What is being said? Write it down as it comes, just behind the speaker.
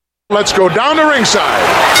Let's go down to ringside.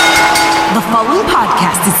 The following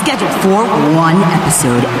podcast is scheduled for one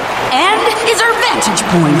episode and is our vantage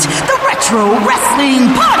point, the Retro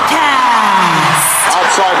Wrestling Podcast.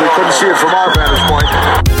 Outside, we couldn't see it from our vantage point.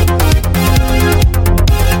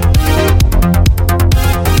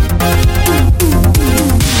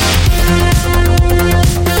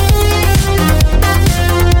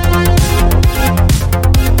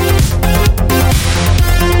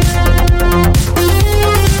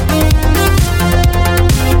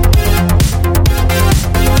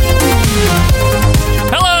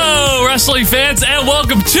 Wrestling fans, and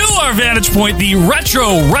welcome to our Vantage Point, the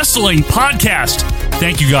Retro Wrestling Podcast.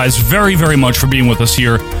 Thank you guys very, very much for being with us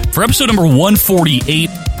here for episode number 148.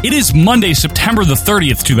 It is Monday, September the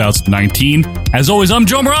 30th, 2019. As always, I'm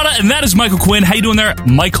Joe Morata, and that is Michael Quinn. How you doing there,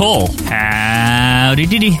 Michael? Howdy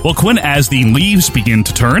diddy. Well, Quinn, as the leaves begin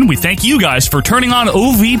to turn, we thank you guys for turning on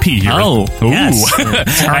OVP here. Oh,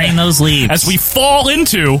 yes. Turning those leaves. As we fall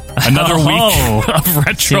into another week of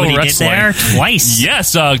retro See what he wrestling. did there? Twice.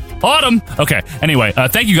 Yes, autumn. Okay, anyway,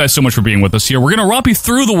 thank you guys so much for being with us here. We're going to romp you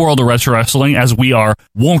through the world of retro wrestling as we are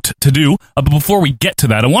wont to do. But before we get to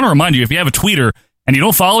that, I want to remind you, if you have a tweeter and you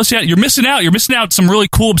don't follow us yet, you're missing out. You're missing out some really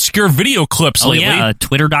cool, obscure video clips lately. Yeah,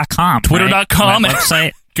 Twitter.com. Twitter.com. Right?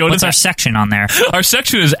 Website. What's our section on there? Our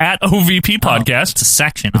section is at OVP Podcast. It's a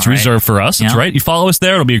section. It's reserved for us. That's right. You follow us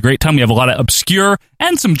there. It'll be a great time. We have a lot of obscure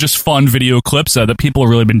and some just fun video clips that people have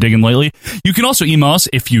really been digging lately. You can also email us,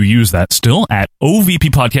 if you use that still, at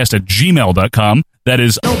ovppodcast@gmail.com. That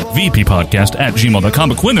is vppodcast@gmail.com.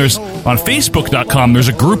 But Quinn, there's on Facebook.com, there's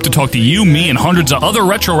a group to talk to you, me, and hundreds of other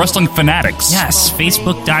retro wrestling fanatics. Yes,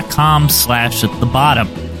 Facebook.com/the bottom.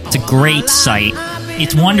 It's a great site.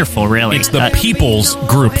 It's wonderful, really. It's the people's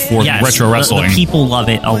group for retro wrestling. The people love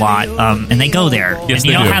it a lot, and they go there. Yes,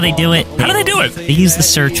 and you know how they do it? How do they do it? They use the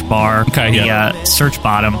search bar, search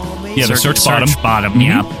bottom. Yeah, the search bottom. Mm-hmm.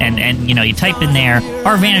 Yeah. And you know, you type in there,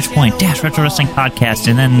 our Vantage Point, Retro Wrestling Podcast,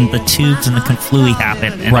 and then the tubes and the Conflui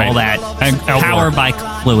happen, and all that. And powered by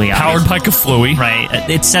Conflui. Powered by Conflui. Right.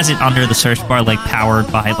 It says it under the search bar, like powered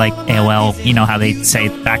by, like, AOL, you know how they say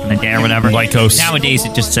back in the day or whatever. Lycos. Nowadays,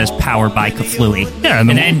 it just says powered by Conflui. Yeah. And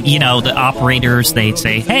then, you know, the operators, they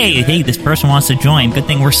say, hey, this person wants to join. Good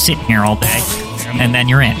thing we're sitting here all day. And then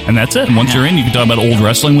you're in. And that's it. And once you're in, you can talk about old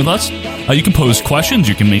wrestling with us. You can pose questions.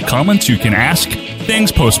 You can make comments. You can ask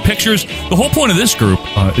things, post pictures. The whole point of this group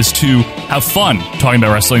is to have fun talking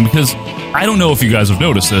about wrestling, because I don't know if you guys have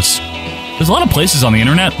noticed this. There's a lot of places on the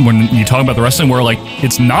internet when you talk about the wrestling where, like,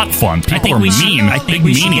 it's not fun. People are mean. I think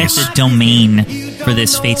we should get the domain for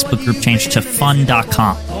this Facebook group changed to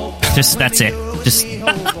fun.com. Just, that's it. Just...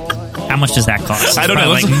 How much does that cost? I don't know.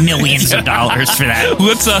 Like millions of dollars for that.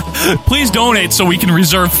 Let's please donate so we can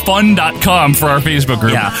reserve fun.com for our Facebook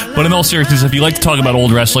group. Yeah. But in all seriousness, if you like to talk about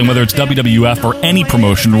old wrestling, whether it's WWF or any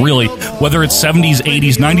promotion, really, whether it's 70s,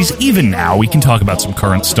 80s, 90s, even now, we can talk about some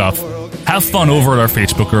current stuff. Have fun over at our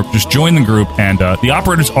Facebook group. Just join the group, and the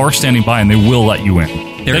operators are standing by, and they will let you in.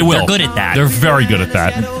 They will. They're good at that. They're very good at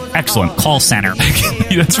that. Excellent. Call center.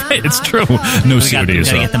 That's right. It's true. No CODs. We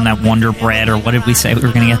gotta get them that Wonder Bread, or what did we say we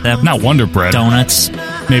were going to get them? Not Wonder Bread. Donuts.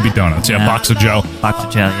 Maybe donuts. Yeah, Box of Joe. Box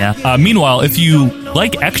of Joe, yeah. Meanwhile, if you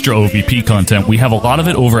like extra OVP content, we have a lot of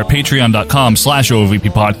it over at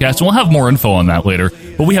patreon.com/OVP podcast, and we'll have more info on that later.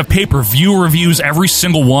 But we have pay-per-view reviews, every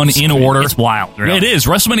single one in order. It's wild, really. It is.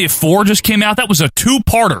 WrestleMania 4 just came out. That was a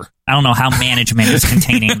two-parter. I don't know how management is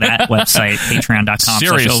containing that website,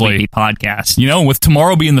 patreon.com/OVP podcast. You know, with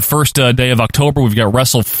tomorrow being the first day of October, we've got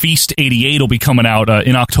Wrestle Feast 88 will be coming out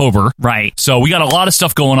in October. Right. So we got a lot of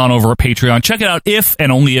stuff going on over at Patreon. Check it out if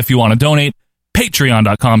and only if you want to donate.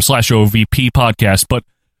 Patreon.com/OVP podcast. But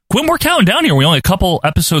Quinn, we're counting down here. We only have a couple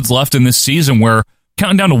episodes left in this season. We're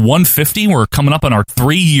counting down to 150. We're coming up on our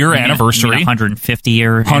 3-year anniversary.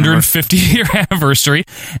 150-year 150-year anniversary.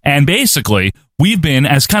 And basically, we've been,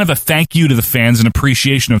 as kind of a thank you to the fans and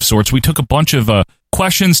appreciation of sorts, we took a bunch of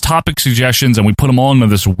questions, topic suggestions, and we put them all into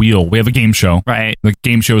this wheel. We have a game show. Right. The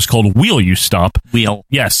game show is called Wheel You Stop. Wheel.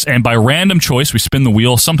 Yes, and by random choice, we spin the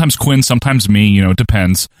wheel. Sometimes Quinn, sometimes me, you know, it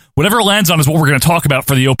depends. Whatever lands on is what we're going to talk about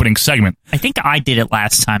for the opening segment. I think I did it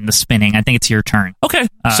last time, the spinning. I think it's your turn. Okay,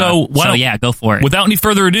 so yeah, go for it. Without any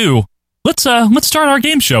further ado, let's start our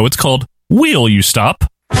game show. It's called Wheel You Stop.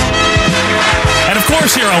 And of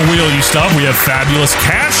course, here on Wheel You Stuff, we have fabulous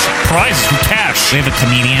cash prizes with cash. We have a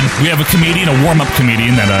comedian. We have a comedian, a warm-up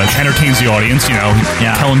comedian that entertains the audience,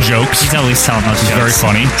 telling jokes. He's always telling those jokes. Very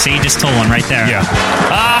funny. So you just told one right there. Yeah.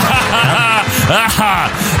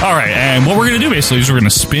 All right, and what we're going to do basically is we're going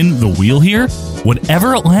to spin the wheel here.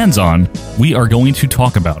 Whatever it lands on, we are going to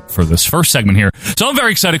talk about for this first segment here. So I'm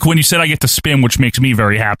very excited, Quinn. You said I get to spin, which makes me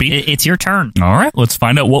very happy. It's your turn. All right, let's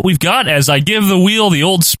find out what we've got as I give the wheel the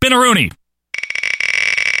old spinaroonie.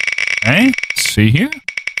 Okay, see here.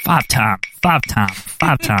 Five time.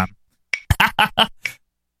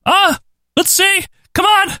 Let's see. Come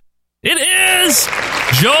on. It is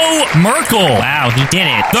Joe Merkel. Wow, he did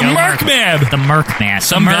it. The Merkman. The Merkman.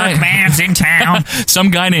 Some guy, Merkman's in town. Some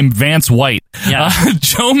guy named Vance White. Yeah.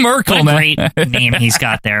 Joe Merkel. What a great name he's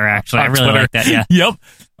got there, actually. I really like that, yeah. Yep.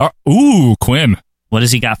 Ooh, Quinn. What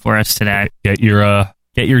has he got for us today? Get your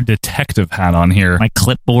detective hat on here. My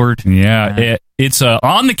clipboard. Yeah, it's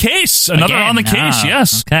on the case. Another Again? on the case,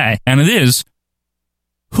 yes. Okay. And it is,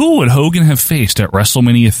 who would Hogan have faced at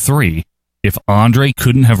WrestleMania 3 if Andre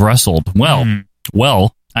couldn't have wrestled?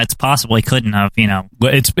 Well, it's possible he couldn't have,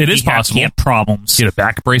 it is possible. He had problems. He had a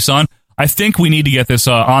back brace on. I think we need to get this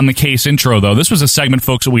on the case intro, though. This was a segment,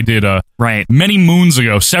 folks, that we did many moons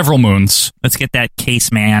ago, several moons. Let's get that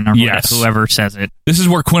case man or whoever says it. This is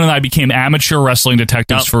where Quinn and I became amateur wrestling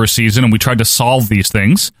detectives for a season, and we tried to solve these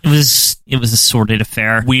things. It was a sordid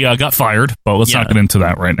affair. We got fired, but let's not get into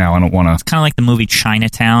that right now. I don't want to. It's kind of like the movie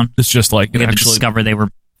Chinatown. It's just like we had to discover they were,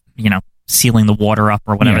 sealing the water up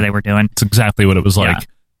or whatever they were doing. It's exactly what it was like.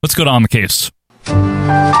 Let's go to On the Case. You're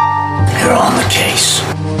on the case.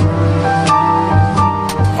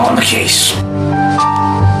 On the case.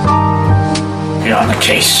 You're on the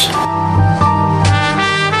case.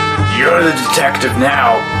 You're the detective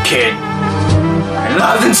now, kid. And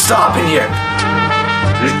nothing's stopping you.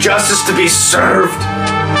 There's justice to be served.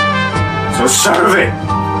 So serve it.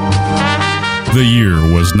 The year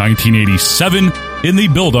was 1987. In the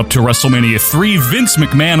build-up to WrestleMania 3, Vince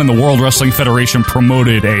McMahon and the World Wrestling Federation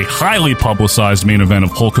promoted a highly publicized main event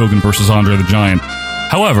of Hulk Hogan versus Andre the Giant.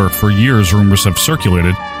 However, for years, rumors have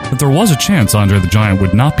circulated that there was a chance Andre the Giant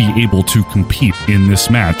would not be able to compete in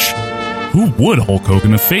this match. Who would Hulk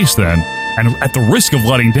Hogan have faced then? And at the risk of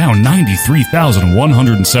letting down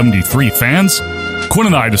 93,173 fans, Quinn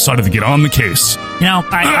and I decided to get on the case.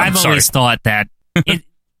 I've always thought that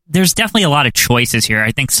there's definitely a lot of choices here.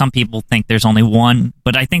 I think some people think there's only one,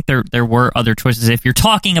 but I think there were other choices. If you're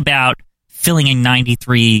talking about filling a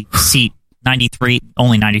 93 seats.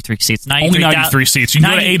 Only 93 seats. You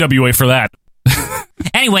can go to AWA for that.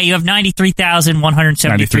 Anyway, you have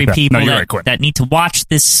 93,173 people that need to watch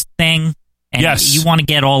this thing, and you want to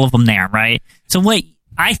get all of them there, right? So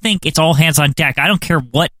I think it's all hands on deck. I don't care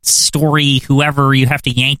what story, whoever you have to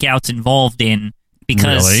yank out's involved in,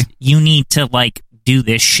 because you need to, do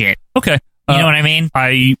this shit. Okay. You know what I mean?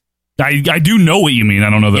 I do know what you mean.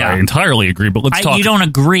 I don't know that I entirely agree, but let's talk. You don't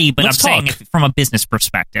agree, but I'm saying from a business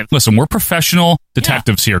perspective. Listen, we're professional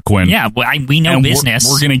detectives here, Quinn. Yeah, we know business.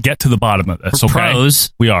 We're going to get to the bottom of this, we're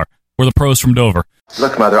pros. We are. We're the pros from Dover.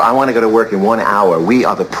 Look, Mother, I want to go to work in 1 hour. We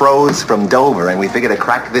are the pros from Dover, and we figure to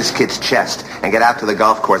crack this kid's chest and get out to the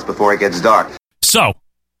golf course before it gets dark. So,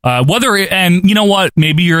 and you know what?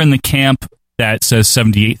 Maybe you're in the camp that says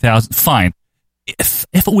 78,000. Fine. If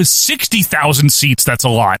it was 60,000 seats, that's a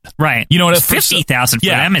lot. Right. You know what? 50,000 for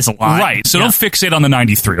them is a lot. Right. So don't fixate on the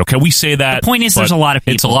 93, okay? We say that. The point is there's a lot of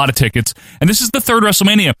people. It's a lot of tickets. And this is the third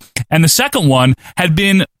WrestleMania. And the second one had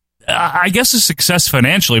been, I guess, a success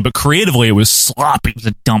financially, but creatively it was sloppy. It was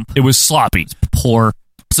a dump. It was sloppy. It's poor.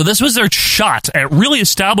 So this was their shot at really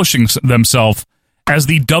establishing themselves as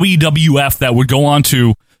the WWF that would go on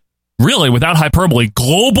to, really, without hyperbole,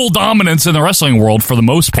 global dominance in the wrestling world for the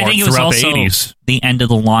most part throughout the 80s. The end of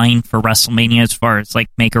the line for WrestleMania as far as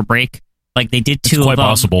make or break. They did two of them. It's quite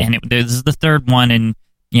possible. And this is the third one. And,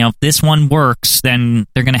 if this one works, then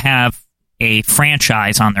they're going to have a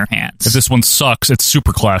franchise on their hands. If this one sucks, it's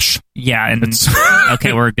Super Clash. Yeah. And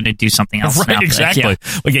okay, we're going to do something else. Right, exactly.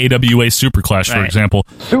 Like AWA Super Clash, for example.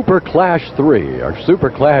 Super Clash 3, or Super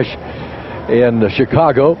Clash in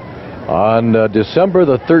Chicago. On December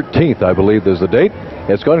the 13th, I believe is the date.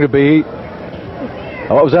 It's going to be,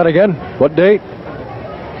 what was that again? What date?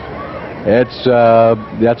 It's,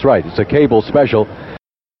 that's right, it's a cable special.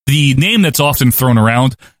 The name that's often thrown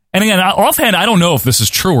around, and again, offhand, I don't know if this is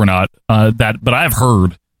true or not, but I've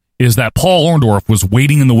heard, is that Paul Orndorff was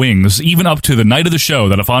waiting in the wings, even up to the night of the show,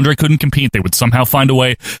 that if Andre couldn't compete, they would somehow find a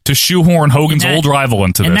way to shoehorn Hogan's old rival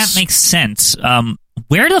into this. And that makes sense.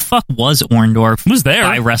 Where the fuck was Orndorff? He was there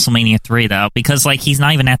by WrestleMania 3, though, because like he's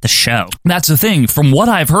not even at the show. That's the thing. From what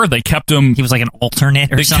I've heard, they kept him. He was like an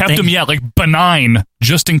alternate or something. They kept him, like benign,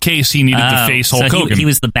 just in case he needed to face Hulk Hogan. He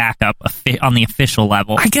was the backup on the official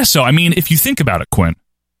level. I guess so. I mean, if you think about it, Quinn,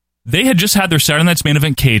 they had just had their Saturday Night's Main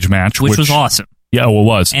Event cage match, which was awesome. Yeah, well, it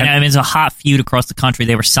was. And I mean, it's a hot feud across the country.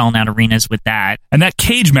 They were selling out arenas with that. And that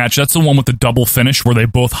cage match, that's the one with the double finish where they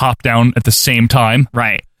both hop down at the same time.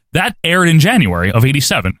 Right. That aired in January of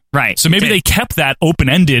 87. Right. So maybe they kept that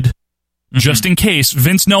open-ended just in case,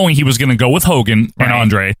 Vince knowing he was going to go with Hogan and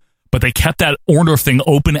Andre, but they kept that Orndorff thing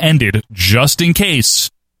open-ended just in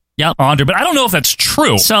case Andre. But I don't know if that's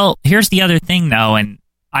true. So here's the other thing, though, and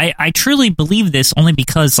I truly believe this only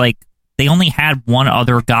because, like, they only had one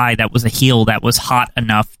other guy that was a heel that was hot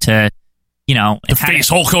enough to, to face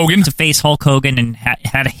Hulk Hogan. To face Hulk Hogan and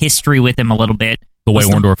had a history with him a little bit. The way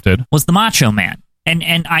Orndorff did. Was the Macho Man.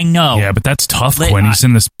 And I know. Yeah, but that's tough when he's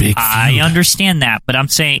in this big feud. I understand that, but I'm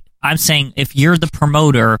saying if you're the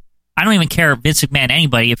promoter, I don't even care, Vince McMahon,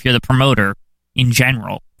 anybody, if you're the promoter in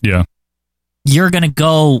general. Yeah. You're going to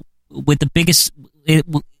go with the biggest...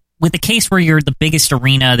 with the case where you're the biggest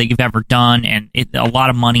arena that you've ever done and a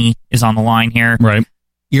lot of money is on the line here, right?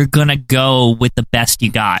 You're going to go with the best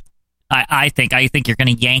you got. I think you're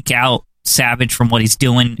going to yank out Savage from what he's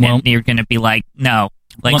doing, and you're going to be like, no,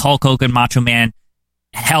 like Hulk Hogan, Macho Man,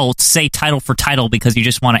 hell, say title for title because you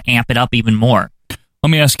just want to amp it up even more.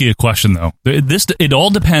 Let me ask you a question, though. It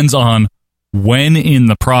all depends on when in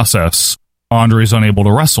the process Andre's unable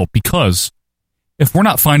to wrestle, because if we're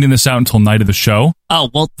not finding this out until night of the show,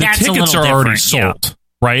 the tickets are already sold,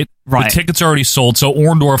 right? Right. The tickets are already sold. So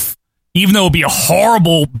Orndorff, even though it would be a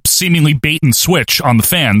horrible, seemingly bait and switch on the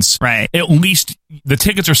fans, right? At least the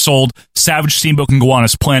tickets are sold. Savage Steamboat can go on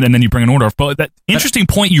as planned, and then you bring in Orndorff. But that interesting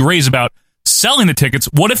point you raise about selling the tickets.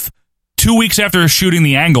 What if 2 weeks after shooting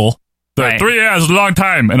the angle, 3 years is a long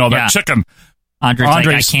time, and all that chicken, Andre's like,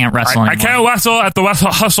 I can't wrestle anymore. I can't wrestle at the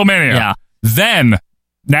WrestleMania. Yeah. Then...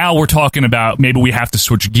 Now we're talking about maybe we have to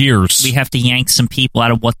switch gears. We have to yank some people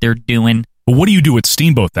out of what they're doing. But what do you do with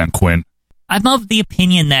Steamboat then, Quinn? I'm of the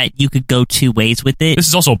opinion that you could go two ways with it. This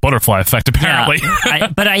is also a butterfly effect, apparently.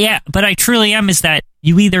 Yeah, but I truly am, is that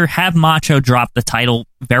you either have Macho drop the title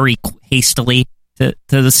very hastily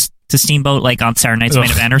to Steamboat, like on Saturday Night's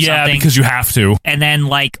Main Event or something. Yeah, because you have to. And then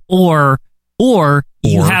like, or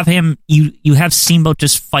you have him, you have Steamboat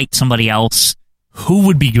just fight somebody else. Who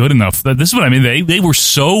would be good enough? This is what I mean. They were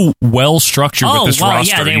so well structured with this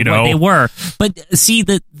roster. Yeah, they were. But see,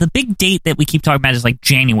 the big date that we keep talking about is like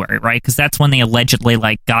January, right? Because that's when they allegedly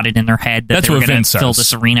like got it in their head that they were going to fill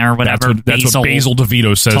this arena or whatever. That's what Basil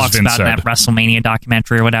DeVito says. Talks Vince about said. that WrestleMania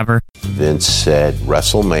documentary or whatever. Vince said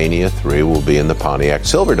WrestleMania 3 will be in the Pontiac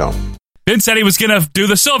Silverdome. Vince said he was going to do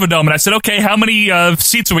the Silverdome, and I said, okay, how many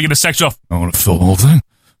seats are we going to section off? I want to fill the whole thing.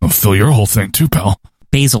 I'll fill your whole thing too, pal.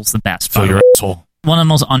 Basil's the best. Fill your asshole. One of the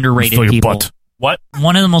most underrated people. Butt. What?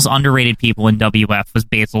 One of the most underrated people in WF was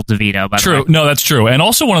Basil DeVito. By true. The way. No, that's true. And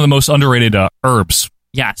also one of the most underrated herbs.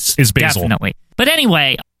 Yes, is Basil. Definitely. But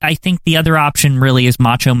anyway, I think the other option really is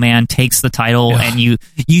Macho Man takes the title and you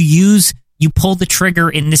pull the trigger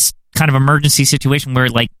in this kind of emergency situation where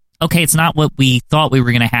like, okay, it's not what we thought we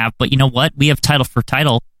were going to have, but you know what? We have title for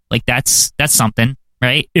title. Like that's something.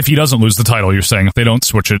 Right? If he doesn't lose the title, you're saying, if they don't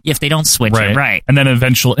switch it. If they don't switch it, right. And then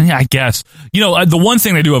eventually, I guess, the one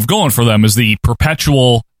thing they do have going for them is the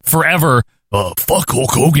perpetual, forever, fuck Hulk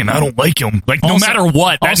Hogan, I don't like him. Like, also, no matter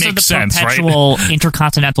what, that makes sense, right? Also, the perpetual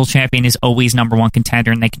Intercontinental Champion is always number one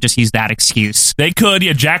contender, and they can just use that excuse. They could,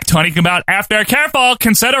 Jack Tunney come out after careful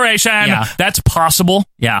consideration. Yeah. That's possible.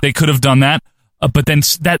 Yeah. They could have done that. But then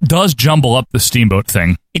that does jumble up the Steamboat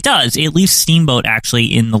thing. It does. It leaves Steamboat actually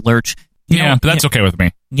in the lurch. But that's okay with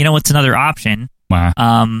me. You know what's another option? Wow.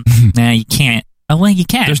 Nah, you can't. Oh, well, you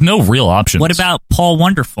can. There's no real options. What about Paul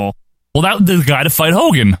Wonderful? Well, that was the guy to fight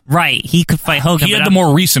Hogan. Right. He could fight Hogan. He had the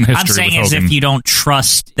more recent history I'm saying with as Hogan. if you don't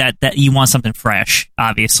trust that you want something fresh,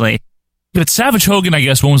 obviously. But Savage Hogan, I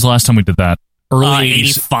guess, when was the last time we did that? Early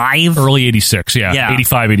 85? Early 86, yeah.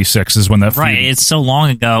 85, 86 is when that feud. Right. It's so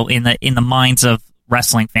long ago in the minds of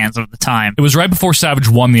wrestling fans of the time. It was right before Savage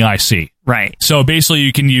won the IC. Right. So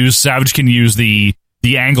basically Savage can use the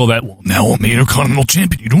angle that, well, now I'm the Intercontinental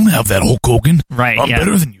Champion. You don't have that, Hulk Hogan. Right. I'm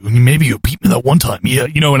better than you. I mean, maybe you beat me that one time. Yeah.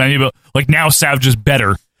 You know what I mean? But like now Savage is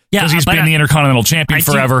better. Yeah. Because he's been the Intercontinental Champion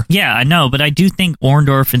forever. I know. But I do think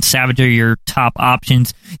Orndorff and Savage are your top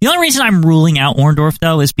options. The only reason I'm ruling out Orndorff,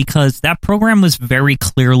 though, is because that program was very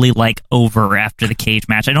clearly like over after the cage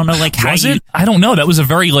match. I don't know, like, how was it? I don't know. That was a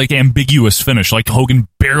very like ambiguous finish. Like Hogan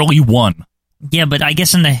barely won. Yeah, but I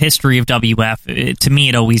guess in the history of WF, to me,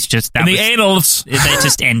 it always just... the annals. It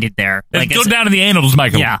just ended there. Go down in the annals,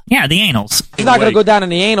 Michael. Yeah, the annals. It's not going to go down in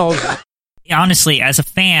the annals. Honestly, as a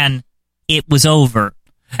fan, it was over.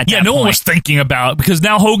 No one was thinking about, because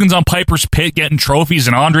now Hogan's on Piper's Pit getting trophies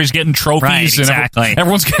and Andre's getting trophies. Right, exactly. And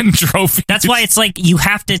everyone's getting trophies. That's why it's like you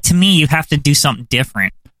have to do something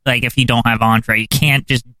different. Like if you don't have Andre, you can't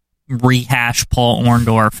just rehash Paul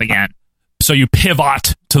Orndorff again. So you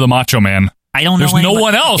pivot to the Macho Man. I don't know. There's no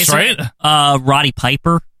one else, right? Roddy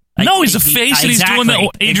Piper. No, he's a face and he's doing the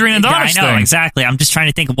Adrian Adonis thing. I know, exactly. I'm just trying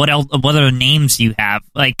to think of what other names you have.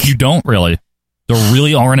 Like you don't really. There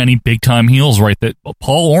really aren't any big-time heels, right? That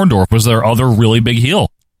Paul Orndorff was their other really big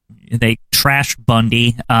heel. They trashed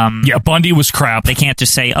Bundy. Bundy was crap. They can't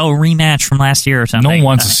just say, rematch from last year or something. No one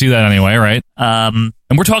wants to see that anyway, right? And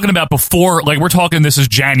we're talking about before, like we're talking this is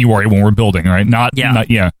January when we're building, right? Not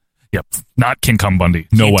King Kong Bundy.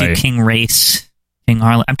 No can't way. Do King Race, King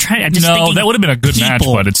Harley. That would have been a good match,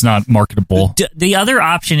 but it's not marketable. The other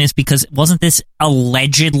option is because wasn't this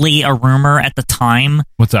allegedly a rumor at the time?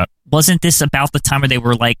 What's that? Wasn't this about the time where they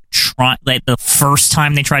were like the first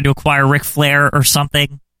time they tried to acquire Ric Flair or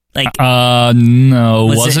something? Like no,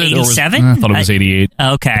 was it 87? I thought it was 88.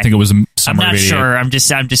 Okay, I think it was summer. I'm not sure. I'm just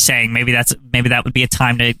saying maybe that would be a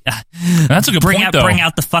time to that's a good bring point, bring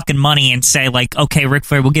out the fucking money and say like, okay, Ric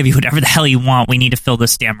Flair, we'll give you whatever the hell you want. We need to fill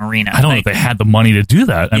this damn arena. I don't know if they had the money to do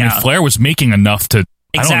that. I mean, Flair was making enough to.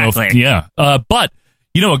 Exactly. I don't know if, but.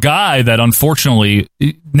 A guy that unfortunately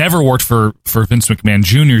never worked for Vince McMahon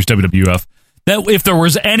Jr.'s WWF, that if there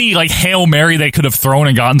was any like Hail Mary they could have thrown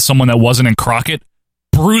and gotten someone that wasn't in Crockett,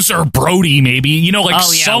 Bruiser Brody maybe,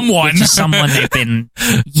 someone. Someone they've been,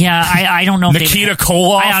 I don't know if Nikita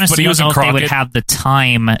Koloff, I honestly don't know if they would have the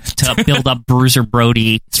time to build up Bruiser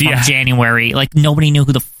Brody from January. Like nobody knew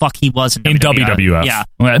who the fuck he was in WWF. Yeah.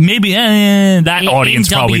 Maybe that audience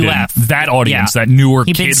probably didn't. That audience, that newer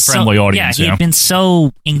kid-friendly audience. Yeah, he'd been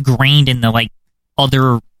so ingrained in the like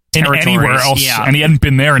other territories. Anywhere else, and he hadn't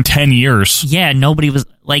been there in 10 years. Yeah, nobody was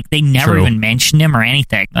like, they never even mentioned him or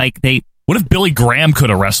anything. Like they. What if Billy Graham could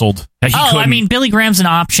have wrestled? I mean, Billy Graham's an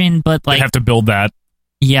option, but like... They'd have to build that.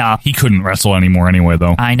 Yeah. He couldn't wrestle anymore anyway,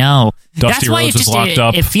 though. I know. Dusty Rhodes was locked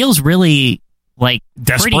up. It feels really, like,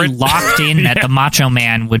 desperate. Pretty locked in that the Macho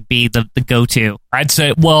Man would be the go-to. I'd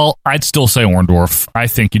still say Orndorff. I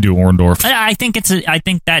think you do Orndorff. I think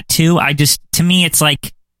that, too. To me, it's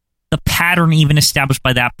like... The pattern even established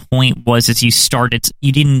by that point was as you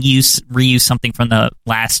didn't reuse something from the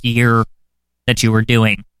last year that you were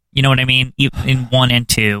doing. You know what I mean? In 1 and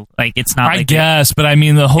 2, like it's not. I guess, but I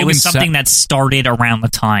mean the Hogan. It was something that started around the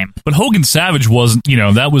time. But Hogan Savage wasn't.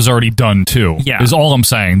 That was already done too. Yeah, is all I'm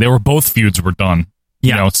saying. Both feuds were done.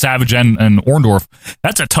 Yeah, Savage and Orndorff.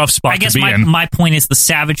 That's a tough spot to be in. My point is the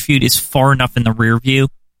Savage feud is far enough in the rear view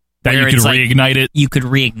that you could reignite it. You could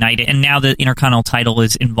reignite it, and now the Intercontinental title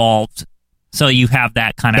is involved, so you have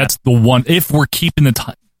that kind of. That's the one. If we're keeping the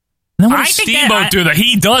time. Then what does Steamboat do that?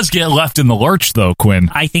 He does get left in the lurch, though, Quinn.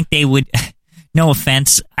 I think they would. No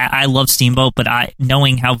offense, I love Steamboat, but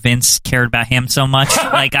knowing how Vince cared about him so much,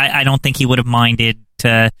 like I don't think he would have minded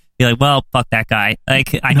to be like, well, fuck that guy.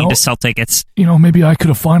 Like I need to sell tickets. Maybe I could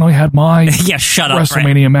have finally had my shut up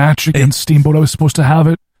WrestleMania match against Steamboat. I was supposed to have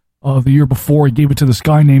it the year before. He gave it to this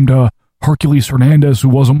guy named Hercules Hernandez, who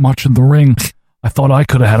wasn't much in the ring. I thought I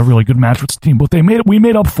could have had a really good match with Steamboat. We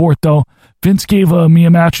made up for it though. Vince gave me a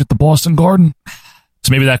match at the Boston Garden. So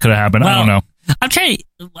maybe that could have happened. I don't know.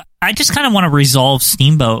 I just kind of want to resolve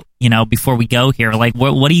Steamboat, before we go here. Like,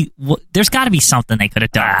 there's got to be something they could have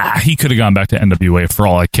done. He could have gone back to NWA for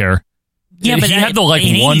all I care. Yeah, but he had the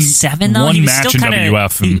in 87, though, one match in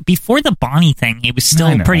WWF. Before the Bonnie thing, he was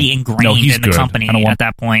still pretty ingrained in the company at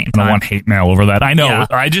that point. I don't want hate mail over that. I know.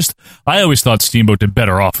 Yeah. I always thought Steamboat did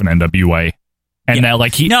better off in NWA. And that,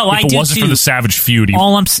 like, if it wasn't for the Savage feud,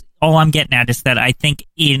 all I'm getting at is that I think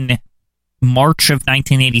in March of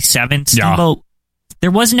 1987, Steamboat,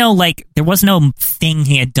 there was no thing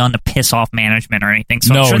he had done to piss off management or anything.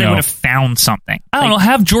 So I'm sure they would have found something. I don't know.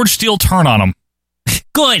 Have George Steele turn on him.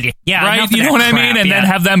 Good. Yeah. Right? You know what I mean? And then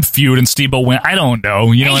have them feud and Steamboat win. I don't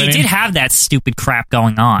know. You know what I mean? He did have that stupid crap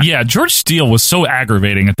going on. Yeah, George Steele was so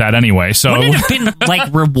aggravating at that anyway. So wouldn't it have been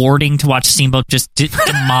like rewarding to watch Steamboat just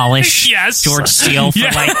demolish George Steele for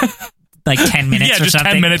like 10 minutes or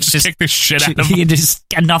something? 10 minutes, just kick the shit out of him. Just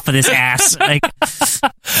enough of this ass. Like,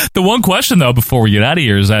 the one question, though, before we get out of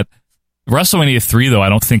here is that WrestleMania 3, though, I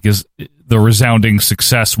don't think is the resounding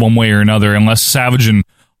success one way or another, unless Savage and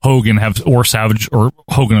Hogan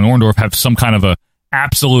Hogan and Orndorff have some kind of a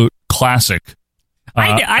absolute classic.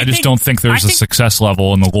 I just don't think there's a success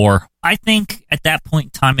level in the lore. I think at that point in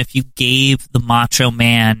time, if you gave the Macho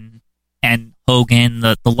Man and Hogan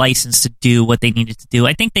the license to do what they needed to do,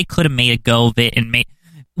 I think they could have made a go of it. And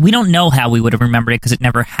we don't know how we would have remembered it because it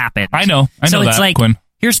never happened. I know so it's that, like, Quinn.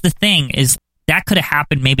 Here's the thing, is that could have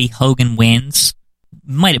happened. Maybe Hogan wins.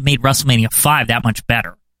 Might have made WrestleMania 5 that much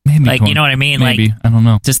better. Maybe, like, you know what I mean? Maybe. Like, I don't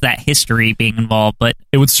know. Just that history being involved, but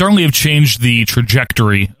it would certainly have changed the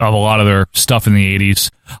trajectory of a lot of their stuff in the 80s.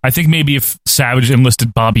 I think maybe if Savage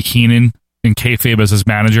enlisted Bobby Heenan in kayfabe as his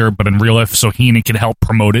manager, but in real life, so Heenan could help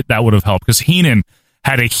promote it, that would have helped, because Heenan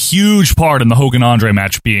had a huge part in the Hogan-Andre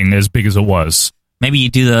match being as big as it was. Maybe you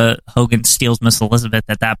do the Hogan steals Miss Elizabeth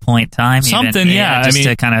at that point in time. Something, even, just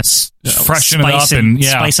to kind of freshen it up and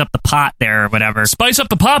spice up the pot there or whatever. Spice up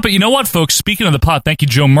the pot, but you know what, folks? Speaking of the pot, thank you,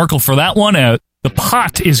 Joe Merkel, for that one. The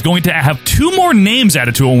pot is going to have 2 more names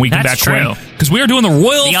added to it when we come back. That's true. Because we are doing the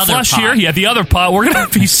Royal Flush here. Yeah, the other pot. We're going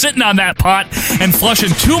to be sitting on that pot and flushing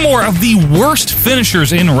 2 more of the worst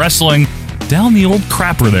finishers in wrestling down the old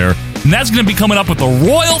crapper there. And that's going to be coming up with the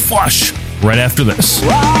Royal Flush right after this.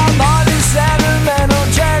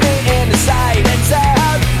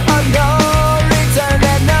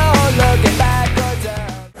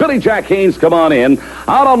 Billy Jack Haynes, come on in.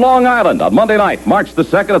 Out on Long Island on Monday night, March the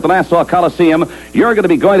 2nd at the Nassau Coliseum, you're going to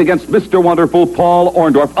be going against Mr. Wonderful Paul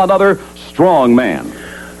Orndorff, another strong man.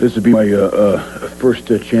 This would be my first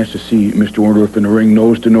chance to see Mr. Orndorff in the ring,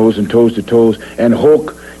 nose to nose and toes to toes. And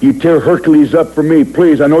Hulk, you tear Hercules up for me,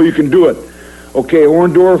 please. I know you can do it. Okay,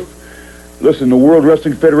 Orndorff, listen, the World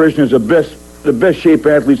Wrestling Federation is the best shape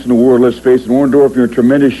athletes in the world, let's face it. Orndorff, you're in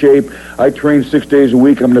tremendous shape. I train 6 days a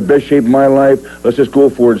week. I'm in the best shape of my life. Let's just go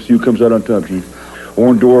for it and see who comes out on top, Chief.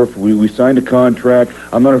 Orndorff, we signed a contract.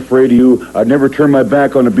 I'm not afraid of you. I'd never turn my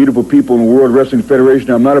back on the beautiful people in the World Wrestling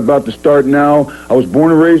Federation. I'm not about to start now. I was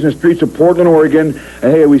born and raised in the streets of Portland, Oregon.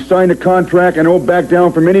 And hey, we signed a contract. I don't back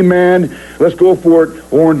down from any man. Let's go for it,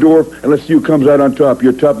 Orndorff, and let's see who comes out on top.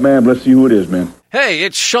 You're a tough man, but let's see who it is, man. Hey,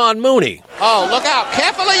 it's Sean Mooney. Oh, look out.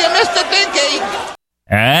 Carefully, you Mr. Dinky.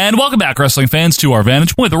 And welcome back, wrestling fans, to our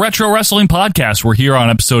Vantage Point, the Retro Wrestling Podcast. We're here on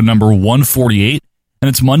episode number 148, and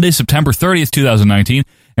it's Monday, September 30th, 2019.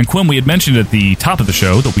 And Quinn, we had mentioned at the top of the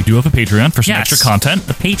show that we do have a Patreon for some extra content.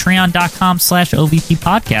 The patreon.com/OVP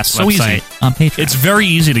podcast so website easy. on Patreon. It's very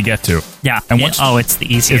easy to get to. Yeah. And it's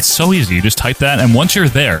the easiest. It's so easy. You just type that, and once you're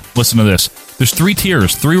there, listen to this. There's 3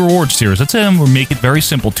 tiers, 3 rewards tiers. That's it. We'll make it very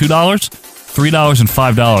simple. $2, $3, and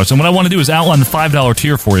 $5. And what I want to do is outline the $5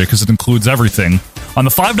 tier for you because it includes everything. On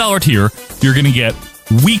the $5 tier, you're going to get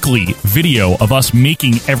weekly video of us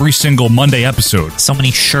making every single Monday episode. So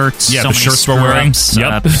many shirts. Yeah, so the many shirts we're wearing.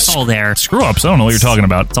 Yep. It's all there. Screw-ups. I don't know what you're talking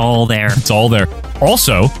about. It's all there. It's all there.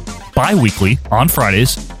 Also, bi-weekly, on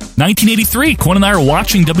Fridays, 1983. Quinn and I are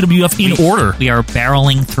watching WWF in order. We are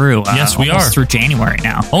barreling through. Yes, we are. Through January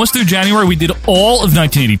now. Almost through January. We did all of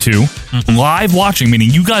 1982. Live watching, meaning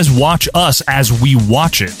you guys watch us as we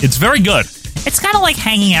watch it. It's very good. It's kind of like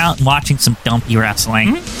hanging out and watching some dumpy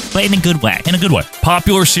wrestling, but in a good way. In a good way.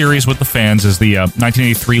 Popular series with the fans is the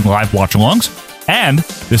 1983 live watch-alongs. And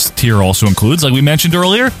this tier also includes, like we mentioned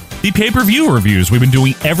earlier, the pay-per-view reviews. We've been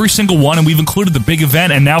doing every single one, and we've included the big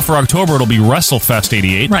event, and now for October, it'll be WrestleFest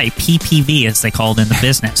 88. Right, PPV, as they call it in the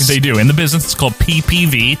business. They do. In the business, it's called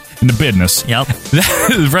PPV in the business. Yep.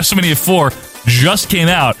 WrestleMania 4 just came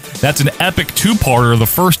out. That's an epic 2-parter, the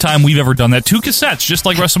first time we've ever done that. 2 cassettes, just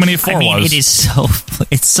like WrestleMania 4 was. It is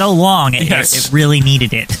it's so long. It really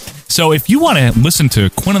needed it. So if you want to listen to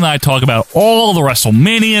Quinn and I talk about all the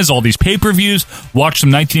WrestleManias, all these pay-per-views, watch some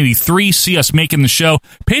 1983, see us making the show,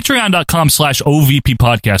 patreon.com/OVP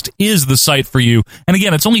podcast is the site for you. And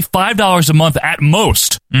again, it's only $5 a month at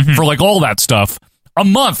most for like all that stuff. A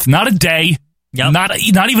month, not a day,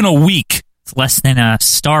 not even a week. It's less than a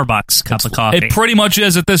Starbucks cup of coffee. It pretty much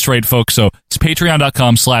is at this rate, folks. So it's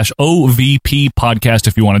patreon.com/OVP podcast.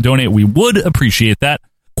 If you want to donate, we would appreciate that.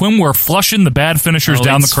 Quinn, we're flushing the bad finishers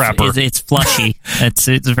down the crapper. It's flushy. It's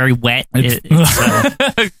very wet.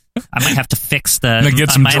 I might have to fix get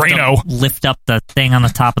some Drano. Lift up the thing on the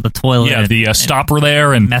top of the toilet. Yeah, the stopper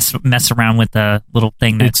there, and mess around with the little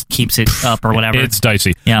thing that keeps it up or whatever. It's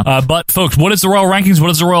dicey. Yeah. But folks, what is the Royal Rankings? What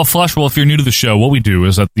is the Royal Flush? Well, if you're new to the show, what we do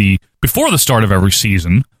is before the start of every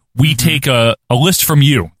season, we take a list from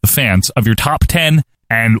you, the fans, of your top 10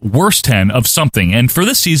 and worst 10 of something. And for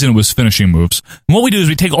this season, it was finishing moves. And what we do is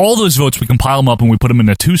we take all those votes, we compile them up, and we put them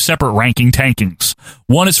into 2 separate ranking tankings.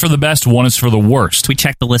 One is for the best, one is for the worst. We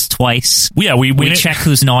check the list twice. Yeah, we check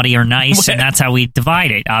who's naughty or nice, and that's how we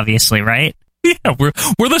divide it, obviously, right? Yeah, we're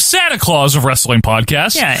the Santa Claus of wrestling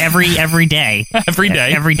podcasts. Yeah, every day. Every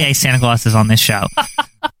day. Every day Santa Claus is on this show.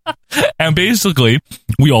 And basically,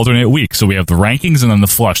 we alternate weeks. So we have the rankings and then the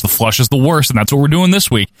flush. The flush is the worst, and that's what we're doing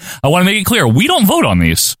this week. I want to make it clear, we don't vote on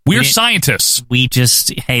these. We're scientists. We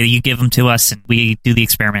just, hey, you give them to us, and we do the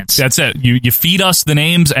experiments. That's it. You feed us the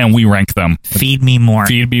names, and we rank them. Feed me more.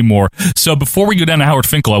 Feed me more. So before we go down to Howard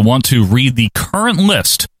Finkel, I want to read the current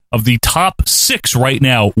list of the top 6 right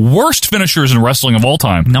now worst finishers in wrestling of all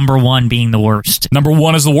time. Number 1 being the worst. Number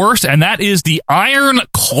 1 is the worst, and that is the Iron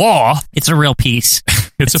Claw. It's a real piece.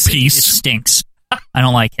 It's a piece. It stinks. I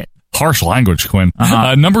don't like it. Harsh language, Quinn.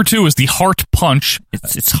 Number 2 is the Heart Punch.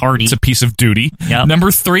 It's hearty. It's a piece of duty. Yep.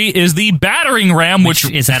 Number 3 is the Battering Ram, which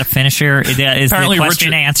is that a finisher? Is apparently the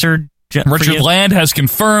question answered? Richard Land has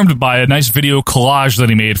confirmed by a nice video collage that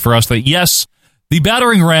he made for us that yes, the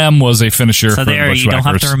Battering Ram was a finisher. So for there, the you don't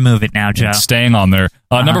have to remove it now, Joe. It's staying on there.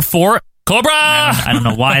 Number 4, Cobra. I don't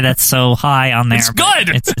know why that's so high on there. It's good.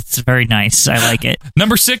 It's very nice. I like it.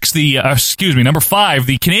 Number 6, number 5,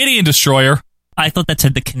 the Canadian Destroyer. I thought that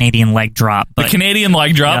said the Canadian leg drop. But the Canadian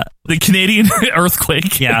leg drop, the Canadian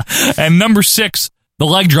earthquake. Yeah. And number 6, the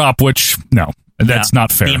leg drop, which, no, that's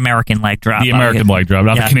not fair. The American leg drop. The American leg drop,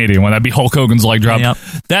 not the Canadian one. That'd be Hulk Hogan's leg drop. Yep.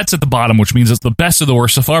 That's at the bottom, which means it's the best of the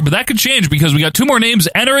worst so far. But that could change because we got 2 more names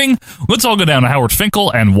entering. Let's all go down to Howard Finkel,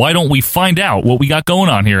 and why don't we find out what we got going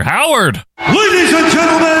on here? Howard! Ladies and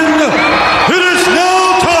gentlemen, it is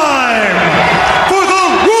now time for the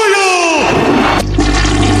Royal...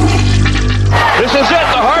 This is it,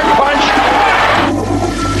 the Heart Punch.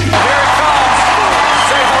 Here it comes.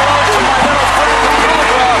 Say hello to my little friend,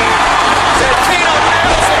 Cobra. Santino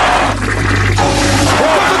Madison.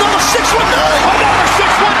 Another 619. Another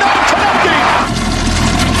 619 connecting.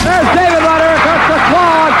 There's David Roderick. That's the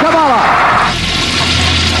claw on Kamala.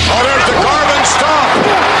 Oh, there's the carbon stomp.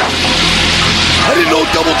 I didn't know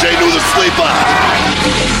Double J knew the sleeper.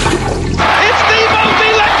 It's the most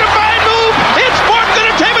electrifying move in sports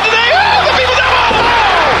entertainment today. Oh, the people's elbow!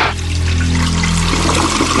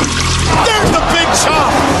 There's the big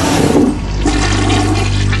chop.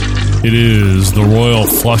 It is the Royal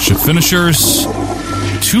Flush of Finishers.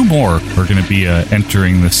 2 more are going to be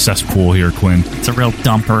entering the cesspool here, Quinn. It's a real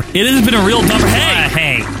dumper. It has been a real dumper.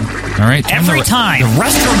 Hey! Hey! All right. Every time. The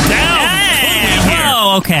restroom down. Hey!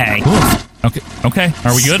 Oh, okay. Okay.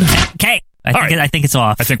 Are we good? Okay. I think it's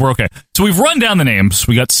off. I think we're okay. So we've run down the names.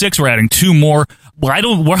 We got 6. We're adding 2 more.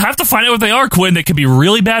 Well, we'll have to find out what they are, Quinn. They could be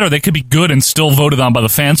really bad or they could be good and still voted on by the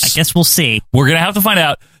fans. I guess we'll see. We're going to have to find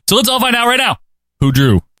out. So let's all find out right now. Who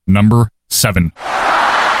drew number 7?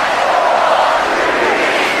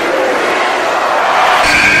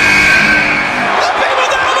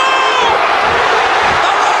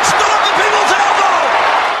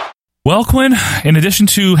 Well, Quinn, in addition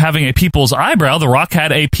to having a people's eyebrow, The Rock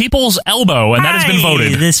had a people's elbow, and that has been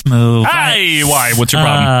voted. This move. Hey, why? What's your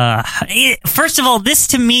problem? First of all, this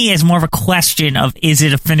to me is more of a question of is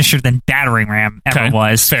it a finisher than Battering Ram ever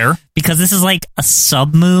was. Fair. Because this is like a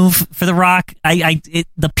sub move for The Rock.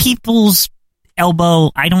 The people's elbow,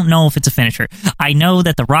 I don't know if it's a finisher. I know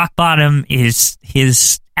that the Rock Bottom is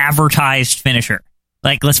his advertised finisher.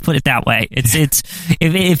 Like, let's put it that way. It's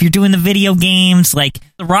if you're doing the video games, like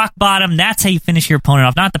the Rock Bottom, that's how you finish your opponent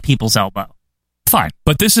off, not the people's elbow. Fine.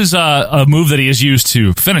 But this is a move that he has used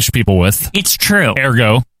to finish people with. It's true.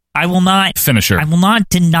 Ergo, I will not finisher. I will not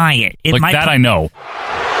deny it. I know.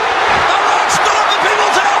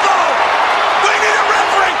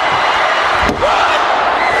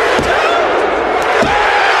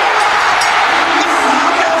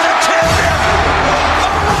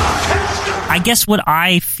 I guess what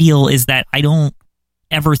I feel is that I didn't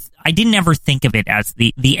ever think of it as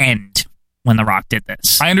the end when The Rock did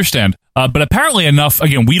this. I understand. But apparently enough,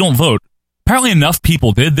 again, we don't vote. Apparently enough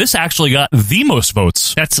people did. This actually got the most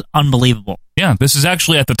votes. That's unbelievable. Yeah, this is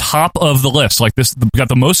actually at the top of the list. Like this got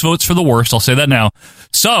the most votes for the worst. I'll say that now.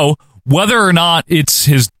 So whether or not it's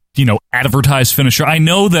his, advertised finisher, I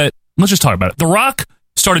know that, let's just talk about it. The Rock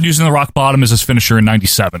started using the Rock Bottom as his finisher in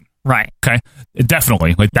 97. Right. Okay.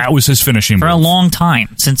 Definitely. Like that was his finishing for move. a long time,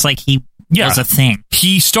 since like he was a thing.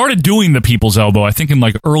 He started doing the people's elbow, I think in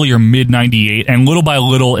like earlier mid 98, and little by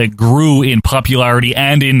little it grew in popularity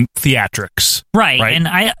and in theatrics. Right.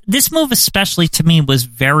 And this move especially to me was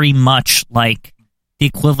very much like the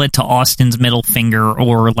equivalent to Austin's middle finger,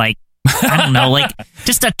 or like I don't know, like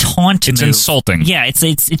just a taunt It's move. insulting. Yeah,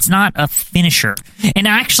 it's not a finisher. And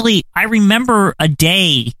actually, I remember a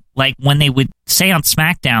day like when they would say on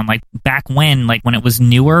SmackDown, like back when, like when it was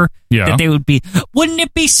newer, that they would be, wouldn't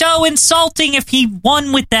it be so insulting if he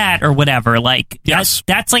won with that or whatever? Like, yes,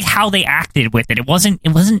 that's like how they acted with it. It wasn't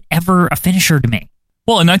ever a finisher to me.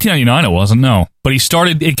 Well, in 1999 it wasn't, no. But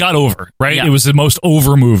it got over, right? Yeah. It was the most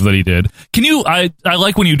over move that he did. Can you, I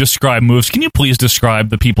like when you describe moves, can you please describe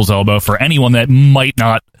the People's Elbow for anyone that might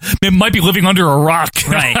be living under a rock?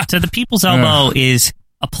 Right. So the People's Elbow is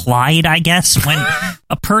applied, I guess, when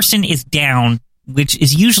a person is down, which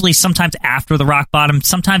is usually sometimes after the rock bottom.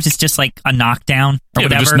 Sometimes it's just like a knockdown or whatever.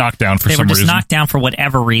 They're just knocked down for some reason. They were just knocked down for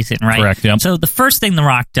whatever reason, right? Correct, yeah. So the first thing The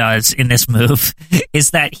Rock does in this move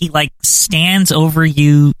is that he like stands over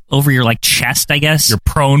your like chest, I guess. Your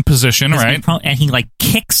prone position, right? And he like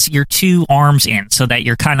kicks your two arms in so that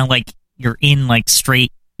you're kind of like, you're in like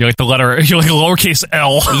straight. You're like a lowercase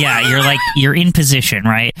L. Yeah, you're in position,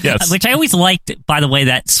 right? Yes. Which I always liked, by the way,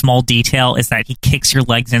 that small detail is that he kicks your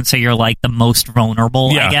legs in so you're like the most vulnerable,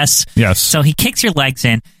 I guess. Yes. So he kicks your legs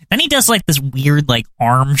in. Then he does like this weird like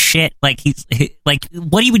arm shit, like he's like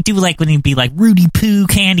what he would do like when he'd be like Rudy Poo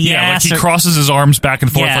candy ass. Like he crosses his arms back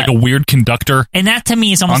and forth like a weird conductor. And that to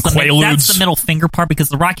me is almost that's the middle finger part, because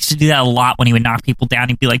The Rock used to do that a lot when he would knock people down.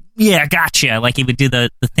 He'd be like, "Yeah, gotcha," like he would do the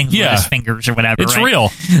things with his fingers or whatever. It's right? real.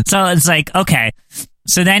 So it's like, okay.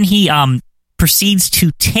 So then he proceeds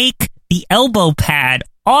to take the elbow pad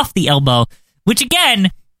off the elbow, which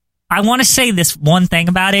again, I want to say this one thing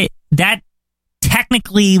about it, that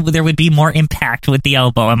technically there would be more impact with the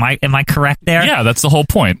elbow. Am I correct there? Yeah, that's the whole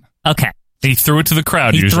point. Okay. He threw it to the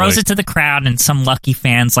crowd. He throws it to the crowd, and some lucky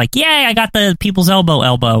fans like, "Yay, I got the People's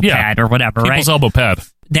Elbow pad or whatever." People's right? Elbow pad.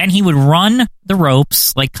 Then he would run the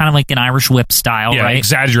ropes, like kind of like an Irish whip style, right?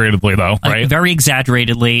 Exaggeratedly though, right? Very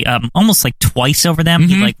exaggeratedly, almost like twice over them.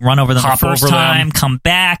 He'd like run over them the first time, come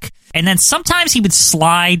back, and then sometimes he would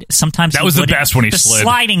slide. Sometimes that was the best when he slid. The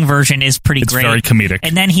sliding version is pretty great. It's very comedic.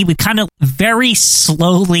 And then he would kind of very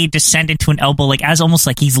slowly descend into an elbow, like as almost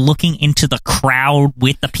like he's looking into the crowd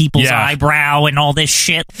with the people's eyebrow and all this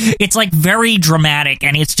shit. It's like very dramatic,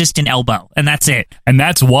 and it's just an elbow, and that's it. And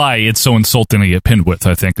that's why it's so insulting to get pinned with,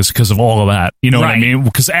 I think, is because of all of that. You know what I mean?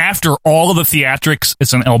 Because after all of the theatrics,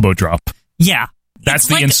 it's an elbow drop. Yeah. That's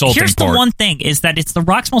the insulting part. Here's the one thing, is that it's The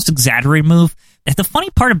Rock's most exaggerated move. The funny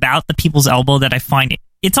part about the People's Elbow that I find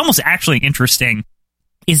it's almost actually interesting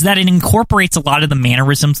is that it incorporates a lot of the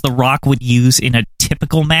mannerisms The Rock would use in a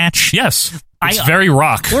typical match. Yes. It's very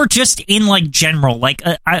Rock. Or just in like general. Like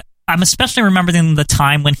I'm especially remembering the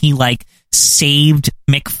time when he like saved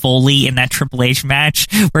Mick Foley in that Triple H match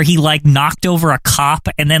where he like knocked over a cop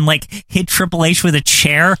and then like hit Triple H with a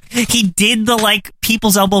chair. He did the like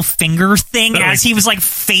People's Elbow finger thing as he was like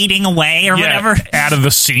fading away or whatever. Out of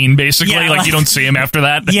the scene, basically. Yeah, like you don't see him after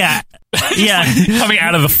that. Yeah. Yeah. Coming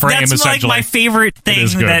out of the frame, that's essentially. Like my favorite thing.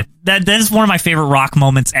 That is one of my favorite Rock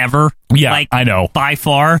moments ever. Yeah, like, I know. By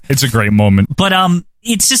far. It's a great moment. But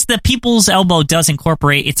it's just the People's Elbow does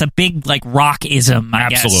incorporate. It's a big like Rockism, I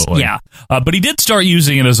guess. Absolutely. Yeah. But he did start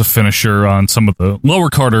using it as a finisher on some of the lower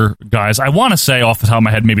Carter guys. I want to say off the top of my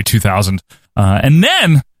head, maybe 2000. And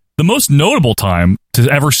then the most notable time to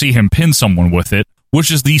ever see him pin someone with it, which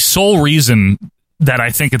is the sole reason that I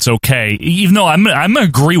think it's okay, even though I'm going to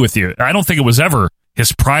agree with you. I don't think it was ever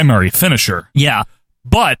his primary finisher. Yeah.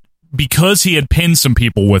 But because he had pinned some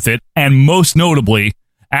people with it, and most notably,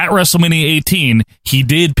 at WrestleMania 18, he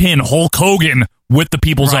did pin Hulk Hogan with the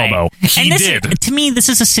People's Elbow. He did. To me, this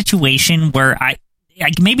is a situation where I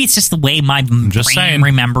maybe it's just the way my brain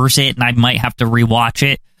remembers it, and I might have to rewatch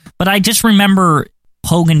it. But I just remember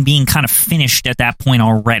Hogan being kind of finished at that point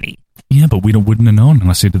already. Yeah, but we wouldn't have known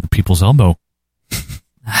unless he did the People's Elbow.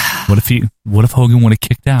 What if Hogan would have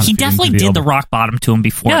kicked out? He definitely did the rock bottom to him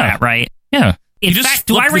before that, right? Yeah. In fact,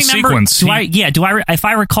 do I remember? If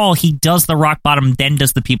I recall, he does the rock bottom, then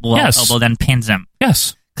does the People's Elbow, then pins him.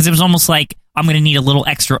 Yes, because it was almost like I'm going to need a little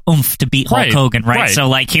extra oomph to beat Hulk Hogan, right? So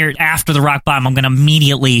like here after the rock bottom, I'm going to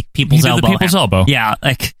immediately People's Elbow. The People's Elbow, yeah.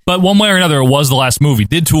 But one way or another, it was the last move he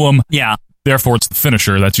did to him. Yeah. Therefore, it's the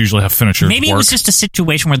finisher. That's usually how finishers Maybe work. It was just a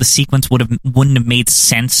situation where the sequence wouldn't have made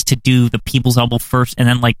sense to do the People's Elbow first and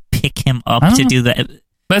then like pick him up to do the.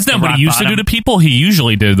 That's not what he used to do to people. He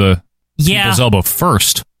usually did the Yeah. People's Elbow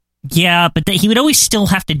first. Yeah, but he would always still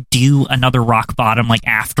have to do another rock bottom like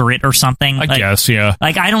after it or something. I guess, yeah.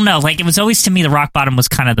 Like, I don't know. Like, it was always, to me, the rock bottom was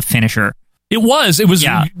kind of the finisher.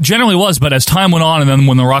 It generally was, but as time went on, and then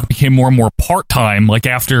when The Rock became more and more part-time, like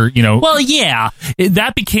after, you know... Well, yeah.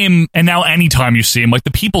 That became, and now anytime you see him, like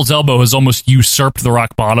the People's Elbow has almost usurped the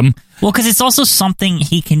rock bottom. Well, because it's also something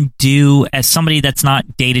he can do as somebody that's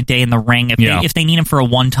not day-to-day in the ring. If they need him for a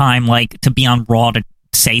one-time, like, to be on Raw to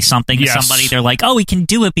say something to somebody, they're like, oh, he can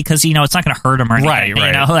do it because, you know, it's not going to hurt him or anything. Right. You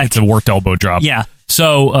know? Like, it's a worked elbow drop. Yeah.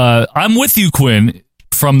 So, I'm with you, Quinn,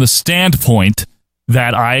 from the standpoint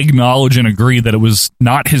that I acknowledge and agree that it was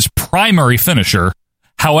not his primary finisher.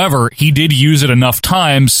 However, he did use it enough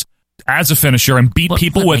times as a finisher and beat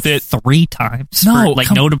people with it 3 times. No,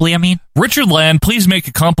 notably, I mean. Richard Land, please make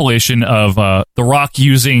a compilation of The Rock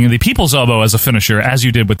using the people's elbow as a finisher, as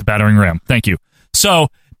you did with the battering ram. Thank you. So,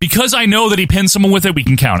 because I know that he pinned someone with it, we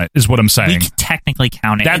can count it, is what I'm saying. We can technically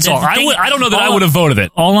count it. That's all. I don't know that I would have voted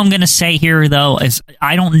it. All I'm going to say here, though, is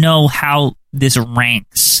I don't know how this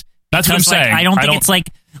ranks. That's what I'm saying. I don't think it's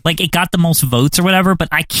like it got the most votes or whatever, but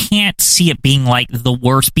I can't see it being like the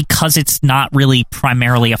worst because it's not really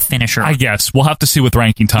primarily a finisher. I guess. We'll have to see with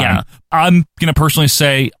ranking time. Yeah. I'm going to personally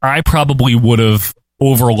say I probably would have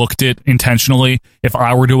overlooked it intentionally if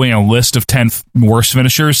I were doing a list of 10 worst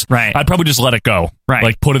finishers. Right. I'd probably just let it go. Right.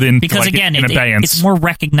 Like put it in because again, in abeyance. It's more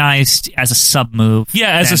recognized as a sub move.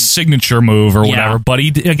 Yeah, as a signature move or whatever. But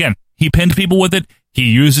he pinned people with it. He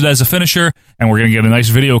used it as a finisher, and we're going to get a nice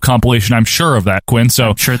video compilation, I'm sure, of that, Quinn.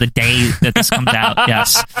 So I'm sure the day that this comes out,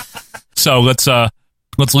 yes. So let's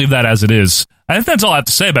leave that as it is. I think that's all I have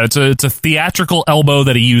to say about it. It's a theatrical elbow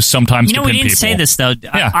that he used sometimes to pin people. We didn't say this, though.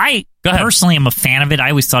 Yeah. I personally am a fan of it. I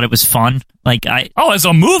always thought it was fun. As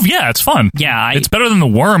a move, yeah, it's fun. Yeah. It's better than the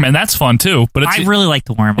worm, and that's fun, too. But I really like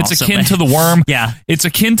the worm It's also, akin to the worm. Yeah. It's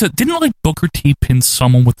akin to... Didn't, Booker T pin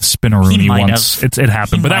someone with the spinneroonie once? It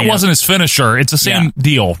happened, but that wasn't his finisher. It's the same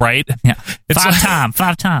deal, right? Yeah. It's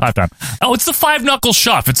Five time. Oh, it's the 5-knuckle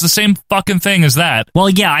shove. It's the same fucking thing as that. Well,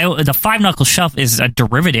 yeah, the 5-knuckle shove is a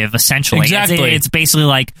derivative, essentially. Exactly. It's basically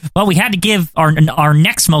like, well, we had to give our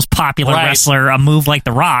next most popular wrestler a move like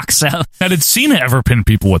The Rock. So now, did Cena ever pin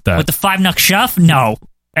people with that? With the 5-knuckle shove? No.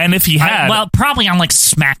 And if he had... probably on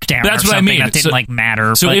SmackDown. That's or what I mean. That didn't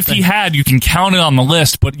matter. So if he had, you can count it on the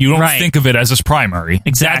list, but you don't think of it as his primary.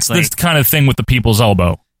 Exactly. That's the kind of thing with the people's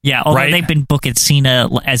elbow. Yeah, although they've been booking Cena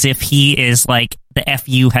as if he is the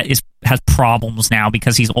FU has problems now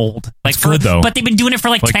because he's old. Good, though. But they've been doing it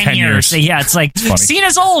for 10 years. Yeah, it's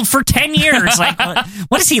Cena's old for 10 years.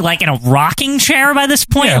 What is he, in a rocking chair by this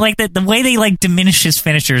point? Yeah. The way they diminish his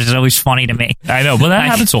finishers is always funny to me. I know, but that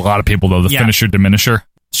happens to a lot of people, though, the finisher diminisher.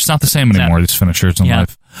 It's just not the same anymore, these finishers in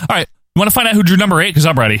life. All right, you want to find out who drew number 8? Because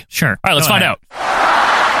I'm ready. Sure. All right, let's find out.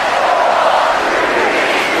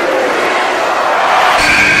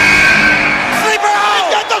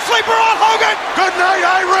 Sleeper on Hogan! Good night,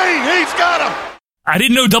 Irene! He's got him! I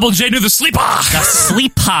didn't know Double J knew the sleeper! The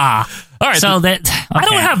sleeper! All right, so I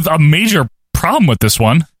don't have a major problem with this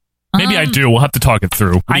one. Maybe I do. We'll have to talk it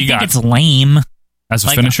through. I think it's lame. As a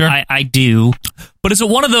finisher? I do. But is it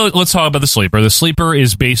one of those... Let's talk about the sleeper. The sleeper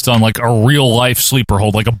is based on a real-life sleeper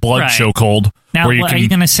hold, like a blood choke hold. Now, are you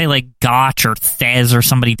going to say Gotch or Thez or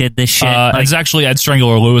somebody did this shit? It's actually Ed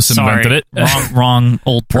Strangler Lewis invented it. Wrong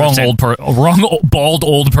old person. Wrong bald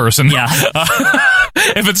old person. Yeah.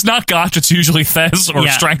 If it's not Gotch, it's usually Thez or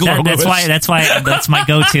Strangler Lewis. That's my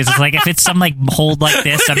go-to. It's if it's some hold like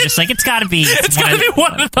this, I'm just it's got to be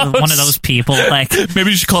one of those people.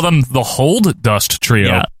 Maybe you should call them the Hold Dust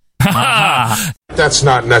Trio. Yeah. That's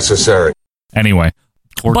not necessary. Anyway,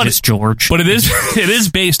 Gorgeous George. But it is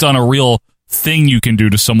based on a real thing you can do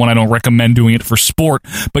to someone. I don't recommend doing it for sport,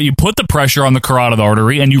 but you put the pressure on the carotid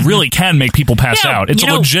artery and you really can make people pass out. It's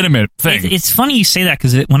a legitimate thing. It's funny you say that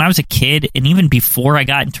because when I was a kid and even before I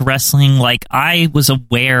got into wrestling, I was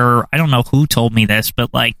aware, I don't know who told me this,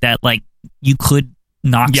 but that you could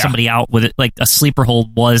knock somebody out with it. A sleeper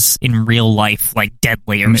hold was in real life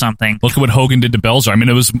deadly or something. Look at what Hogan did to Belzer. I mean,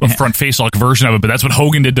 it was a front face lock version of it, but that's what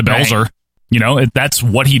Hogan did to Belzer. Right. That's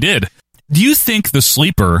what he did. Do you think the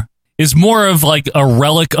sleeper is more of a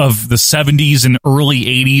relic of the 70s and early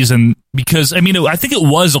 80s? And because I think it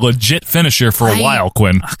was a legit finisher for a while,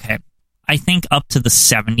 Quinn. Okay. I think up to the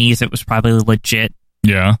 70s it was probably legit.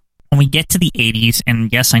 Yeah. When we get to the 80s,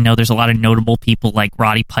 and yes, I know there's a lot of notable people like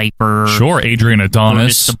Roddy Piper. Sure, Adrian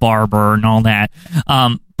Adonis. The Barber and all that.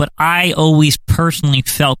 But I always personally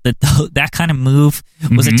felt that that kind of move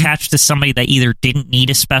was attached to somebody that either didn't need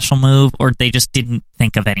a special move or they just didn't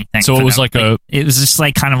think of anything. So it was it was just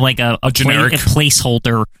kind of a generic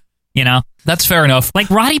placeholder, That's fair enough.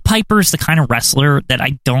 Roddy Piper is the kind of wrestler that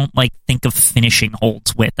I don't think of finishing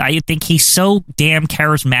holds with. I think he's so damn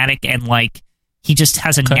charismatic and he just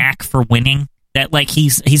has a knack for winning that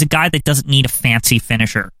he's a guy that doesn't need a fancy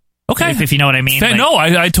finisher. Okay. If you know what I mean. No,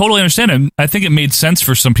 I totally understand it. I think it made sense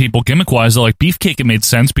for some people gimmick-wise. Beefcake, it made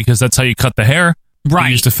sense because that's how you cut the hair. Right.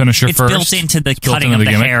 You used a finisher it's first. It's built into the cutting of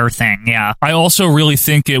the hair thing, yeah. I also really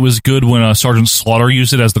think it was good when Sergeant Slaughter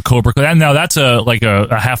used it as the Cobra. And now that's a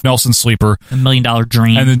half Nelson sleeper. The $1 Million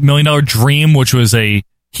Dream. And the $1 Million Dream, which was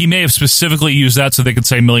he may have specifically used that so they could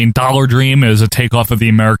say $1 Million Dream as a takeoff of the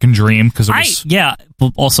American Dream because it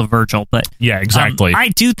was also Virgil, but yeah, exactly. I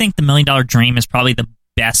do think the $1 Million Dream is probably the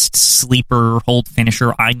best sleeper hold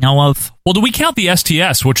finisher I know of. Well, do we count the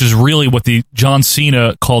STS, which is really what the John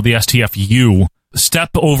Cena called the STFU,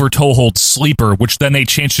 step over toe hold sleeper, which then they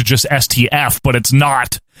changed to just STF, but it's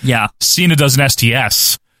not. Yeah. Cena does an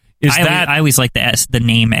STS. I always like the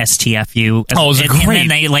name STFU. Oh, it was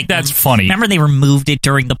great. And then That's funny. Remember they removed it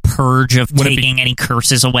during the purge of taking any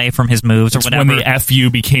curses away from his moves or whatever. When the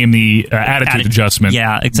FU became the attitude adjustment.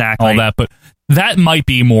 Yeah, exactly. All that. But that might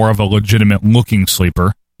be more of a legitimate looking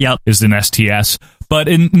sleeper. Yep. Is an STS. But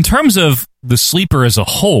in terms of the sleeper as a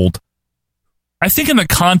hold, I think in the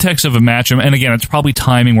context of a match, and again, it's probably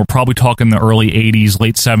timing. We're probably talking the early 80s,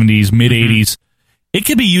 late 70s, mid 80s. It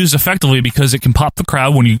can be used effectively because it can pop the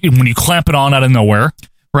crowd when you clamp it on out of nowhere.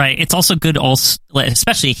 Right. It's also good,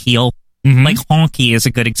 especially a heel. Mm-hmm. Like Honky is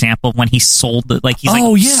a good example when he sold it. Like he's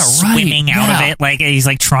swimming out of it. Like he's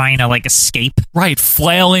like trying to like escape. Right.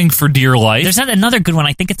 Flailing for dear life. There's another good one.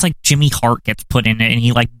 I think it's like Jimmy Hart gets put in it and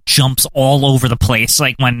he like jumps all over the place.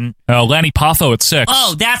 Like when Lanny Poffo at 6.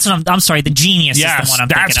 Oh, that's what I'm sorry. The Genius is the one I'm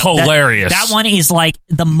thinking of. That's hilarious. That one is like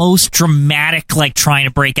the most dramatic, like trying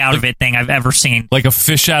to break out of it thing I've ever seen. Like a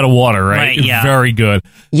fish out of water, right? Yeah. Very good.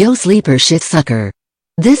 Yo, sleeper shit sucker.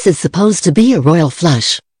 This is supposed to be a royal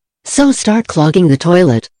flush. So start clogging the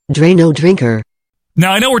toilet, Drano drinker.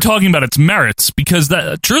 Now, I know we're talking about its merits, because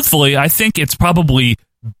truthfully, I think it's probably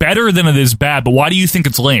better than it is bad, but why do you think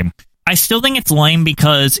it's lame? I still think it's lame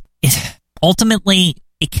because ultimately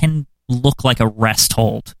it can look like a rest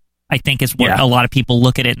hold, I think is what a lot of people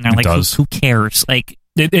look at it and they're like, who cares? Like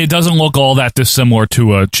it doesn't look all that dissimilar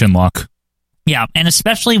to a chin lock. Yeah, and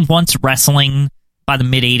especially once wrestling by the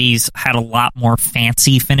mid-'80s had a lot more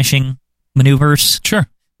fancy finishing maneuvers. Sure.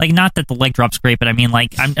 Like, not that the leg drop's great, but I mean,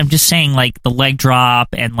 like, I'm just saying, like, the leg drop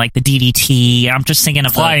and, like, the DDT. I'm just thinking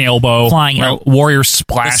of flying elbow, warrior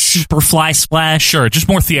splash, super fly splash. Sure, just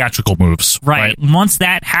more theatrical moves. Right. Once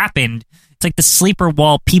that happened, it's like the sleeper,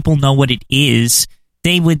 while people know what it is,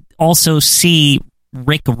 they would also see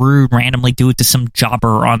Rick Rude randomly do it to some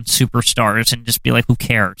jobber on Superstars and just be like, who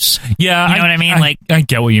cares? Yeah. You know what I mean? I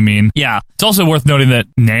get what you mean. Yeah. It's also worth noting that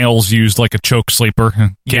Nails used like a choke sleeper,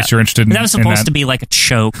 in case you're interested in that was supposed to be like a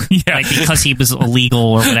choke. Like because he was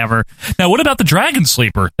illegal or whatever. Now, what about the Dragon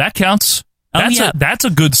Sleeper? That counts. That's a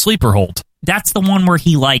good sleeper hold. That's the one where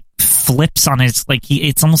he like flips on his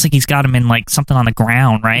it's almost like he's got him in like something on the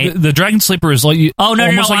ground, right? The Dragon Sleeper is like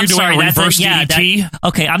almost like you're doing a reverse DDT.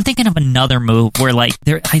 Okay, I'm thinking of another move where like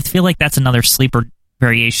I feel like that's another sleeper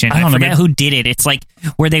variation. I forget who did it. It's like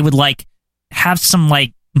where they would like have some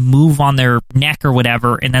like move on their neck or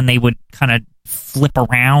whatever, and then they would kind of flip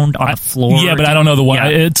around on the floor. Yeah, but I don't know the one.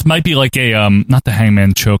 Yeah. It might be like a not the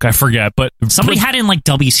hangman choke. I forget, but somebody had it in like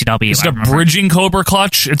WCW. It's a bridging cobra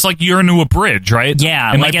clutch. It's like you're into a bridge, right?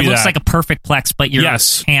 Yeah, it looks like a perfect plex, but your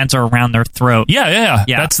hands are around their throat. Yeah.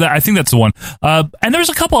 That's I think that's the one. And there's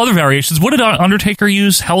a couple other variations. What did Undertaker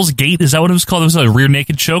use? Hell's Gate, is that what it was called? It was a rear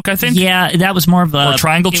naked choke, I think. Yeah, that was more of a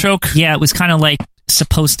triangle choke. Yeah, it was kind of like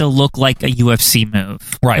supposed to look like a UFC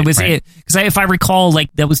move. Right. It was because if I recall, like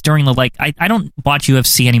that was during the I don't watch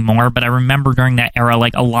UFC anymore, but I remember during that era,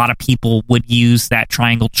 like a lot of people would use that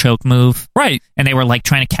triangle choke move. Right. And they were like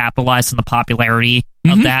trying to capitalize on the popularity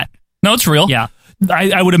of that. No, it's real. Yeah.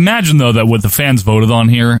 I would imagine though that what the fans voted on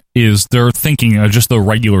here is they're thinking of just the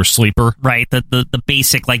regular sleeper. Right. The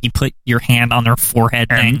basic, like you put your hand on their forehead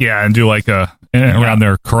thing. Yeah, and do like around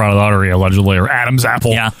their carotid artery allegedly, or Adam's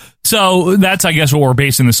apple. Yeah. So that's, I guess, what we're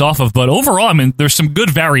basing this off of. But overall, I mean, there's some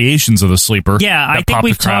good variations of the sleeper. Yeah, I think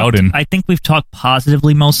we've talked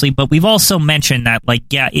positively mostly, but we've also mentioned that, like,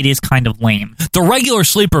 yeah, it is kind of lame. The regular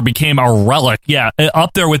sleeper became a relic,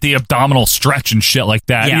 up there with the abdominal stretch and shit like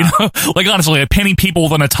that. Yeah. You know? Like, honestly, pinning people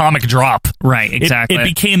with an atomic drop. Right, exactly. It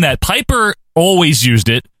became that. Piper always used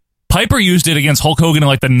it. Piper used it against Hulk Hogan in,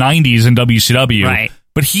 like, the 90s in WCW. Right.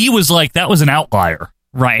 But he was like, that was an outlier.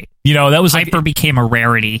 Right. You know, that was Piper became a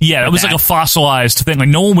rarity. Yeah, it was like a fossilized thing. Like,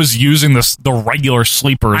 no one was using the regular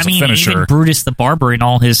sleeper as a finisher. Even Brutus the Barber in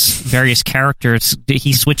all his various characters,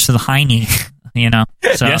 he switched to the high knee. You know,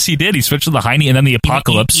 so yes, he did. He switched to the high knee and then the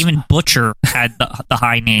Apocalypse. Even Butcher had the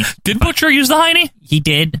high knee. Did Butcher use the high knee? He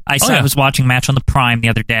did. I was watching Match on the Prime the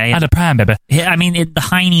other day. On the Prime, baby. I mean, the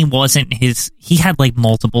high knee wasn't his. He had like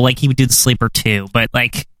multiple. Like he would do the sleeper too, but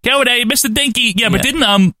like go day, Mr. Dinky. Yeah, but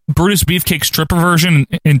didn't Brutus Beefcake's Tripper version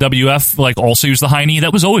in WF like also use the high knee?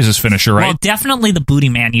 That was always his finisher, right? Well, definitely the Booty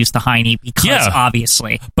Man used the high knee because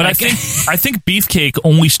obviously. But like, I think Beefcake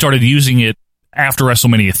only started using it after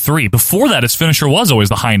WrestleMania 3. Before that, his finisher was always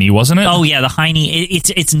the Heine, wasn't it? Oh, yeah, the Heine.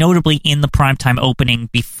 It's notably in the primetime opening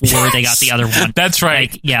before they got the other one. That's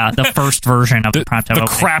right. Like, yeah, the first version of the primetime opening.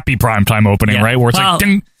 The crappy primetime opening, right? Where it's like...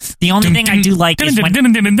 Ding, the only thing I do like is when...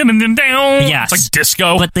 Yes. It's like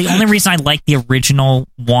disco. But the only reason I like the original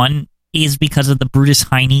one is because of the Brutus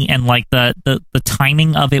Heine and like the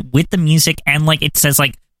timing of it with the music, and like it says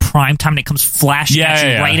like primetime and it comes flashing at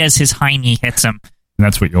you right as his Heine hits him. And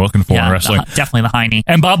that's what you're looking for in wrestling. Definitely the Heine.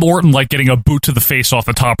 And Bob Orton, like, getting a boot to the face off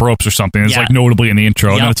the top ropes or something. It's, like, notably in the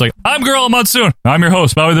intro. And then it's like, I'm Gorilla Monsoon. I'm your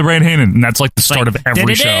host, Bobby the Brain Heenan. And that's, like, the start of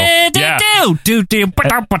every show. Yeah. You know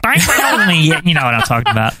what I'm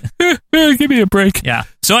talking about. Give me a break. Yeah.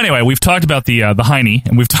 So, anyway, we've talked about the Heine,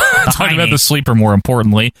 and we've talked about the sleeper, more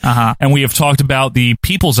importantly. And we have talked about the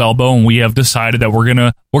People's Elbow, and we have decided that we're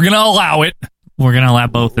gonna allow it. We're going to allow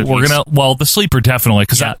both of these. The sleeper definitely,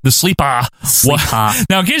 because the sleeper.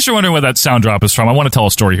 Now, in case you're wondering where that sound drop is from, I want to tell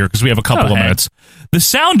a story here because we have a couple of minutes. The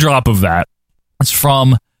sound drop of that is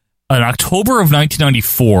from an October of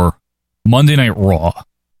 1994 Monday Night Raw.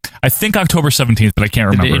 I think October 17th, but I can't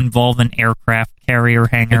remember. Did it involve an aircraft carrier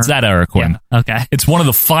hangar? It's that era, Quinn. Yeah. Okay. It's one of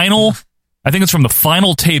the final, I think it's from the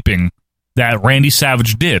final taping that Randy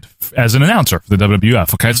Savage did as an announcer for the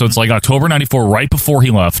WWF. Okay, so it's like October 94, right before he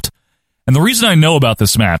left. And the reason I know about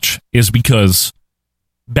this match is because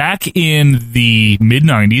back in the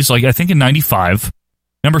mid-90s, like I think in 95,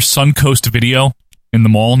 remember Suncoast Video in the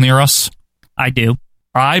mall near us? I do.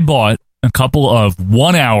 I bought a couple of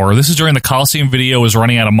 1 hour, this is during the Coliseum Video was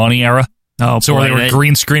running out of money era. Oh, so boy, where they were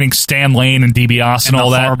green screening Stan Lane and DiBiase and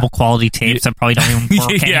all that. Horrible quality tapes that probably don't even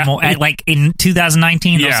work anymore. Like in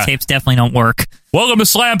 2019, those tapes definitely don't work. Welcome to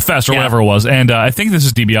Slamfest or whatever it was. And I think this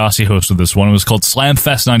is DiBiase hosted this one. It was called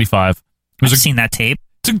Slamfest 95. I've seen that tape.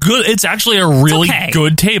 It's actually a really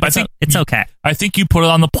good tape. It's okay. I think you put it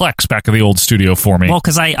on the Plex back in the old studio for me. Well,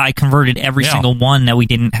 because I converted every single one that we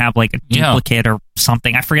didn't have like a duplicate or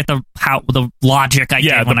something. I forget the logic I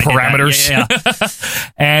did when I did parameters. Yeah.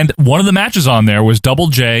 And one of the matches on there was Double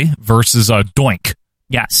J versus Doink.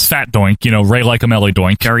 Yes. Fat Doink, Ray Like a Melly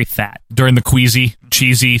Doink. Very fat. During the queasy,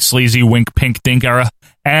 cheesy, sleazy, wink, pink, dink era.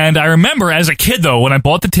 And I remember as a kid, though, when I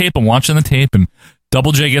bought the tape, I'm watching the tape, and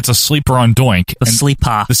Double J gets a sleeper on Doink. The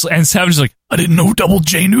sleeper. And Savage is like, I didn't know Double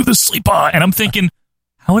J knew the sleeper. And I'm thinking,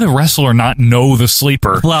 how would a wrestler not know the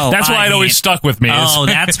sleeper? Well, that's why it always stuck with me. Oh,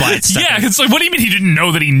 that's why it stuck. Yeah, it's like, what do you mean he didn't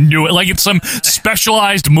know that he knew it? Like it's some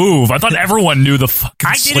specialized move. I thought everyone knew the fucking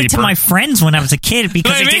sleeper. I did it to my friends when I was a kid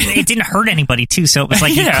because it didn't hurt anybody, too. So it was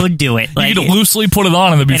like you could do it. Like, you could loosely put it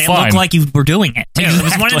on and it'd be fine. It looked like you were doing it. It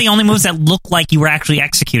was one of the only moves that looked like you were actually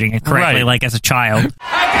executing it correctly, like as a child.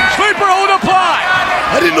 Sleeper hold apply.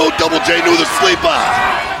 I didn't know Double J knew the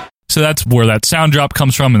sleeper. So that's where that sound drop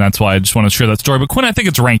comes from, and that's why I just want to share that story. But Quinn, I think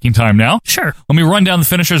it's ranking time now. Sure. Let me run down the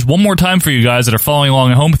finishers one more time for you guys that are following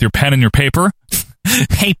along at home with your pen and your paper.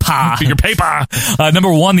 Your paper.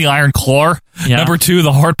 Number 1, the Iron Claw. Yeah. Number 2,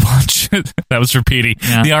 the Heart Punch. That was for Petey.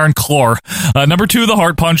 Yeah. The Iron Claw. Number 2, the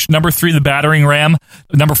Heart Punch. Number 3, the Battering Ram.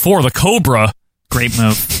 Number 4, the Cobra. Great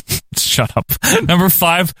move. Shut up. Number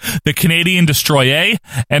 5, the Canadian Destroyer.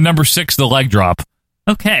 And number 6, the Leg Drop.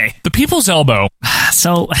 Okay. The People's Elbow.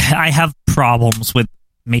 So I have problems with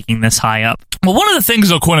making this high up. Well, one of the things,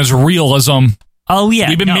 though, Quinn, is realism. Oh, yeah.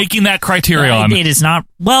 We've been making that criterion. It is not.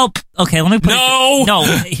 Well, okay, let me put it. No,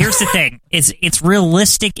 here's the thing. It's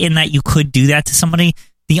realistic in that you could do that to somebody.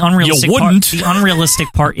 The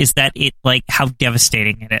unrealistic part is that it, like, how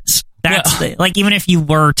devastating it is. That's like, even if you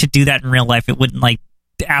were to do that in real life, it wouldn't, like,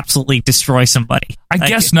 absolutely destroy somebody. I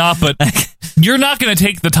guess not, but you're not going to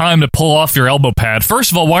take the time to pull off your elbow pad.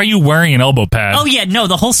 First of all, why are you wearing an elbow pad? Oh yeah, no,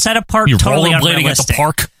 the whole setup part you're totally rollerblading unrealistic. at the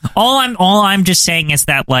park. All I'm just saying is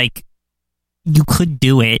that, like, you could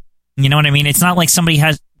do it. You know what I mean? It's not like somebody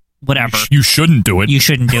has whatever. You shouldn't do it. You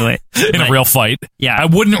shouldn't do it in a real fight. Yeah, I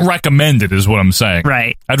wouldn't recommend it. Is what I'm saying.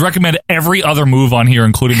 Right. I'd recommend every other move on here,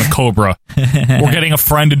 including the Cobra. Or getting a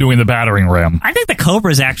friend and doing the Battering Ram. I think the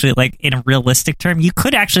Cobra is actually, like, in a realistic term, you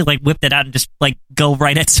could actually, like, whip that out and just, like, go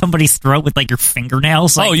right at somebody's throat with, like, your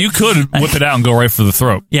fingernails. Like, you could whip it out and go right for the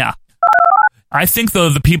throat. Yeah. I think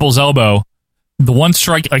the People's Elbow, the one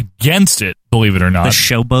strike against it, believe it or not. The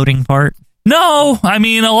showboating part? No, I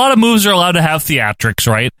mean, a lot of moves are allowed to have theatrics,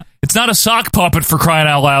 right? It's not a sock puppet, for crying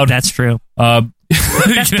out loud. That's true.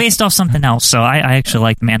 That's based off something else, so I actually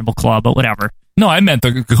like the Mandible Claw, but whatever. No, I meant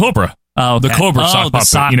the Cobra. Oh, okay. The Cobra sock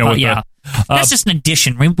puppet. That's just an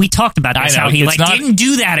addition. We talked about this, how he didn't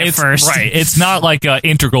do that at first. Right. It's not like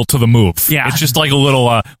integral to the move. Yeah. It's just like a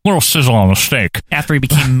little sizzle on the steak. After he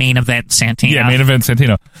became main event Santino. Yeah, main event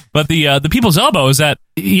Santino. But the People's Elbow is that,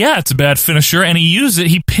 it's a bad finisher, and he used it.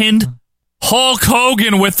 He pinned Hulk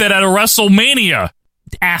Hogan with it at a WrestleMania.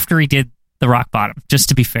 After he did the rock bottom, just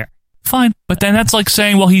to be fair. Fine. But then that's like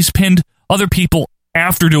saying, well, he's pinned other people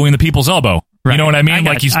after doing the people's elbow. Right. You know what I mean?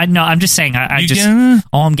 I'm just saying.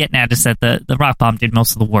 All I'm getting at is that the rock bomb did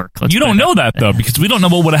most of the work. You don't know that though, because we don't know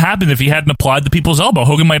what would have happened if he hadn't applied the people's elbow.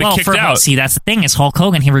 Hogan might have kicked out. See, that's the thing is Hulk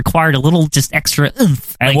Hogan. He required a little just extra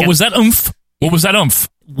oomph. And what was that oomph? What was that oomph?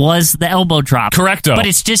 Was the elbow drop? Correcto. But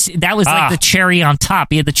it's just that was like the cherry on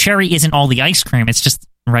top. Yeah, the cherry isn't all the ice cream. It's just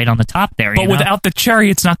right on the top there. But without the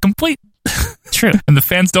cherry, it's not complete. True. And the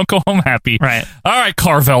fans don't go home happy. Right. All right,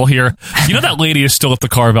 Carvel here. You know that lady is still at the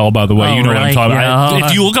Carvel, by the way. You know what I'm talking about.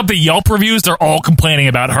 If you look up the Yelp reviews, they're all complaining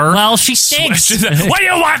about her. Well, she stinks. What do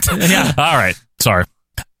you want? Yeah. All right. Sorry.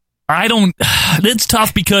 It's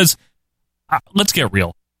tough because, let's get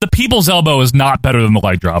real. The People's Elbow is not better than the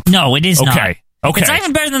leg drop. No, it is not. Okay. It's not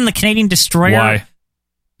even better than the Canadian Destroyer. Why?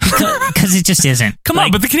 Because it just isn't. Come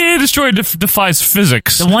on, but the Canadian Destroyer defies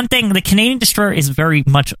physics. The one thing, the Canadian Destroyer is very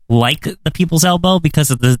much like the People's Elbow because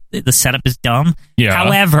of the setup is dumb. Yeah.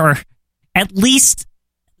 However, at least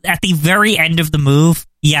at the very end of the move,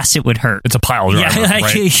 yes, it would hurt. It's a pile driver,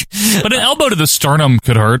 right? But an elbow to the sternum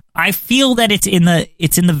could hurt. I feel that it's in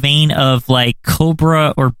the vein of like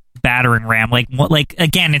Cobra or battering ram.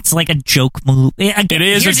 Again, it's like a joke move. Again, it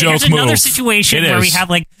is a joke move. Here's another situation where we have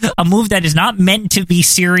like a move that is not meant to be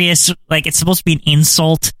serious. Like it's supposed to be an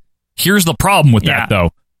insult. Here's the problem with that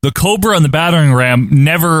though. The Cobra and the battering ram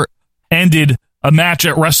never ended a match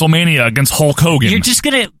at WrestleMania against Hulk Hogan.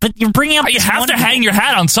 But you're bringing up. You have to hang your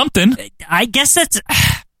hat on something. I guess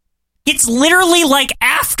it's literally like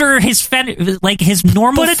after his normal finishing move.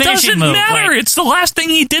 But it doesn't matter. It's the last thing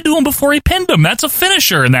he did to him before he pinned him. That's a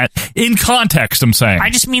finisher in context, I'm saying. I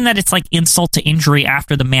just mean that it's like insult to injury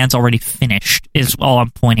after the man's already finished is all I'm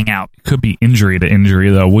pointing out. It could be injury to injury,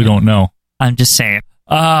 though. We don't know. I'm just saying.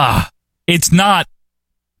 It's not.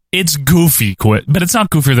 It's goofy, but it's not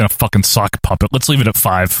goofier than a fucking sock puppet. Let's leave it at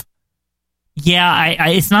 5. Yeah,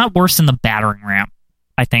 it's not worse than the battering ram,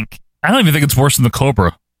 I think. I don't even think it's worse than the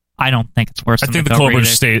Cobra. I don't think it's worse. I think the Cobra's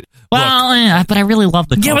state. Well, yeah, but I really love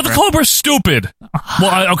the Cobra. Yeah, but the Cobra's stupid.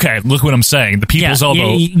 Well, okay, look what I'm saying. The People's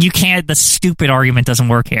Elbow. You can't. The stupid argument doesn't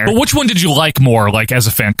work here. But which one did you like more? Like as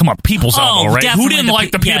a fan, come on, People's Elbow, right? Who didn't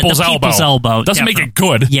like the People's Elbow? People's Elbow doesn't make it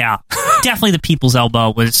good. Yeah, definitely the People's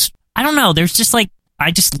Elbow was. I don't know. There's just I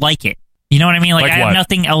just like it. You know what I mean? Like I have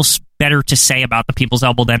nothing else better to say about the People's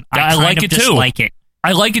Elbow than I like it too. Like it.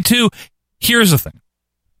 I like it too. Here's the thing: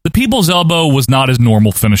 the People's Elbow was not his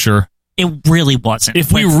normal finisher. It really wasn't.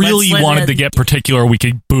 If we really wanted to get particular, we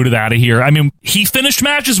could boot it out of here. I mean, he finished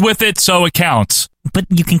matches with it, so it counts. But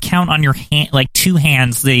you can count on your hand, like 2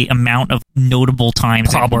 hands, the amount of notable times.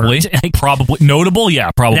 Probably. Probably. Notable?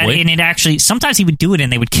 Yeah, probably. And it actually, sometimes he would do it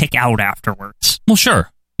and they would kick out afterwards. Well,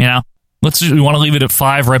 sure. You know? You want to leave it at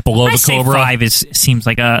 5, right below the Cobra? 5 seems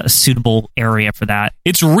like a suitable area for that.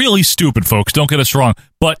 It's really stupid, folks. Don't get us wrong,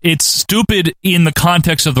 but it's stupid in the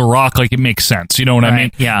context of The Rock. Like it makes sense. You know what I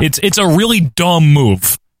mean? Yeah. It's a really dumb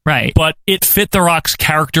move, right? But it fit The Rock's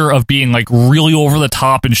character of being like really over the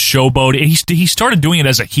top and showboat. He started doing it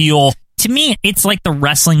as a heel. To me, it's like the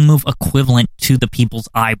wrestling move equivalent to the People's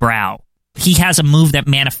Eyebrow. He has a move that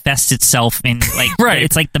manifests itself in like right.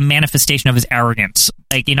 It's like the manifestation of his arrogance.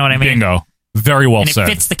 Like, you know what I mean? Bingo. Very well said.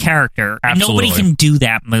 And it fits the character. Absolutely. And nobody can do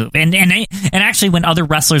that move. And actually, when other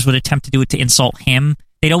wrestlers would attempt to do it to insult him,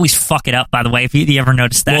 they'd always fuck it up, by the way, if you ever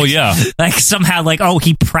noticed that. Well, yeah. Like, somehow, like, oh,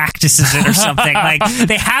 he practices it or something. Like,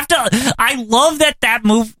 they have to... I love that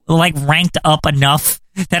move, like, ranked up enough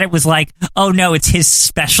that it was like, oh, no, it's his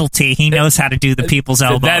specialty. He knows how to do the People's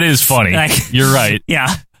Elbow. That is funny. Like, you're right. Yeah.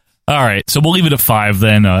 All right, so we'll leave it at 5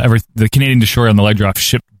 then. The Canadian Destroyer and the leg drop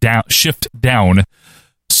shift down.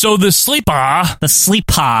 So the sleeper. I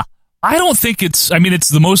don't think it's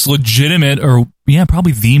the most legitimate, or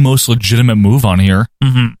probably the most legitimate move on here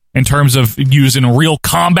in terms of used in real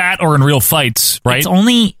combat or in real fights, right? It's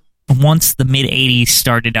only once the mid-'80s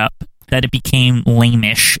started up that it became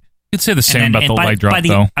lame-ish. You could say the same about the leg drop,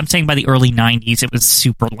 though. I'm saying by the early 90s, it was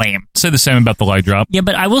super lame. Say the same about the leg drop. Yeah,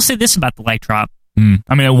 but I will say this about the leg drop.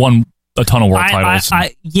 I mean, it won a ton of world titles.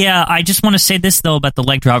 I just want to say this, though, about the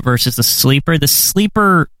leg drop versus the sleeper. The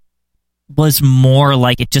sleeper was more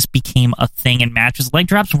like it just became a thing in matches. Leg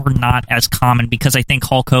drops were not as common because I think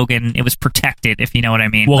Hulk Hogan, it was protected, if you know what I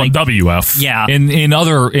mean. Well, like, in WF. Yeah. In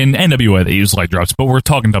NWA, they use leg drops, but we're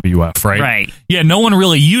talking WF, right? Right. Yeah, no one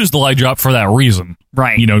really used the leg drop for that reason.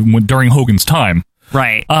 Right. You know, during Hogan's time.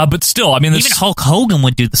 Right. But still, I mean... Even Hulk Hogan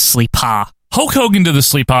would do the sleeper. Hulk Hogan did the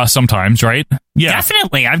sleeper sometimes, right? Yeah.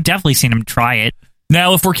 Definitely. I've definitely seen him try it.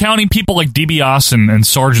 Now, if we're counting people like DiBiase and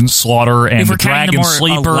Sergeant Slaughter and the Dragon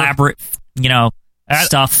Sleeper... elaborate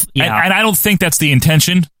stuff. Yeah. And I don't think that's the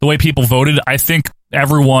intention, the way people voted. I think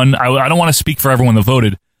everyone, I don't want to speak for everyone that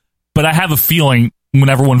voted, but I have a feeling when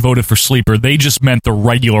everyone voted for Sleeper, they just meant the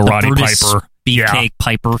regular Roddy Piper. Beefcake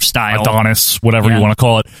Piper style. Adonis, whatever you want to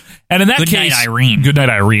call it. And in that case... Good Night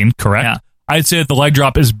Irene, correct. Yeah. I'd say that the leg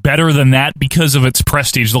drop is better than that because of its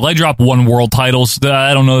prestige. The leg drop won world titles.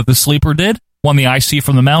 I don't know that the Sleeper did. Won the IC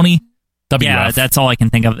from the Mountie. WF. Yeah, that's all I can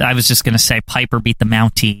think of. I was just going to say Piper beat the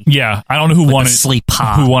Mountie. Yeah, I don't know who won it.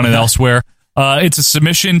 Who won it elsewhere. It's a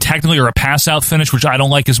submission, technically, or a pass-out finish, which I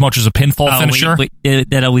don't like as much as a pinfall finisher.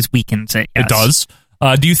 That always weakens it. Yes. It does.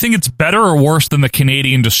 Do you think it's better or worse than the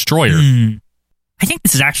Canadian Destroyer? I think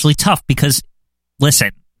this is actually tough because,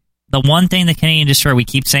 listen, the one thing the Canadian Destroyer we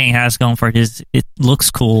keep saying has going for it is it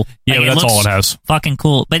looks cool. Yeah, that's all it has. Fucking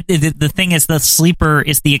cool. But the thing is, the Sleeper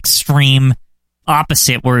is the extreme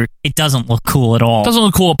opposite where it doesn't look cool at all. It doesn't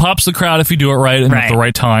look cool. It pops the crowd if you do it right and at the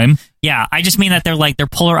right time. Yeah, I just mean that they're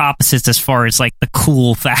polar opposites as far as like the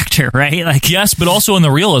cool factor, right? Like yes, but also in the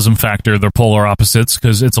realism factor, they're polar opposites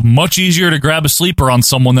because it's much easier to grab a Sleeper on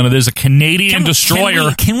someone than it is a Canadian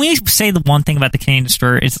Destroyer. Can we say the one thing about the Canadian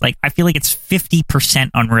Destroyer is like I feel like it's 50%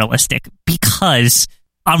 unrealistic because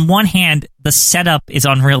on one hand the setup is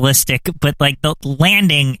unrealistic, but like the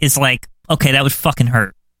landing is like okay, that would fucking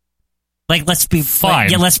hurt. Like let's be fine.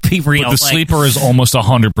 Yeah, let's be real. But the Sleeper is almost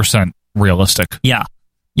 100% realistic. Yeah.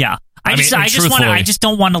 I just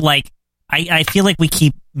don't want to like. I feel like we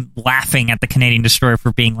keep laughing at the Canadian Destroyer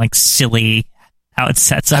for being like silly how it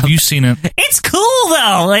sets up. Have you seen it? It's cool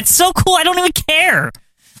though. It's so cool. I don't even care.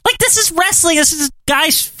 Like this is wrestling. This is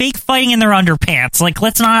guys fake fighting in their underpants. Like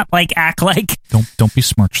let's not like act like. Don't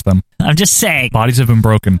besmirch them. I'm just saying. Bodies have been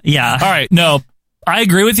broken. Yeah. All right. No. I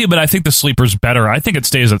agree with you, but I think the Sleeper's better. I think it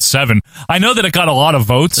stays at 7. I know that it got a lot of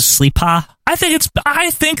votes. The Sleeper? I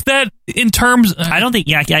think that in terms... I don't think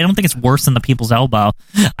it's worse than the People's Elbow.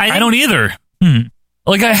 I don't either.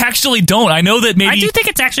 Like, I actually don't. I know that maybe... I do think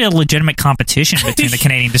it's actually a legitimate competition between the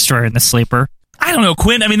Canadian Destroyer and the Sleeper. I don't know,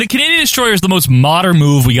 Quinn. I mean, the Canadian Destroyer is the most modern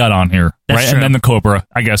move we got on here, right? True. And then the Cobra,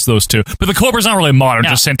 I guess those two. But the Cobra's not really modern,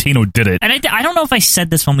 just Santino did it. And I don't know if I said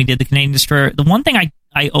this when we did the Canadian Destroyer. The one thing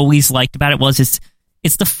I always liked about it was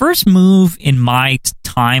it's the first move in my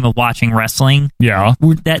time of watching wrestling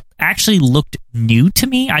that actually looked new to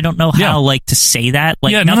me. I don't know how to say that.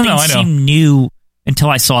 Like nothing seemed new until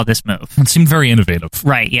I saw this move. It seemed very innovative.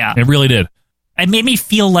 Right, yeah. It really did. It made me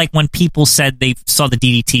feel like when people said they saw the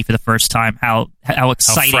DDT for the first time, how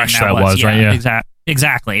exciting fresh that was. Right? Yeah.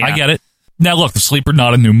 Exactly. Yeah. I get it. Now, look, the Sleeper,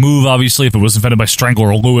 not a new move, obviously. If it was invented by Strangler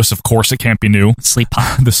or Lewis, of course it can't be new. Sleeper.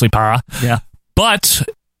 The Sleeper. Yeah. But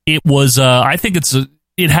it was, I think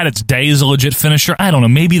it had its day as a legit finisher. I don't know.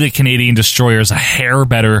 Maybe the Canadian Destroyer is a hair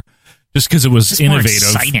better just because it was innovative.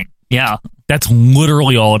 More exciting. Yeah. That's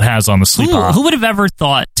literally all it has on the Sleeper. Who would have ever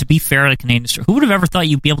thought, to be fair to the Canadian Destroyer, who would have ever thought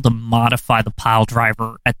you'd be able to modify the pile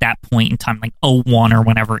driver at that point in time, like 01 or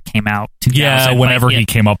whenever it came out? Yeah, whenever he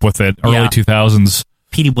came up with it, early 2000s.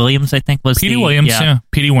 Petey Williams, I think, was Petey Williams, yeah.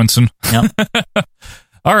 Petey Winston. Yep.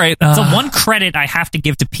 All right. So one credit I have to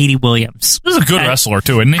give to Petey Williams. He was a good wrestler,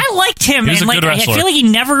 too, isn't he? I liked him. He was a good wrestler. I feel like he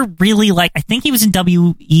never really, I think he was in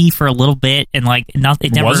WE for a little bit, and,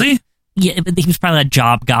 never... Was he? Yeah, but he was probably a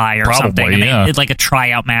job guy or something. And they did, a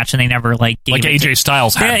tryout match, and they never, gave like AJ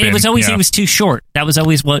Styles had been. It was always, he was too short. That was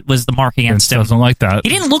always what was the mark against him. Doesn't like that. He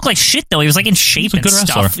didn't look like shit, though. He was, in shape and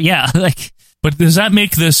stuff. Wrestler. Yeah, But does that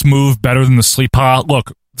make this move better than the Sleeper?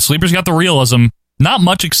 Look, the Sleeper's got the realism. Not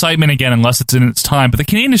much excitement again unless it's in its time, but the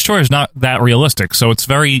Canadian Destroyer is not that realistic, so it's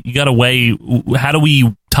you gotta weigh, how do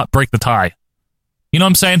we break the tie? You know what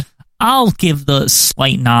I'm saying? I'll give the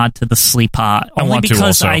slight nod to the Sleeper, only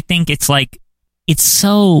because I think it's it's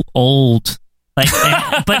so old, but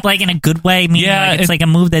in a good way, meaning it's a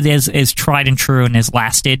move that is tried and true and has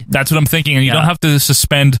lasted. That's what I'm thinking, and you don't have to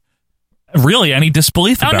suspend really any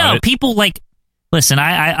disbelief about it. Oh no, people listen,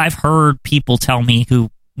 I've heard people tell me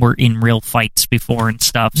who were in real fights before and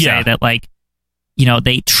stuff say that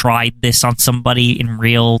they tried this on somebody in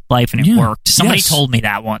real life and it worked. Somebody told me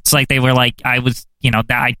that once. They were I was that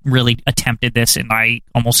I really attempted this and I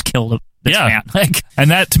almost killed this man.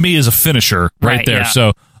 And that to me is a finisher right there. Yeah.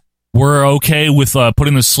 So we're okay with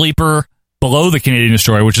putting the Sleeper below the Canadian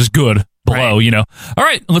Destroyer, which is good. Below, All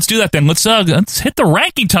right, let's do that then. Let's hit the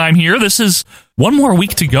ranking time here. This is one more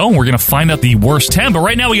week to go, and we're going to find out the worst 10. But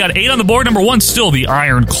right now, we got 8 on the board. Number 1, still the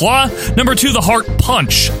Iron Claw. Number 2, the Heart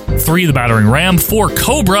Punch. 3, the Battering Ram. 4,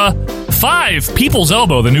 Cobra. 5, People's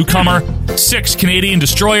Elbow, the newcomer. 6, Canadian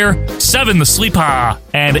Destroyer. 7, the Sleeper.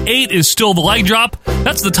 And 8 is still the Leg Drop.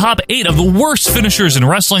 That's the top 8 of the worst finishers in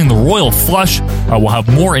wrestling, the Royal Flush. We'll have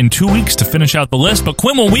more in 2 weeks to finish out the list. But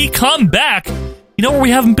Quinn, when we come back, you know where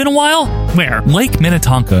we haven't been a while? Where? Lake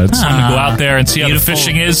Minnetonka. It's time to go out there and see how the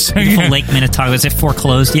fishing is. Beautiful Lake Minnetonka. Is it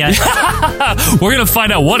foreclosed yet? We're going to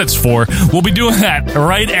find out what it's for. We'll be doing that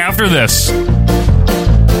right after this.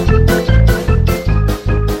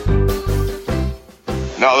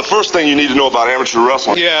 Now, the first thing you need to know about amateur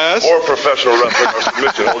wrestling, or professional wrestling or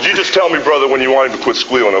submission holds, you just tell me, brother, when you want him to quit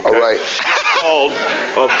squealing, okay? All right. It's called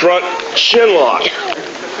a front chin lock.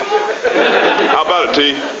 How about it,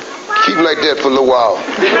 T? Keep him like that for a little while.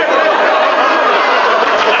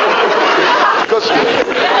 Because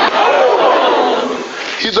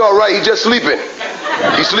he's all right. He's just sleeping.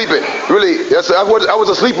 He's sleeping. Really, I was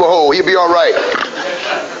a sleeper hole. He'll be all right.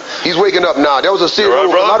 He's waking up now. That was a serious hole.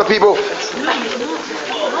 A lot of people...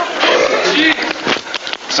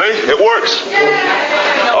 See? It works.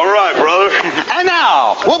 All right, brother. And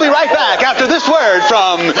now, we'll be right back after this word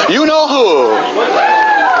from you-know-who.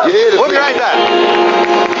 We'll be right back.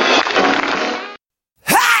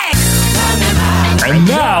 And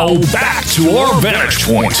now, back to our Vantage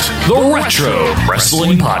Point, the Retro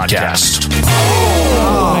Wrestling Podcast.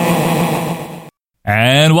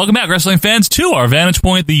 And welcome back, wrestling fans, to our Vantage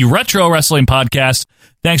Point, the Retro Wrestling Podcast.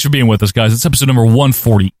 Thanks for being with us, guys. It's episode number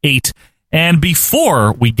 148. And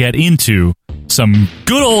before we get into some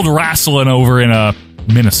good old wrestling over in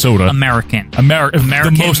Minnesota. American. The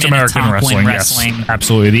most American wrestling. Yes,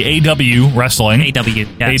 absolutely. The AW wrestling. AW,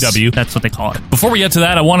 yes. AW. That's what they call it. Before we get to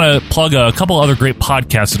that, I want to plug a couple other great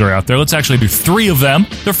podcasts that are out there. Let's actually do 3 of them.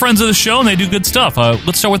 They're friends of the show, and they do good stuff.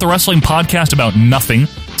 Let's start with the Wrestling Podcast About Nothing.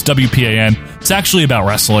 It's WPAN. It's actually about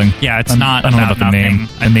wrestling. Yeah, it's not. I don't know about the name.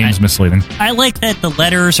 The name's misleading. I like that the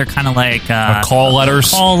letters are kind of like call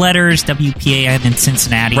letters. Call letters. WPAN in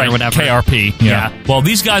Cincinnati or whatever. KRP. Yeah. Well,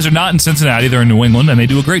 these guys are not in Cincinnati. They're in New England, and they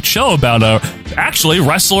do a great show about actually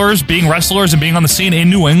wrestlers being wrestlers and being on the scene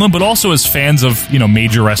in New England, but also as fans of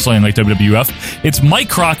major wrestling like WWF. It's Mike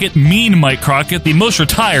Crockett, Mean Mike Crockett, the most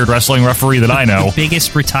retired wrestling referee that I know. The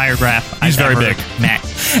biggest retired ref He's I've very ever big. met.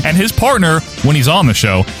 And his partner, when he's on the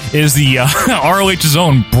show, is the ROH's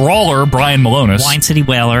own brawler, Brian Malonis. Wine City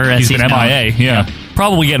Whaler, as he's been MIA, yeah.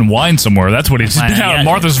 Probably getting wine somewhere. That's what he's been out at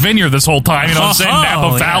Martha's Vineyard this whole time. You know what I'm saying?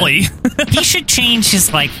 Napa Valley. He should change his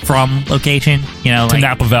from location. To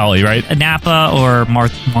Napa Valley, right? Napa or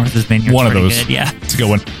Martha's Vineyard. One of those. Good, yeah, it's a good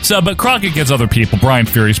one. So, but Crockett gets other people. Brian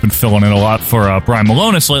Fury's been filling in a lot for Brian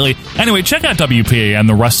Malonis lately. Anyway, check out WPAN,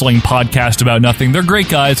 the Wrestling Podcast About Nothing. They're great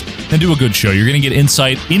guys and do a good show. You're going to get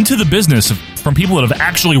insight into the business from people that have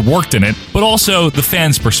actually worked in it, but also the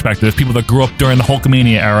fans' perspective, people that grew up during the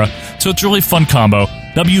Hulkamania era. So it's a really fun combo.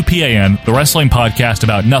 WPAN, the Wrestling Podcast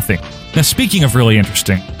About Nothing. Now, speaking of really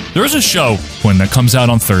interesting, there's a show, Quinn, that comes out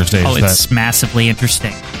on Thursdays. Oh, it's massively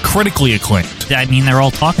interesting. Critically acclaimed. I mean, they're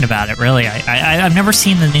all talking about it, really. I've never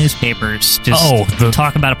seen the newspapers just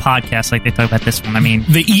talk about a podcast like they talk about this one. I mean...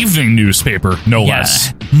 The evening newspaper, no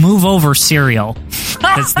less. Move over, Serial,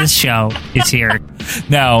 because this show is here.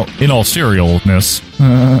 Now, in all serialness,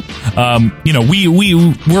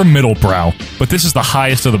 we're middle brow, but this is the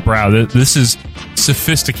highest of the brow. This is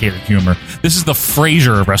sophisticated humor. This is the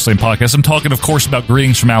Frasier of wrestling podcasts. I'm talking, of course, about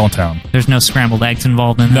Greetings from Allentown. There's no scrambled eggs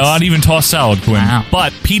involved in this? No, not even tossed salad, Quinn. Wow.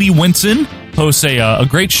 But Petey Winson hosts a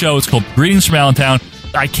great show. It's called Greetings from Allentown.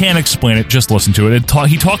 I can't explain it. Just listen to it.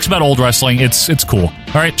 He talks about old wrestling. It's cool.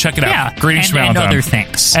 All right, check it out. Yeah, Greetings from Allentown. And other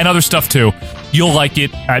things. And other stuff, too. You'll like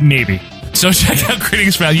it, maybe. So check out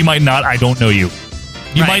Greetings from Allentown. You might not. I don't know you.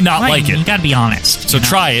 You might not like it. You got to be honest. So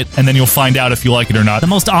try it, and then you'll find out if you like it or not. The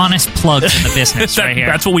most honest plugs in the business right here.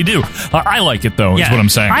 That's what we do. I like it, though, is what I'm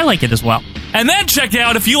saying. I like it as well. And then check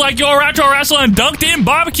out if you like your retro wrestling dunked in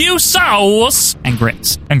barbecue sauce. And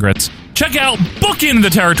grits. Check out Booking the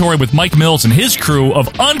Territory with Mike Mills and his crew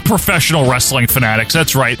of unprofessional wrestling fanatics.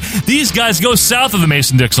 That's right. These guys go south of the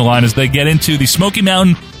Mason-Dixon line as they get into the Smoky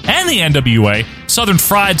Mountain and the NWA, Southern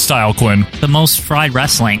Fried style, Quinn. The most fried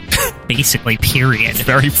wrestling, basically, period.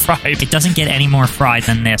 Very fried. It doesn't get any more fried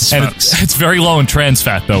than this, and folks. It's very low in trans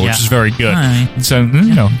fat, though, which is very good. Right. So,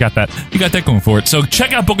 you got that. You got that going for it. So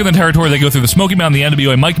check out Booking the Territory. They go through the Smoky Mountain, the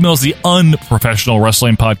NWA, Mike Mills, the unprofessional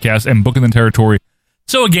wrestling podcast, and Booking the Territory.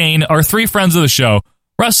 So again, our 3 friends of the show,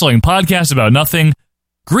 Wrestling Podcast About Nothing,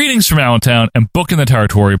 Greetings from Allentown, and Booking the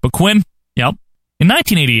Territory. But Quinn, in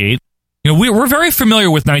 1988, we're very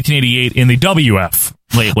familiar with 1988 in the WF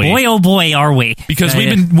lately. Boy, oh boy, are we? Because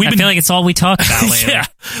we've I been feel like it's all we talk about lately. Yeah,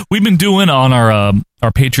 we've been doing on our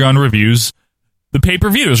Patreon reviews the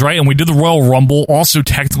pay-per-views, right? And we did the Royal Rumble, also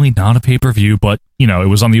technically not a pay-per-view, but, it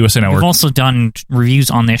was on the USA Network. We've also done reviews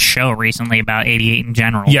on this show recently about 88 in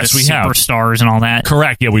general. Yes, we have. Superstars and all that.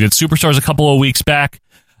 Correct. Yeah, we did Superstars a couple of weeks back.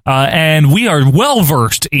 And we are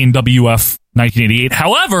well-versed in WF 1988.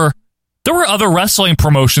 However, there were other wrestling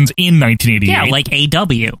promotions in 1988. Yeah, like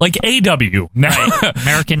AW. Like AW. Now, right.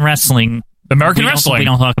 American Wrestling. Wrestling. We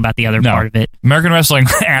don't talk about the other part of it. American Wrestling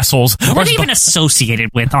assholes. What are they even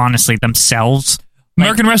associated with, honestly, themselves?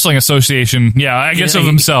 American Wrestling Association, I guess of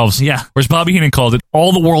themselves. Yeah. Whereas Bobby Heenan called it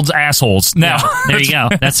all the world's assholes. Now, there you go.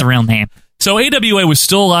 That's the real name. So AWA was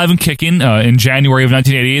still alive and kicking in January of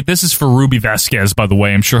 1988. This is for Ruby Vasquez, by the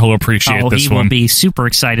way. I'm sure he'll appreciate this one. He will be super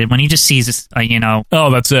excited when he just sees this, Oh,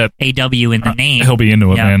 that's it. AW in the name. He'll be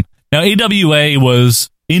into it, man. Now, AWA was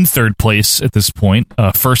in third place at this point.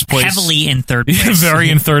 First place. Heavily in third place. Very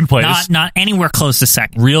in third place. Not anywhere close to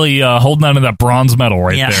second. Really holding on to that bronze medal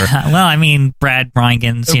there. Well, I mean, Brad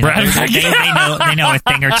Brygans, they know a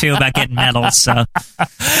thing or two about getting medals. So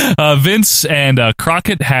Vince and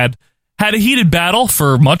Crockett had a heated battle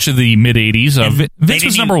for much of the mid-'80s. Vince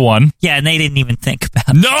was number one. Yeah, and they didn't even think about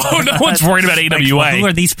it. No one's worried about AWA. Like, who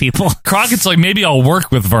are these people? Crockett's like, maybe I'll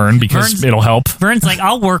work with Vern because it'll help. Vern's like,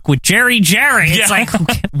 I'll work with Jerry. It's like,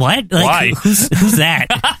 what? Like, why? Who's that?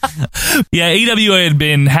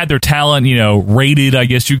 AWA had their talent, rated, I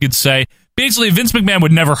guess you could say. Basically, Vince McMahon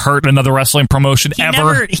would never hurt another wrestling promotion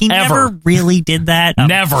ever. He never really did that.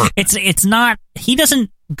 Never. It's not. He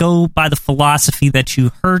doesn't go by the philosophy that you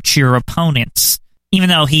hurt your opponents, even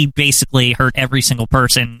though he basically hurt every single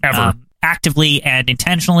person ever, actively and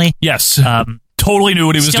intentionally. Yes. Totally knew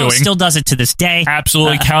what he was doing. Still does it to this day.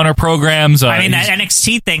 Absolutely. Counter programs. I mean, that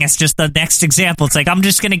NXT thing is just the next example. It's like, I'm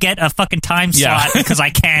just going to get a fucking time slot because I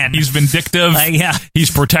can. He's vindictive. He's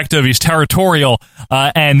protective. He's territorial.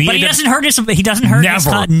 But he doesn't hurt his. He doesn't hurt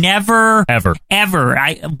never. Never.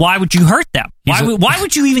 Ever. Why would you hurt them? Why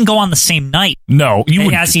would you even go on the same night? No, you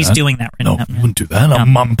wouldn't. As he's doing that right now. You wouldn't do that. A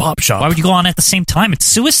mom and pop shop. Why would you go on at the same time? It's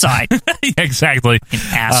suicide. Exactly.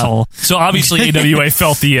 Asshole. So obviously AWA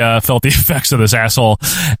felt the effects of this asshole,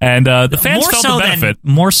 and the fans felt the benefit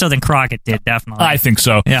more so than Crockett did. Definitely, I think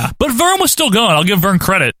so. Yeah, but Vern was still going. I'll give Vern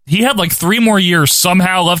credit. He had like 3 more years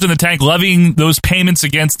somehow left in the tank, levying those payments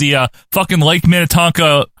against the fucking Lake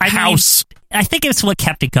Minnetonka house. I think it's what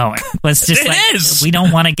kept it going. Was just is. We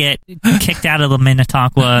don't want to get kicked out of the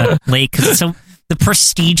Minnetonka Lake because so the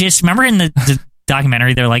prestigious. Remember in the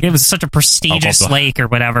documentary, they're like, it was such a prestigious lake or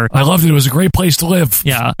whatever. I loved it. It was a great place to live.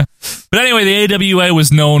 Yeah. But anyway, the AWA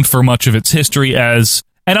was known for much of its history as,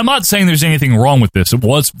 and I'm not saying there's anything wrong with this. It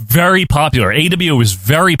was very popular. AWA was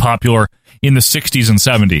very popular in the 60s and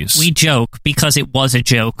 70s. We joke because it was a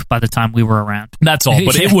joke by the time we were around. That's all.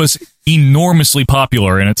 But it was enormously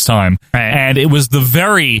popular in its time. Right. And it was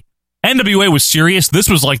NWA was serious. This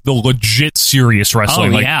was like the legit serious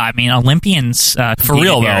wrestling. Oh, yeah. I mean, Olympians for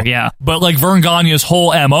real here, though. Yeah. But like Vern Gagne's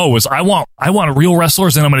whole MO was, I want real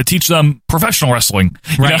wrestlers, and I'm going to teach them professional wrestling.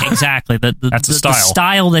 Right. Exactly. That's the style. The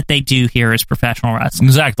style that they do here is professional wrestling.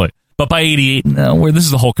 Exactly. But by 88, where this is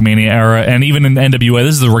the Hulkamania era, and even in NWA,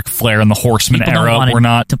 this is the Ric Flair and the Horseman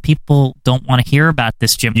era. People don't want to hear about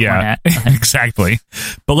this Jim Cornette. Exactly.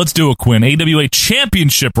 But let's do it, Quinn. AWA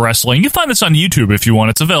Championship Wrestling. You can find this on YouTube if you want.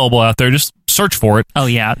 It's available out there. Just search for it. Oh,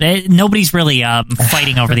 yeah. Nobody's really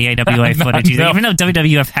fighting over the AWA footage either. Even though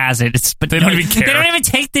WWF has it. But they don't even care. They don't even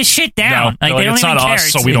take this shit down. No, they don't it's even not care.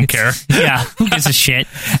 us, so we don't care. Yeah. Who gives a shit?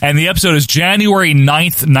 And the episode is January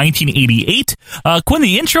 9th, 1988. Quinn,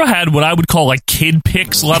 the intro had what I would call like kid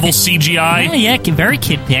pics level CGI. Yeah, very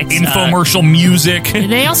kid pics. Infomercial music.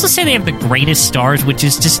 They also say they have the greatest stars, which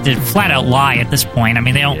is just a flat out lie at this point. I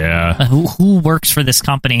mean, they don't. Yeah. Who works for this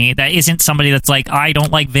company that isn't somebody that's like, I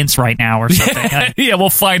don't like Vince right now or something? Yeah, we'll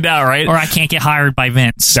find out, right? Or I can't get hired by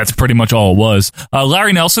Vince. That's pretty much all it was.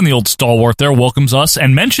 Larry Nelson, the old stalwart there, welcomes us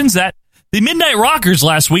and mentions that the Midnight Rockers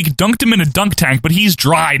last week dunked him in a dunk tank, but he's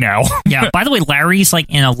dry now. Yeah, by the way, Larry's like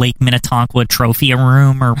in a Lake Minnetonka trophy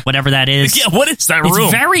room or whatever that is. Yeah, what is that room?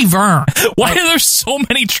 It's very Vern. Why are there so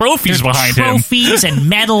many trophies behind him? Trophies and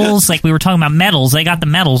medals. Like we were talking about medals. They got the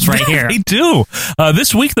medals right here. They do.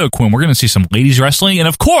 This week, though, Quinn, we're going to see some ladies wrestling, and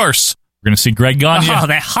of course, we're going to see Greg Gagne. Oh,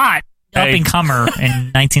 that hot up-and-comer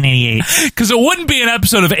in 1988. Because it wouldn't be an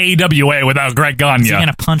episode of AWA without Greg Gagne. Is he going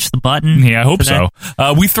to punch the button? Yeah, I hope so.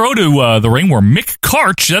 We throw to the ring where Mick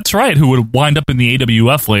Karch, that's right, who would wind up in the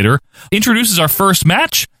AWF later, introduces our first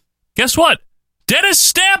match. Guess what? Dennis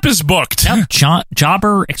Stamp is booked. Yep,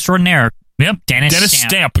 jobber extraordinaire. Yep, Dennis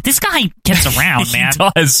Stamp. This guy gets around, man. He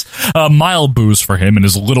does. Mild booze for him in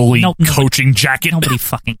his Little League coaching jacket. Nobody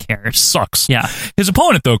fucking cares. Sucks. Yeah. His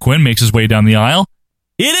opponent, though, Quinn, makes his way down the aisle.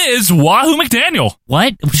 It is Wahoo McDaniel.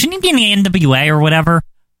 What? Shouldn't he be in the NWA or whatever?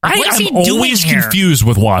 What is he I'm doing always here? confused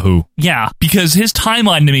with Wahoo. Yeah. Because his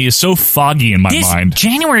timeline to me is so foggy in my mind.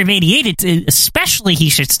 January of 88, especially he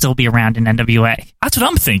should still be around in NWA. That's what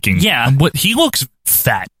I'm thinking. Yeah. He looks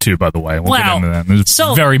fat, too, by the way. We'll get into that. It's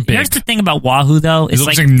so very big. Here's the thing about Wahoo, though. He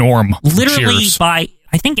looks like Norm. Literally Cheers. by...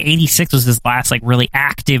 I think 86 was his last really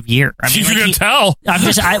active year. I mean, you can tell.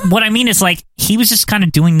 What I mean is he was just kind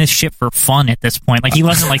of doing this shit for fun at this point. He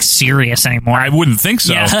wasn't serious anymore. I wouldn't think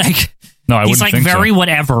so. Yeah, no, I wouldn't think so. He's very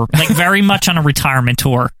whatever, very much on a retirement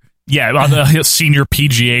tour. Yeah, on the senior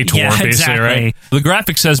PGA tour, basically, exactly. right? The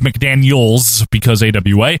graphic says McDaniels because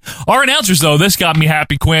AWA. Our announcers, though, this got me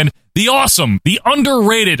happy, Quinn. The awesome, the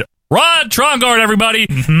underrated Rod Trongard, everybody,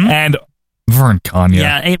 and Vern Gagne.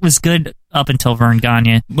 Yeah, it was good up until Vern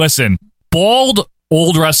Gagne. Listen, bald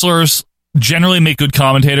old wrestlers generally make good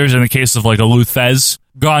commentators. In the case of a Lou Thez,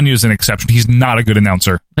 Gagne is an exception. He's not a good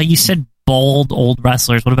announcer. But you said bald old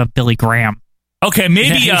wrestlers. What about Billy Graham? Okay,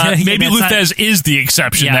 maybe Lou Thez is the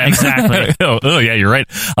exception. Yeah, then. exactly. oh, yeah, you're right.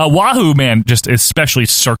 Wahoo, man, just especially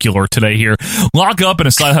circular today here. Lock up and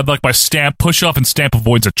a side headlock by Stamp. Push off and Stamp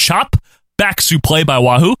avoids a chop. Back suplex by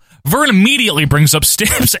Wahoo. Vern immediately brings up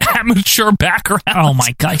Stamp's amateur background. Oh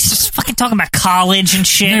my god, he's just fucking talking about college and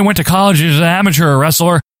shit. He went to college. He's an amateur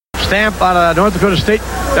wrestler. Stamp out of North Dakota State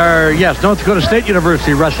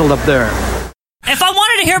University wrestled up there. If I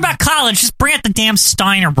wanted to hear about college, just bring out the damn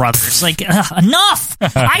Steiner brothers. Enough.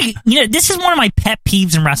 This is one of my pet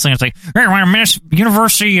peeves in wrestling. It's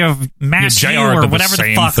University of Mass U or whatever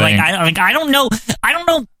the fuck. Thing. I don't know.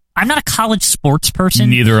 I'm not a college sports person.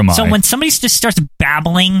 Neither am I. So when somebody just starts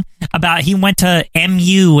babbling about he went to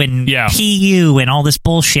MU and PU and all this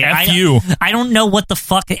bullshit, FU. I don't know what the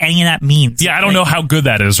fuck any of that means. Yeah, I don't know how good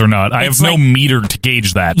that is or not. I have no meter to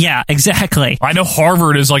gauge that. Yeah, exactly. I know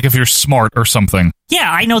Harvard is if you're smart or something.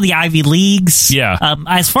 Yeah, I know the Ivy Leagues. Yeah.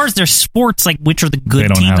 As far as their sports, which are the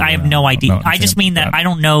good teams, I have no idea. I just mean that I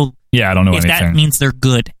don't know. Yeah, I don't know if anything. that means they're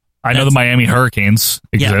good. I know the Miami Hurricanes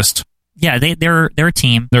exist. Yeah, they're a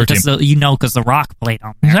team. They're a team. Because The Rock played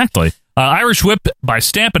on there. Exactly. Irish whip by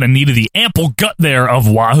Stamp and a knee to the ample gut there of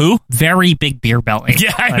Wahoo. Very big beer belly.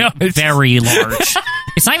 Yeah, I know. It's very large.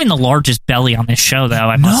 It's not even the largest belly on this show, though.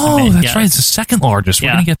 I must admit. That's right. It's the second largest. We're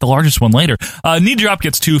going to get the largest one later. Knee drop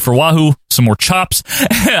gets 2 for Wahoo. Some more chops.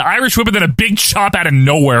 Irish whip and then a big chop out of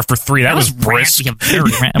nowhere for 3. That was brisk.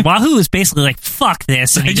 Wahoo is basically fuck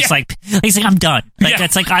this. And he's he's like, I'm done.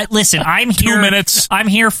 It's listen, I'm here. 2 minutes. I'm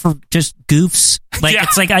here for just goofs.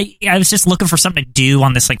 It's I was just looking for something to do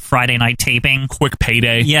on this Friday night taping. Quick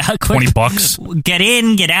payday. Yeah. $20. Get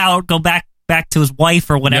in, get out, go back to his wife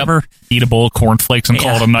or whatever. Yep. Eat a bowl of cornflakes and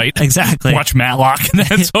call it a night. Exactly. Watch Matlock and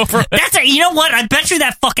then it's over. You know what? I bet you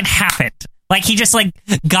that fucking happened. He just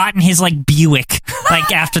got in his Buick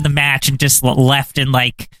after the match and just left and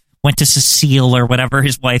went to Cecile or whatever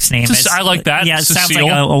his wife's name is. I like that. Yeah, it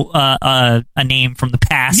Cecile. sounds like a name from the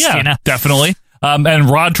past. Yeah, definitely. And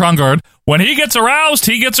Rod Trongard, when he gets aroused,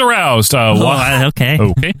 he gets aroused. Okay.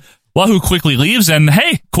 Okay. Wahoo quickly leaves, and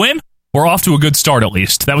hey, Quinn, we're off to a good start at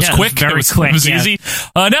least. That was quick. Very quick. It was easy.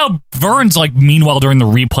 Now, Vern's meanwhile during the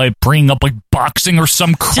replay, bringing up boxing or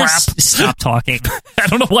some crap. Just stop talking. I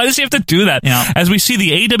don't know. Why does he have to do that? Yeah. As we see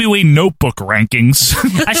the AWA notebook rankings.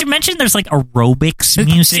 I should mention there's aerobics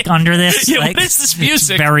music under this. Yeah, what is this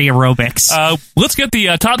music? It's very aerobics. Let's get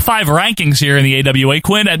the top 5 rankings here in the AWA.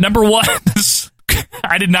 Quinn, at number 1.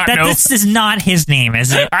 I did not know. This is not his name,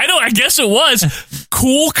 is it? I know. I guess it was.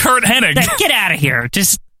 Cool Kurt Hennig. Get out of here.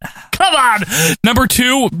 Just come on. Number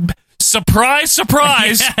 2. Surprise,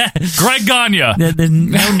 surprise. Greg Gagne. There's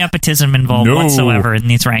no nepotism involved whatsoever in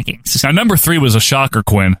these rankings. Now, number 3 was a shocker,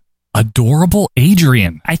 Quinn. Adorable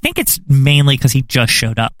Adrian. I think it's mainly because he just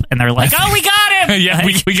showed up and they're like, oh, we got him. Yeah,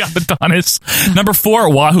 we got Adonis. Number 4,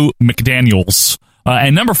 Wahoo McDaniels.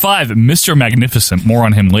 And number 5, Mr. Magnificent. More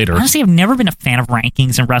on him later. Honestly, I've never been a fan of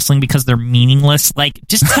rankings in wrestling because they're meaningless.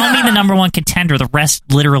 Just tell me the number 1 contender. The rest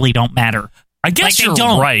literally don't matter. I guess they you're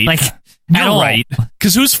don't. right. You're right.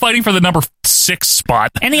 Because who's fighting for the number 6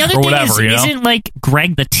 spot? And the other or thing whatever, isn't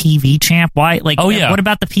Greg the TV champ? Why? yeah. What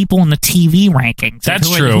about the people in the TV rankings?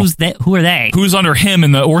 That's true. Who are they? Who's under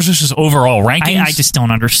him or is this just overall rankings? I just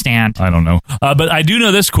don't understand. I don't know. But I do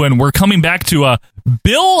know this, Quinn. We're coming back to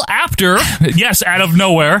Bill Apter, yes, out of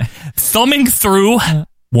nowhere, thumbing through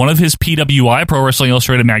one of his PWI, Pro Wrestling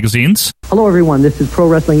Illustrated magazines. Hello, everyone. This is Pro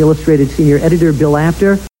Wrestling Illustrated senior editor Bill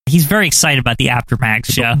Apter. He's very excited about the Aftermags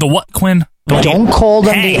show. The what, Quinn? Don't call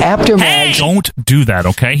them the Aftermags. Don't do that,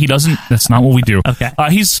 okay? He doesn't. That's not what we do. Okay.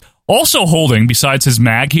 He's also holding, besides his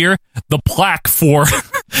mag here, the plaque for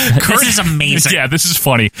Kurt. This is amazing. Yeah, this is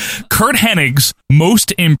funny. Curt Hennig's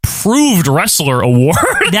Most Improved Wrestler Award.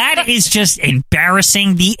 That is just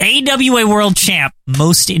embarrassing. The AWA World Champ,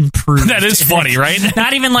 Most Improved. That is funny, right?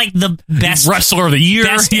 Not even like the best Wrestler of the Year.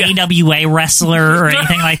 Best AWA wrestler or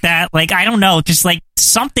anything like that. Like, I don't know, just like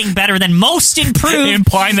something better than Most Improved.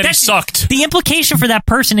 Implying that he sucked. The implication for that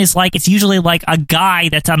person is like, it's usually like a guy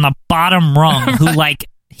that's on the bottom rung who like,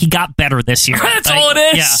 he got better this year. That's like, all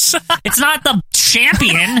it is. Yeah. It's not the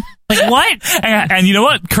champion. Like, what? And you know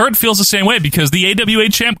what? Kurt feels the same way because the AWA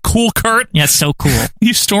champ, Cool Kurt. Yeah, so cool.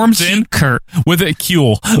 He storms in Kurt with a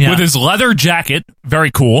with his leather jacket. Very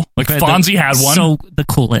cool. Like Fonzie had one. So the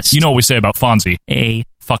coolest. You know what we say about Fonzie.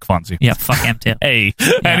 Fuck Fonzie. Yeah, fuck him too.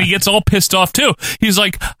 And he gets all pissed off too. He's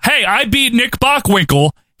like, hey, I beat Nick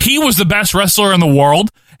Bockwinkel. He was the best wrestler in the world.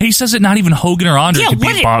 And he says that not even Hogan or Andre could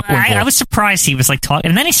beat Bockwinkel. I was surprised he was like talking.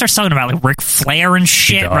 And then he starts talking about like Ric Flair and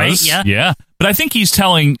shit, right? Yeah. But I think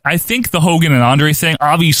I think the Hogan and Andre thing,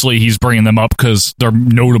 obviously he's bringing them up because they're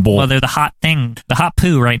notable. Well, they're the hot thing, the hot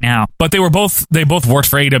poo right now. But they both worked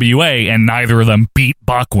for AWA and neither of them beat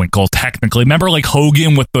Bockwinkel technically. Remember like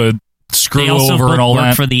Hogan with the screw over and all that? They also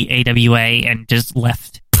worked for the AWA and just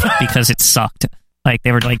left because it sucked. Like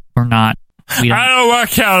they were like, I don't work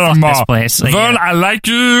here anymore. This place. Like, Vern, I like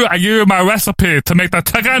you. I give you my recipe to make the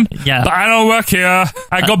chicken. Yeah. But I don't work here.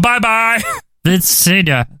 I go bye-bye. Vince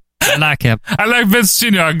Sr. I like him. I like Vince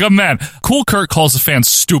Sr. Good man. Cool Kurt calls the fans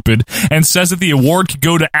stupid and says that the award could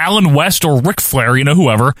go to Alan West or Ric Flair,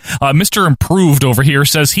 whoever. Mr. Improved over here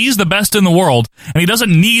says he's the best in the world and he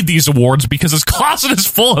doesn't need these awards because his closet is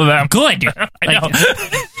full of them. Good. I know.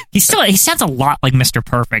 He sounds a lot like Mr.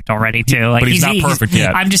 Perfect already too. Like, but he's not perfect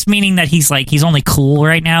yet. I'm just meaning that he's only cool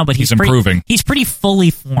right now, but he's improving. He's pretty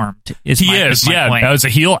fully formed. He is. As a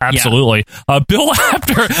heel, absolutely. Yeah. Bill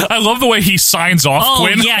Apter, I love the way he signs off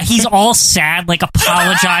Quinn. Oh yeah, he's all sad, like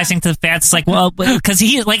apologizing to the fans. It's like, well, because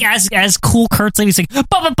he like as Cool Kurt's like, he's like, but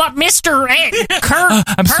Mr. Kurt,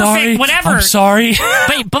 I'm perfect, sorry, whatever. I'm sorry.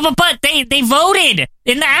 But they voted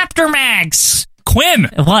in the Aftermags. Quinn,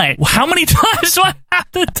 what? How many times do I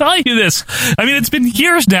have to tell you this? I mean, it's been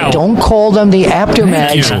years now. Don't call them the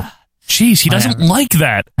Aftermags. Jeez, he doesn't like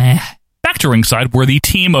that. Back to ringside, where the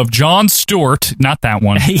team of Jon Stewart, not that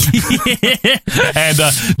one, and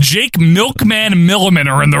Jake Milkman Milliman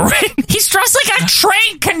are in the ring. He's dressed like a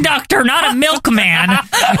train conductor, not a milkman.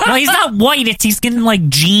 Well, he's not white. He's getting like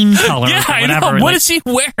jean color. Yeah, or whatever. I know. What is he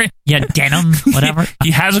wearing? Yeah, denim, whatever.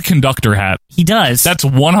 He has a conductor hat. He does. That's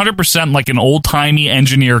 100% like an old-timey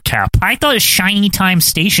engineer cap. I thought Shiny Time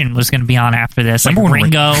Station was going to be on after this, like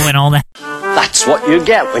Ringo and all that. That's what you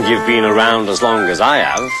get when you've been around as long as I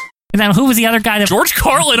have. And then who was the other guy? George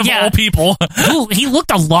Carlin, of all people. He looked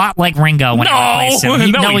a lot like Ringo when he replaced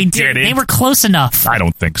him. No, he didn't. They were close enough. I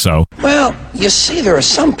don't think so. Well, you see, there are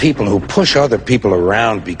some people who push other people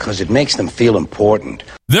around because it makes them feel important.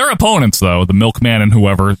 Their opponents, though, the Milkman and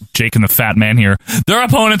whoever, Jake and the Fat Man here, their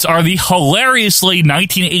opponents are the hilariously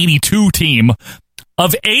 1982 team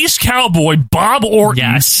of Ace Cowboy, Bob Orton.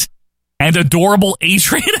 Yes. And adorable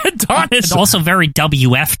Adrian Adonis. It's also very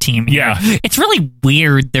WF team here. Yeah. It's really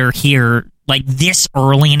weird they're here like this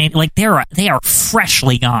early in it. Like they are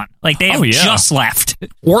freshly gone. Like they have just left.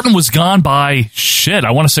 Orton was gone by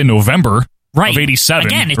I want to say November of 87.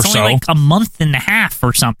 Again, it's only like a month and a half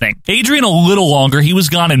or something. Adrian a little longer. He was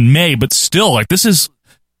gone in May, but still, like this is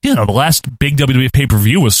the last big WWE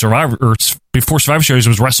pay-per-view was Survivor, or before Survivor Series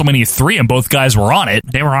was WrestleMania 3, and both guys were on it.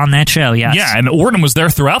 They were on that show, yes. Yeah, and Orton was there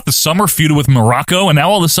throughout the summer, feuded with Morocco, and now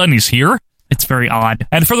all of a sudden he's here. It's very odd.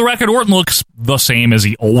 And for the record, Orton looks the same as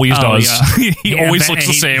he always does. Yeah. he always looks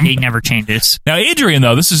the same. He never changes. Now, Adrian,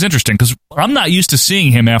 though, this is interesting, because I'm not used to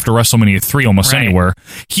seeing him after WrestleMania 3 almost anywhere.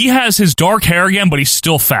 He has his dark hair again, but he's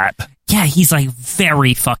still fat. Yeah, he's like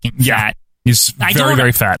very fucking fat. Yeah, he's very,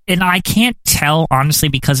 very fat. And I can't tell, honestly,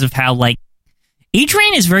 because of how, like,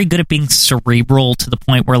 Adrian is very good at being cerebral to the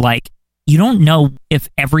point where, like, you don't know if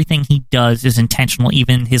everything he does is intentional,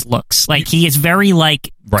 even his looks. Like, he is very,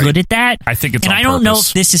 like, good at that. I think it's and on I don't know purpose.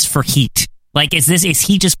 if this is for heat. Like, is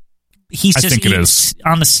he just he's I just think it is.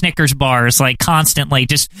 on the Snickers bars, like constantly,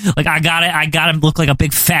 just like I gotta look like a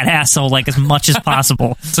big fat asshole, like as much as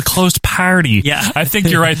possible. It's a closed party. Yeah, I think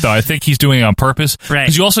you're right though. I think he's doing it on purpose. Right.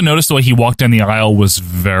 Because you also noticed the way he walked down the aisle was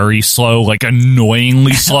very slow, like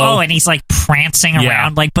annoyingly slow. Oh, and he's like prancing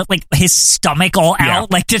around, like but like his stomach all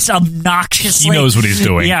out, like just obnoxiously. He knows what he's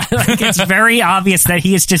doing. Yeah, like it's very obvious that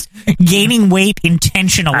he is just gaining weight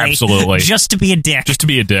intentionally. Absolutely. Just to be a dick. Just to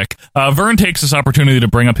be a dick. Vern takes this opportunity to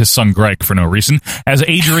bring up his son Greg for no reason, as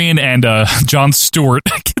Adrian and Jon Stewart.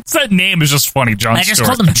 That name is just funny, Jon Stewart. I just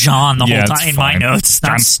called him John the whole time in my notes,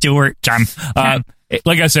 not Stewart. John.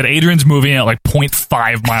 like I said, Adrian's moving at like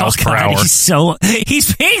 0.5 miles per hour.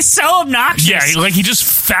 He's being so obnoxious. Yeah, he just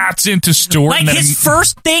fats into Stewart. Like, his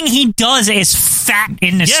first thing he does is fat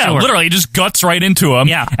into Stewart. Yeah, literally, he just guts right into him.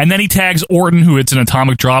 Yeah. And then he tags Orton, who hits an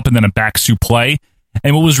atomic drop and then a back suplex.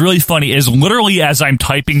 And what was really funny is literally as I'm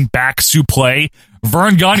typing back suplex,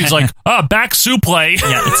 Vern Gagne's like, back suplex.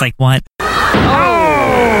 Yeah, it's like, what?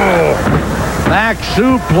 Back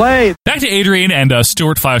suplex. Back to Adrian, and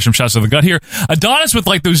Stewart fires some shots to the gut here. Adonis with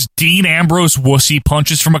like those Dean Ambrose wussy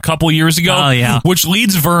punches from a couple years ago. Oh, yeah. Which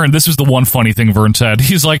leads Vern. This is the one funny thing Vern said.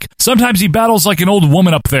 He's like, sometimes he battles like an old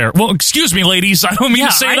woman up there. Well, excuse me, ladies. I don't mean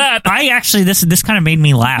to say that. I actually, this kind of made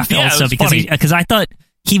me laugh also because I thought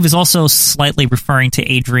he was also slightly referring to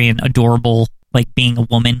Adrian Adorable, like being a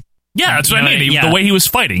woman. Yeah, that's what I mean. The way he was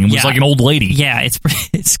fighting was like an old lady. Yeah,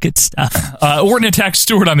 it's good stuff. Orton attacks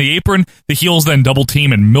Stewart on the apron. The heels then double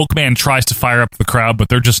team, and Milkman tries to fire up the crowd, but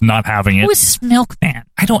they're just not having it. Who is this Milkman?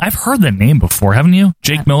 I've heard that name before, haven't you?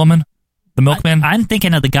 Jake Milliman? The Milkman? I'm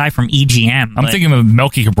thinking of the guy from EGM. I'm thinking of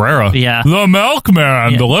Melky Cabrera. Yeah. The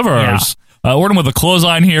Milkman delivers. Yeah. Orton with a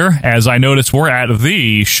clothesline here, as I noticed we're at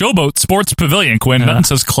the Showboat Sports Pavilion. Quinn Benton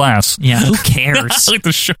says class. Yeah, who cares? Like the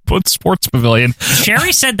Showboat Sports Pavilion.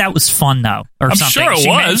 Sherry said that was fun, though, or I'm something. Sure it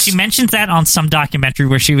was. She mentioned that on some documentary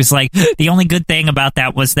where she was like, the only good thing about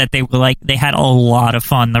that was that they were like, they had a lot of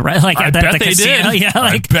fun. I bet they casino. did. Yeah,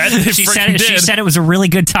 like, I bet they she did. She said it was a really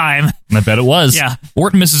good time. I bet it was. Yeah.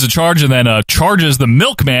 Orton misses a charge and then charges the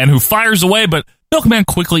Milkman, who fires away, but Milkman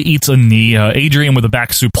quickly eats a knee. Adrian with a back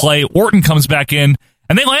suplex. Orton comes back in,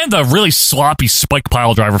 and they land a really sloppy spike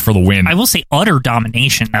pile driver for the win. I will say utter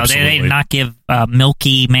domination, though. They did not give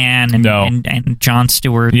Milky Man and Jon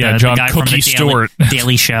Stewart, the guy Cookie from the Stewart.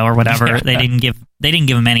 Daily Show or whatever. They didn't give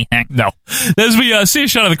him anything. No. As we see a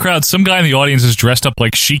shot of the crowd, some guy in the audience is dressed up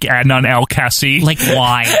like Sheik Adnan Al-Kassi. Like,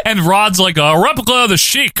 why? And Rod's like a replica of the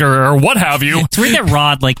Sheik or what have you. It's weird that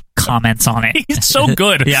Rod comments on it. He's so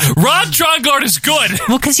good. Yeah. Rod Trongard is good.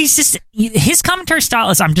 Well, because his commentary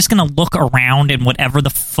style is, I'm just going to look around and whatever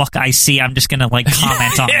the fuck I see, I'm just going to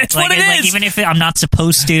comment on it. It's what it is. Even if I'm not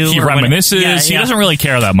supposed to. He reminisces. He doesn't really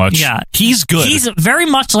care that much. Yeah. He's good. He's very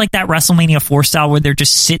much like that WrestleMania 4 style where they're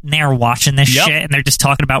just sitting there watching this shit and they're just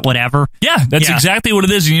talking about whatever. Yeah, that's exactly what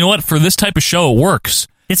it is. And you know what? For this type of show, it works.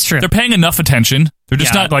 It's true. They're paying enough attention. They're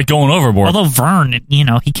just not going overboard. Although Vern,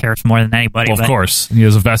 he cares more than anybody. Well, of course. He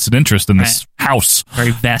has a vested interest in this house.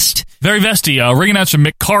 Very vesty. Ring announcer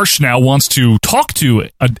Mick Karsh now wants to talk to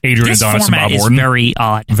Adrian Adonis and Bob Orton. This format is very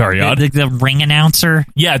odd. Very odd. The ring announcer.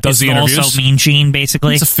 Yeah, it does the interviews. Also Mean Gene,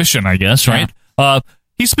 basically. It's efficient, I guess, right?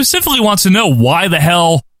 He specifically wants to know why the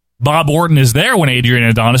hell Bob Orton is there when Adrian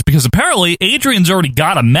Adonis, because apparently Adrian's already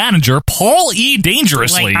got a manager, Paul E.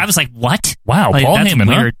 Dangerously. I was like, what? Wow, Paul Heyman,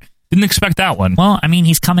 weird. Huh? Didn't expect that one. Well, I mean,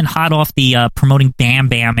 he's coming hot off the promoting Bam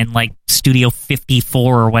Bam in Studio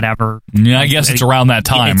 54 or whatever. Yeah, I guess it's around that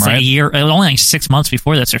time, it's right? Like a year, only 6 months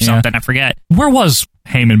before this or something. I forget. Where was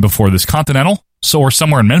Heyman before this? Continental? Or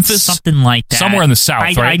somewhere in Memphis? Something like that. Somewhere in the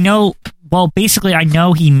South, right? I know. Well, basically, I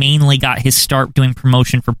know he mainly got his start doing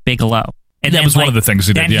promotion for Bigelow. And that was one of the things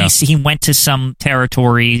he did, Then he went to some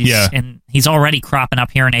territories, and he's already cropping up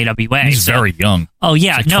here in AWA. He's very young. Oh,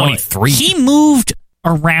 yeah. He's 23. He moved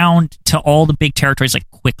around to all the big territories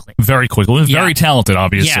quickly. Very quickly. Very talented,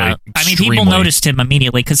 obviously. Yeah. Extremely. People noticed him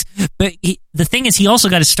immediately. But the thing is, he also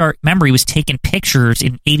got to start. Remember, he was taking pictures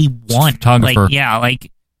in 81. Photographer.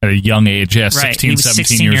 At a young age, 16,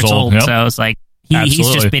 17 years old. Yep. So I was like, he's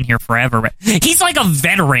just been here forever. He's like a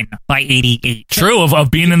veteran by 88. True,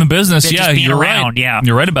 of being in the business. Yeah, you're right. Yeah.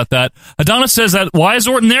 You're right about that. Adonis says that why is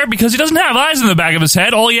Orton there? Because he doesn't have eyes in the back of his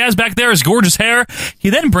head. All he has back there is gorgeous hair. He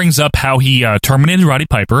then brings up how he terminated Roddy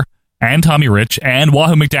Piper and Tommy Rich and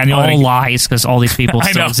Wahoo McDaniel. All lies, because all these people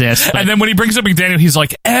still exist. But. And then when he brings up McDaniel, he's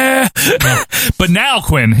like, But now,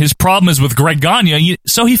 Quinn, his problem is with Greg Gagne,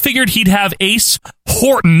 so he figured he'd have Ace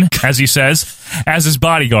Horton, as he says, as his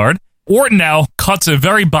bodyguard. Orton now cuts a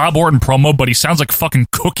very Bob Orton promo, but he sounds like fucking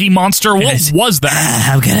Cookie Monster. What was that?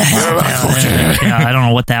 I'm gonna help. Yeah, I don't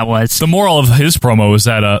know what that was. The moral of his promo is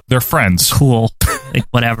that they're friends. Cool.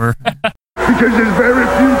 Whatever. Because there's very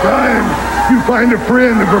few times you find a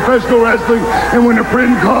friend in professional wrestling, and when a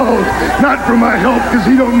friend calls, not for my help, because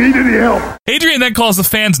he don't need any help. Adrian then calls the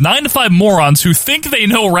fans 9 to 5 morons who think they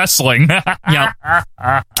know wrestling. Yep.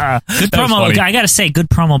 Good promo. I gotta say, good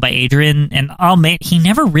promo by Adrian, and I'll admit, he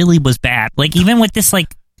never really was bad. Even with this,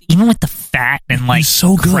 even with the fat and like he's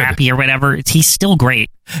so good. Crappy or whatever, he's still great.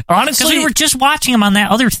 Honestly, because we were just watching him on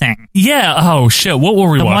that other thing. Yeah. Oh shit. What were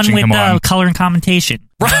we watching him on? The one with color and commentation.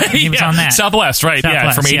 Right. He was on that. Southwest. Right.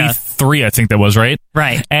 Southwest, from 83, I think that was right.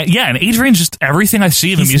 Right. And Adrian's just everything I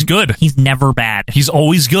see of him, he's good. He's never bad. He's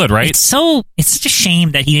always good. Right. It's such a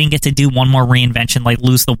shame that he didn't get to do one more reinvention, like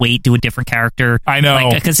lose the weight, do a different character. I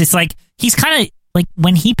know, because it's like he's kind of like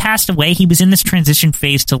when he passed away, he was in this transition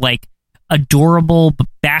phase to like adorable, but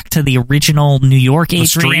back to the original New York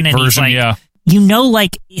Adrian, and version, he's like,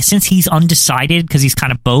 like since he's undecided because he's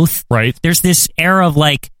kind of both. Right. There's this era of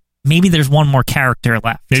like maybe there's one more character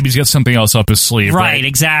left. Maybe he's got something else up his sleeve. Right.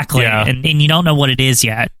 Exactly. Yeah. And you don't know what it is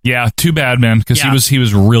yet. Yeah. Too bad, man. Because he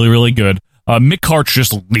was really, really good. Mick Karch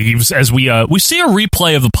just leaves as we see a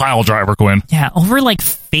replay of the pile driver, Quinn. Yeah, over like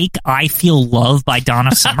fake "I Feel Love" by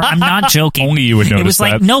Donna Summer. I'm not joking. Only you would notice. It was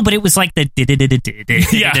like that. But it was like the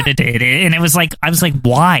and it was like I was like,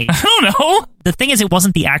 why? I don't know. The thing is, it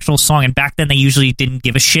wasn't the actual song, and back then they usually didn't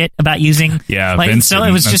give a shit about using. Yeah, like, so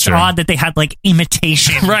it was just odd that they had like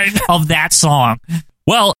imitation of that song.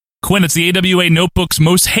 Well, Quinn, it's the AWA Notebook's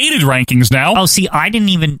most hated rankings now. Oh, see, I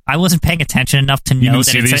wasn't paying attention enough to know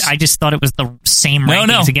that I just thought it was the same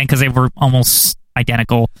rankings again because they were almost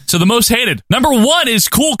identical. So the most hated. Number 1 is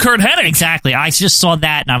Cool Kurt Hennig. Exactly. I just saw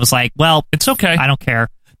that and I was like, well, it's okay. I don't care.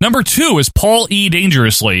 Number 2 is Paul E.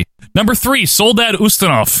 Dangerously. Number 3, Soldat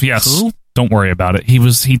Ustinov. Yes. Who? Don't worry about it.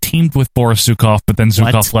 He teamed with Boris Zukov, but then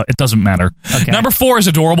Zukov left. It doesn't matter. Okay. Number 4 is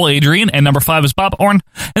Adorable Adrian, and number 5 is Bob Orr. And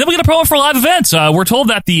then we got a promo for live events. We're told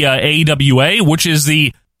that the AWA, which is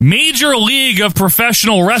the Major League of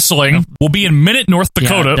Professional Wrestling, will be in Minot, North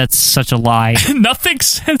Dakota. Yeah, that's such a lie. Nothing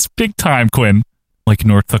says big time, Quinn, like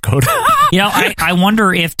North Dakota. I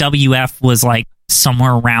wonder if WF was like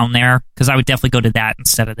somewhere around there, because I would definitely go to that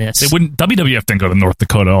instead of this. WWF didn't go to North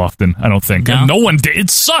Dakota often, I don't think. No one did. It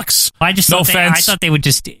sucks. I thought they would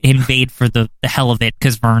just invade for the hell of it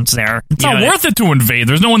because Vern's there. It's not worth it to invade.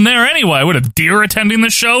 There's no one there anyway. What, a deer attending the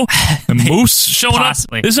show? And moose showing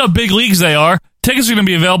Possibly. up? This is how big leagues they are. Tickets are going to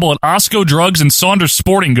be available at Osco Drugs and Saunders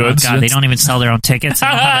Sporting Goods. Oh God, they don't even sell their own tickets. They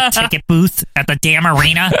don't have a ticket booth at the damn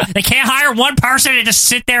arena. They can't hire one person to just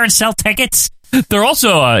sit there and sell tickets. They're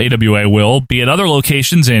also, AWA will be at other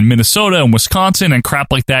locations in Minnesota and Wisconsin and crap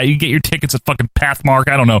like that. You can get your tickets at fucking Pathmark,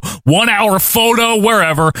 I don't know, 1 Hour Photo,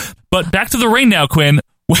 wherever. But back to the ring now, Quinn,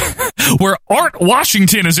 where Art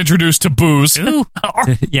Washington is introduced to booze.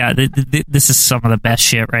 Yeah, this is some of the best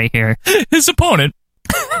shit right here. His opponent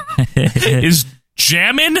is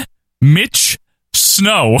Jammin' Mitch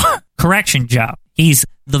Snow. Correction, Joe. He's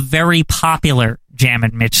the very popular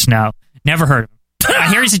Jammin' Mitch Snow. Never heard of him.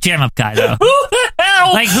 I hear he's a jam up guy, though. Who the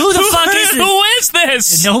hell? Like, who the fuck is this? Who is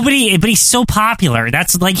this? Nobody, but he's so popular.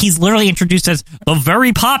 That's like he's literally introduced as the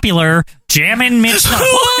very popular Jammin' Mitch Snow. Who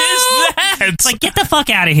is that? It's like, get the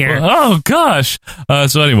fuck out of here. Oh, gosh.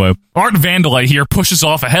 So anyway, Art Vandalite here pushes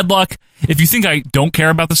off a headlock. If you think I don't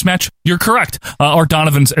care about this match, you're correct. Art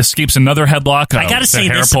Donovan escapes another headlock. I gotta say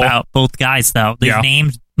this about both guys, though. These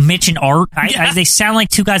names, Mitch and Art, they sound like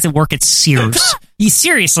two guys that work at Sears.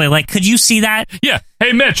 Seriously, like, could you see that? Yeah.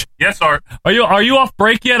 Hey, Mitch. Yes, Art. Are you off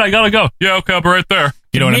break yet? I gotta go. Yeah, okay, I'll be right there.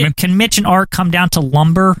 You know what I mean? Can Mitch and Art come down to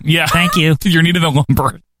lumber? Yeah. Thank you. You're needed a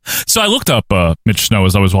lumber. So I looked up Mitch Snow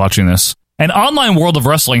as I was watching this, and Online World of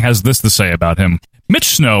Wrestling has this to say about him.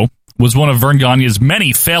 Mitch Snow was one of Vern Gagne's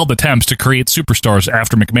many failed attempts to create superstars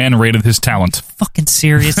after McMahon rated his talent. Fucking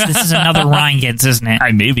serious? This is another Reigns, isn't it?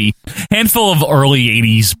 Maybe. Handful of early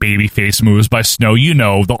 80s babyface moves by Snow. You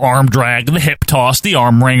know, the arm drag, the hip toss, the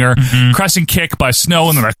arm wringer, crescent kick by Snow,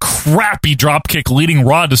 and then a crappy drop kick leading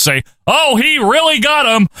Rod to say, oh, he really got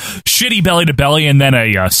him. Shitty belly to belly, and then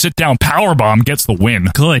a sit-down powerbomb gets the win.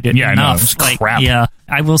 Good. Yeah, enough. I know. It was crap. Yeah,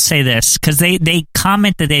 I will say this, because they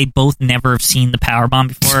comment that they both never have seen the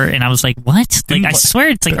powerbomb before, and I was like, what? Like, I swear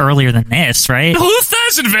it's like earlier than this, right? Who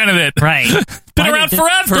has invented it? Right. Been around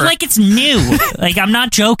forever. They're like, it's new. Like, I'm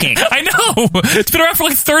not joking. I know. It's been around for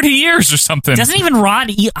like 30 years or something. Doesn't even Rod...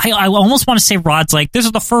 I almost want to say Rod's like, this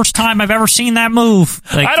is the first time I've ever seen that move.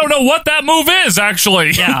 Like, I don't know what that move is,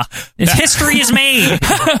 actually. Yeah. History is made.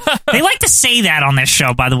 They like to say that on this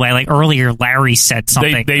show, by the way. Like, earlier, Larry said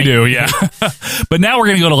something. They do, yeah. But now we're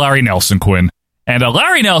going to go to Larry Nelson, Quinn. And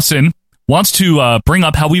Larry Nelson wants to bring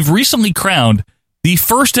up how we've recently crowned the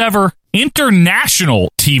first ever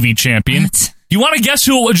international TV champion. What? You want to guess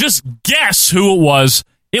who it was? Just guess who it was.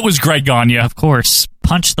 It was Greg Gagne. Of course.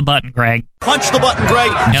 Punch the button, Greg. Punch the button, Greg.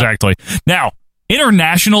 Exactly. Now,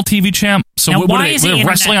 International TV champ. So now, what are they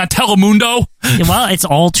wrestling on Telemundo? Well, it's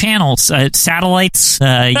all channels, satellites. You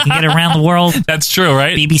can get it around the world. That's true,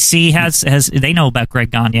 right? BBC has they know about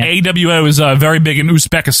Greg Gagne. AWA was very big in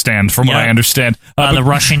Uzbekistan, from what I understand. The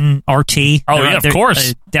Russian RT. Oh, yeah, of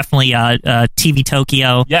course. Definitely TV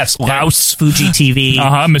Tokyo. Yes, Laos. Fuji TV.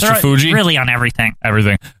 Mr. Fuji. Really on everything.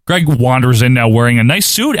 Everything. Greg wanders in now wearing a nice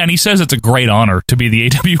suit, and he says it's a great honor to be the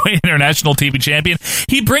AWA International TV champion.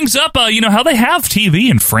 He brings up, how they have TV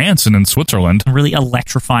in France and in Switzerland. Really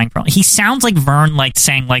electrifying. He sounds like Vern, like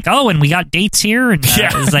saying, like, oh, and we got dates here, and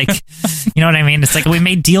it's like, you know what I mean? It's like we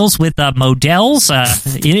made deals with Models.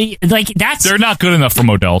 Like that's they're not good enough for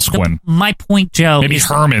Models, Quinn. My point, Joe, maybe is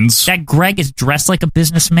Herman's. That Greg is dressed like a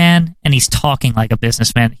businessman, and he's talking like a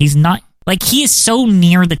businessman. He's not. Like, he is so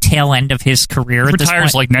near the tail end of his career. He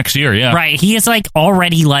retires like next year, yeah. Right. He is like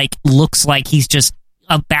already like looks like he's just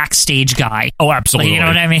a backstage guy. Oh, absolutely. Like, you know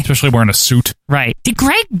what I mean? Especially wearing a suit. Right. Did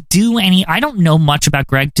Greg do any... I don't know much about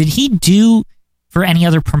Greg. Did he do for any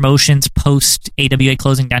other promotions post AWA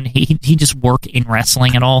closing down? He just work in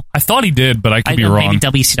wrestling at all? I thought he did, but I could be wrong.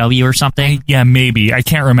 Maybe WCW or something? Yeah, maybe. I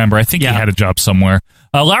can't remember. I think he had a job somewhere.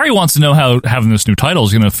 Larry wants to know how having this new title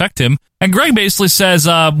is going to affect him. And Greg basically says,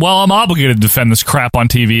 well, I'm obligated to defend this crap on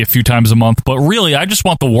TV a few times a month, but really, I just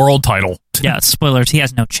want the world title. Yeah, spoilers, he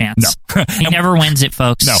has no chance. No. He never wins it,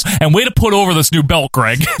 folks. No. And way to put over this new belt,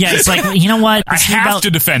 Greg. Yeah, it's like, you know what? I have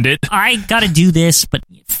to defend it. I got to do this, but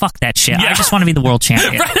fuck that shit. Yeah. I just want to be the world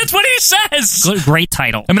champion. Right, that's what he says. Great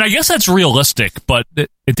title. I mean, I guess that's realistic, but it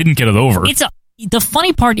didn't get it over. The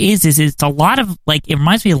funny part is it's a lot of, like, it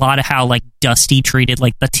reminds me a lot of how, like, Dusty treated,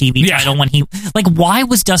 like, the TV title when he, like, why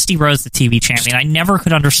was Dusty Rhodes the TV champion? I never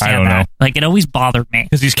could understand that. Like, it always bothered me.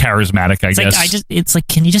 Because he's charismatic, I guess. Like, it's like,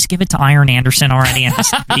 can you just give it to Iron Anderson already and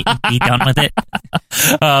just be done with it?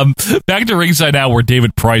 Back to ringside now where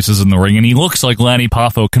David Price is in the ring, and he looks like Lanny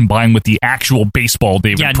Poffo combined with the actual baseball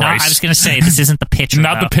David Price. I was going to say, this isn't the pitcher.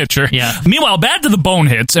 Not the pitcher. Yeah. Meanwhile, Bad to the Bone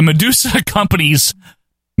hits, and Medusa accompanies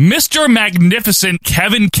Mr. Magnificent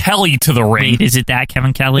Kevin Kelly to the ring. Wait, is it that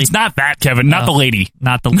Kevin Kelly? It's not that Kevin, not the lady.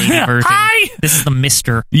 Not the lady version. Hi! This is the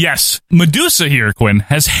Mr. Yes. Medusa here, Quinn,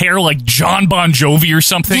 has hair like John Bon Jovi or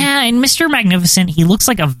something. Yeah, and Mr. Magnificent, he looks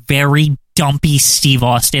like a very dumpy Steve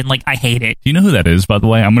Austin. Like, I hate it. Do you know who that is, by the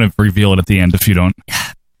way? I'm going to reveal it at the end if you don't.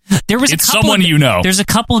 It's someone you know. There's a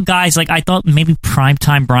couple of guys, like, I thought maybe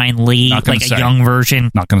Primetime Brian Lee, like a young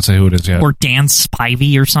version. Not going to say who it is yet. Or Dan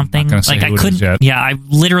Spivey or something. Not going to say who it is yet. Yeah, I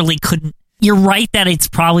literally couldn't. You're right that it's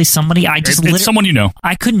probably somebody. It's someone you know.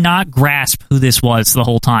 I could not grasp who this was the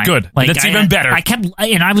whole time. Good. Like, that's even better. I kept,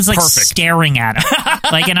 and I was like staring at him.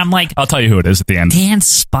 Like, and I'm like, I'll tell you who it is at the end. Dan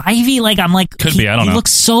Spivey? Like, I'm like, could be, I don't know. He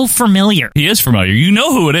looks so familiar. He is familiar. You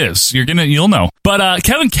know who it is. You'll know. But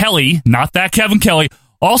Kevin Kelly, not that Kevin Kelly,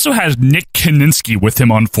 also has Nick Kaninsky with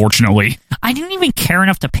him, unfortunately. I didn't even care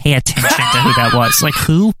enough to pay attention to who that was. Like,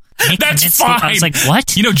 who? Nick That's Kaninsky? fine. I was like,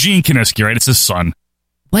 what? You know Gene Kaninsky, right? It's his son.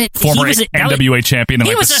 What? Former NWA champion in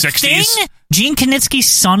like the 60s. Thing? Gene Kaninsky's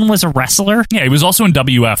son was a wrestler? Yeah, he was also in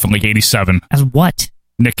WF in like 87. As what?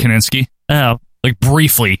 Nick Kaninsky. Oh. Like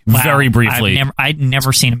briefly, very briefly. I'd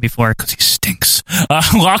never seen him before. Because he stinks.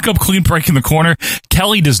 Lockup clean break in the corner.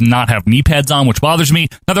 Kelly does not have knee pads on, which bothers me.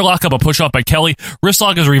 Another lockup, a push off by Kelly. Wrist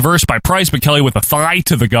lock is reversed by Price, but Kelly with a thigh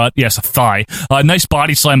to the gut. Yes, a thigh. Nice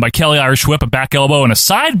body slam by Kelly. Irish whip, a back elbow, and a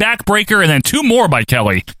side back breaker, and then two more by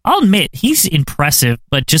Kelly. I'll admit, he's impressive,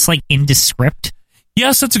 but just like indescript.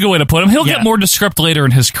 Yes, that's a good way to put him. He'll get more descript later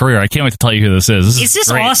in his career. I can't wait to tell you who this is. Is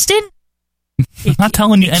this great. Austin? I'm not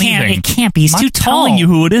telling you anything. It can't be. He's too tall. I'm not telling you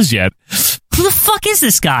who it is yet. Who the fuck is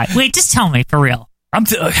this guy? Wait, just tell me, for real. Hang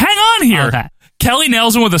on here. Okay. Kelly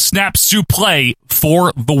nails him with a snap suplex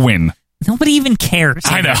for the win. Nobody even cares.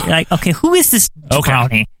 I know. Like, okay, who is this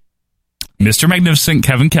brownie? Mr. Magnificent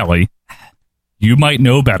Kevin Kelly. You might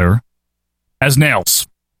know better as Nails.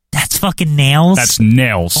 That's fucking Nails? That's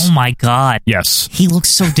Nails. Oh, my God. Yes. He looks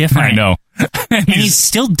so different. I know. And he's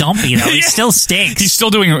still dumpy, though. He still stinks. He's still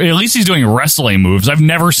doing, at least he's doing wrestling moves. I've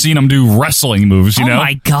never seen him do wrestling moves, you know? Oh,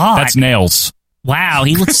 my God. That's Nails. Wow,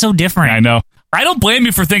 he looks so different. I know. I don't blame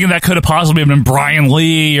you for thinking that could have possibly been Brian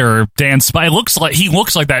Lee or Dan Spivey. He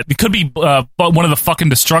looks like that. It could be one of the fucking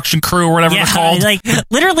Destruction Crew or whatever they're called. Like,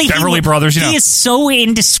 literally, Beverly Brothers. You know. He is so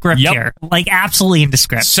indescript here. Like, absolutely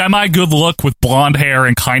indescript. Semi-good look with blonde hair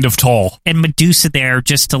and kind of tall. And Medusa there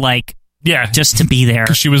just to, like... Yeah. Just to be there.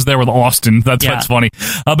 Because she was there with Austin. That's funny.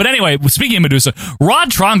 But anyway, speaking of Medusa, Rod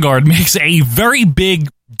Trongard makes a very big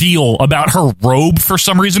deal about her robe for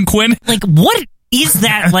some reason, Quinn. Like, what is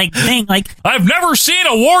that like thing? Like I've never seen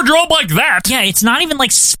a wardrobe like that. Yeah, it's not even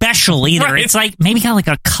like special either. Right. It's like maybe got like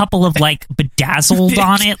a couple of like bedazzled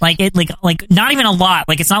on it, like not even a lot.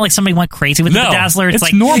 Like it's not like somebody went crazy with the bedazzler. It's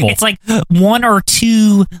like normal. It's like 1 or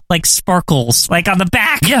 2 like sparkles like on the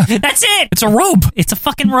back. Yeah, that's it. It's a robe. It's a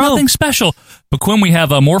fucking robe. Nothing special. But Quinn, we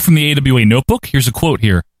have more from the AWA notebook. Here's a quote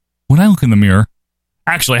here. When I look in the mirror.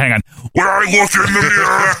 Actually, hang on. When I look in the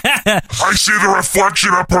mirror, I see the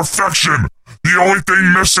reflection of perfection. The only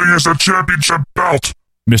thing missing is a championship belt.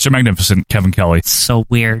 Mr. Magnificent, Kevin Kelly. So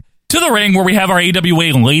weird. To the ring where we have our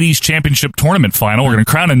AWA Ladies Championship Tournament final. We're going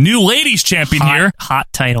to crown a new ladies champion here. Hot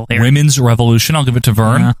title here. Women's Revolution. I'll give it to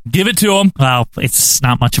Vern. Give it to him. Well, it's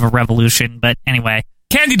not much of a revolution, but anyway.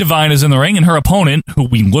 Candy Divine is in the ring, and her opponent, who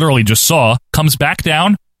we literally just saw, comes back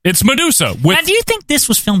down. It's Medusa. Now, do you think this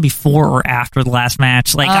was filmed before or after the last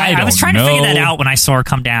match? Like I was trying to figure that out when I saw her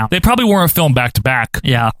come down. They probably weren't filmed back to back.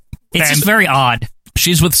 Yeah. It's just very odd.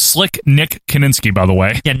 She's with Slick Nick Kininsky, by the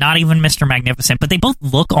way. Yeah, not even Mr. Magnificent, but they both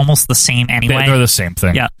look almost the same anyway. They're the same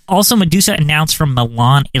thing. Yeah. Also, Medusa announced from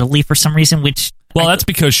Milan, Italy for some reason, which... Well, that's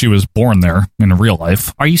because she was born there in real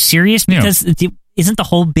life. Are you serious? Because isn't the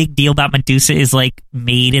whole big deal about Medusa is like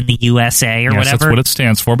made in the USA or whatever? That's what it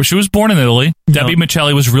stands for, but she was born in Italy. No. Debbie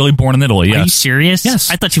Michelli was really born in Italy, yes. Are you serious? Yes.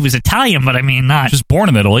 I thought she was Italian, but I mean not. She was born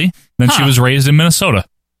in Italy, then she was raised in Minnesota.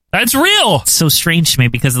 That's real. It's so strange to me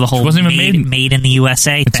because of the whole made in the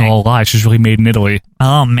USA thing. It's all a lie. She's really made in Italy.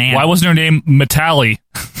 Oh, man. Why wasn't her name Metalli?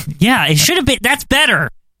 Yeah, it should have been. That's better.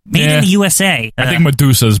 Made in the USA. I think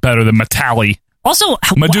Medusa is better than Metalli. Also,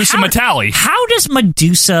 Medusa Metalli. How does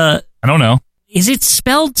Medusa... I don't know. Is it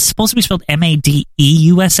supposed to be spelled MADE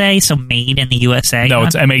USA, so made in the USA? No,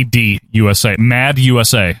 it's MAD USA. Mad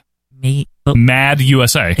USA. Mad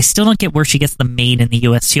USA. I still don't get where she gets the made in the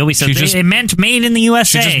US. She always says it meant made in the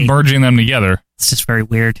USA. She's just merging them together. It's just very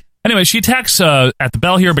weird. Anyway, she attacks at the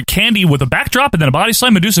bell here, but Candy with a backdrop and then a body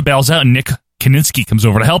slam. Medusa bails out and Nick Kininsky comes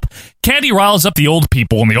over to help. Candy riles up the old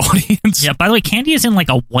people in the audience. Yeah, by the way, Candy is in like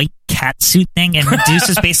a white cat suit thing, and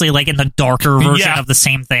Medusa's basically like in the darker version of the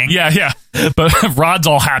same thing. Yeah. But Rod's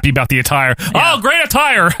all happy about the attire. Yeah. Oh, great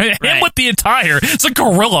attire. Him with the attire. It's a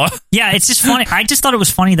gorilla. Yeah, it's just funny. I just thought it was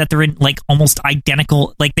funny that they're in like almost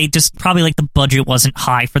identical. Like they just probably like the budget wasn't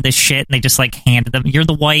high for this shit, and they just like handed them. You're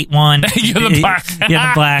the white one. You're the black. You're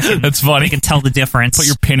the black. That's funny. You can tell the difference. Put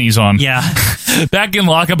your pennies on. Yeah. Back in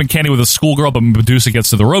lockup, and Candy with a schoolgirl, but Medusa gets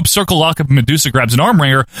to the rope. Circle lockup, and Medusa grabs an arm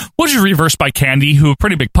wringer, which is reversed by Candy, who a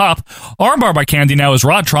pretty big pop. Armbar by Candy now as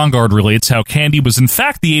Rod Trongard relates how Candy was in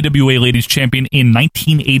fact the AWA Ladies Champion in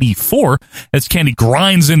 1984 as Candy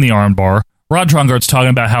grinds in the armbar. Rod Trongard's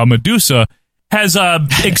talking about how Medusa has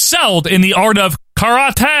excelled in the art of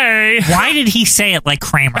karate. Why did he say it like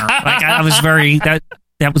Kramer? Like I was very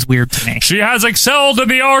that was weird to me. She has excelled in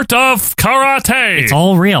the art of karate. It's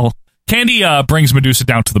all real. Candy brings Medusa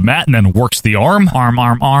down to the mat and then works the arm.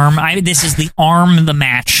 Arm. This is the arm of the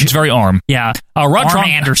match. It's very arm. Yeah.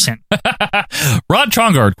 Anderson. Rod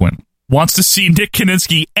Trongard, Quinn, wants to see Nick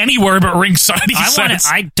Kininsky anywhere but ringside.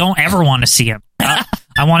 I don't ever want to see him.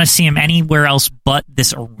 I want to see him anywhere else but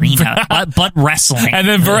this arena, but wrestling. And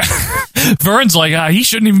then Vern's like, he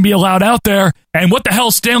shouldn't even be allowed out there. And what the hell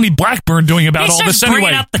is Stanley Blackburn doing about all this anyway?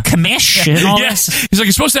 Bringing up the commish and all this. He's like,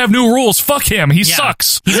 you're supposed to have new rules. Fuck him. He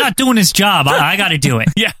sucks. He's not doing his job. I got to do it.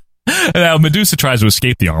 Yeah. Now Medusa tries to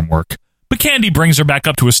escape the arm work, but Candy brings her back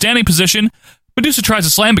up to a standing position. Medusa tries to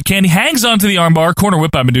slam, but Candy hangs onto the armbar, corner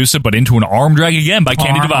whip by Medusa, but into an arm drag again by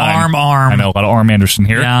Candy Divine. Arm. I know, a lot of Arm Anderson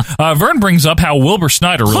here. Yeah. Vern brings up how Wilbur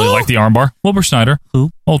Snyder really liked the armbar. Wilbur Snyder. Who?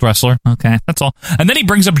 Old wrestler. Okay. That's all. And then he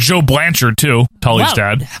brings up Joe Blanchard, too, Tully's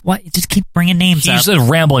dad. What? Just keep bringing names up. He's a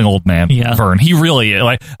rambling old man, Vern. He really,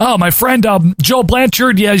 my friend Joe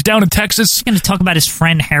Blanchard, he's down in Texas. He's going to talk about his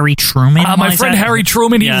friend Harry Truman. My friend Harry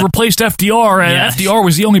Truman, he replaced FDR, and FDR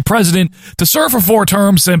was the only president to serve for 4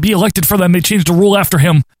 terms and be elected for them. They changed the rule after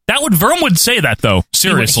him. Vern would say that, though.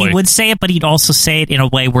 Seriously. He would say it, but he'd also say it in a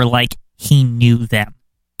way where, like, he knew them.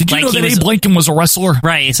 Did you know that Abe Lincoln was a wrestler?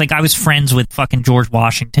 Right. It's like I was friends with fucking George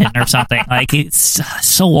Washington or something. Like, it's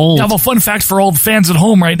so old. I have a fun fact for all the fans at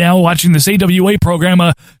home right now watching this AWA program.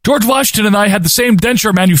 George Washington and I had the same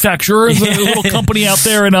denture manufacturer, a little company out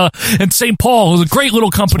there in St. Paul. It was a great little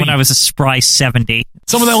company. When I was a spry 70.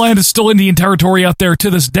 Some of that land is still Indian territory out there to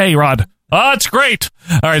this day, Rod. Oh, it's great.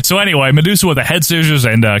 All right, so anyway, Medusa with the head scissors,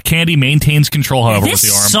 and Candy maintains control, however, with the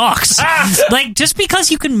arm. This sucks. Like, just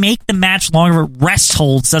because you can make the match longer, rest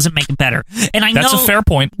holds doesn't make it better. And I know that's a fair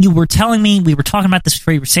point. You were telling me, we were talking about this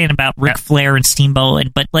before, you were saying about Ric Flair and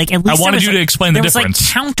Steamboat, but like at least I wanted you to explain the difference. There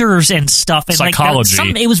was like counters and stuff. And psychology.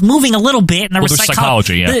 It was moving a little bit, and there was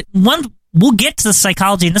psychology, one we'll get to the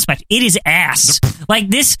psychology in this match. It is ass.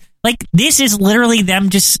 This is literally them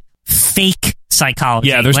just fake psychology.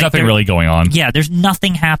 Yeah, there's nothing really going on. Yeah, there's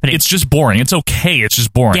nothing happening. It's just boring. It's okay. It's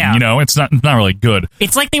just boring. Yeah. You know, it's not really good.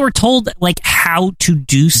 It's like they were told like how to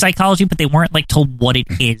do psychology, but they weren't like told what it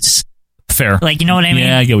is. Fair. Like, you know what I mean?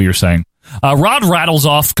 Yeah, I get what you're saying. Rod rattles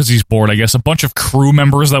off, because he's bored, I guess, a bunch of crew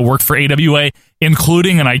members that work for AWA,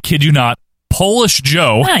 including, and I kid you not, Polish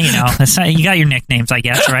Joe. Well, you know, you got your nicknames, I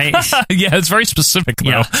guess, right? Yeah, it's very specific,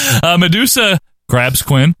 though. Yeah. Medusa grabs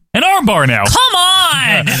Quinn. An armbar now. Come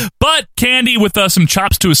on! But Candy with some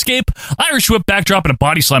chops to escape. Irish whip backdrop and a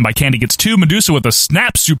body slam by Candy gets 2. Medusa with a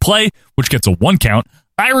snap suplex, which gets a 1 count.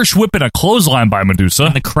 Irish whip and a clothesline by Medusa.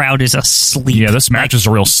 And the crowd is asleep. Yeah, this match is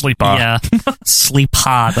a real sleep-off. Yeah,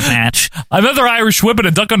 sleep-ha, the match. Another Irish whip and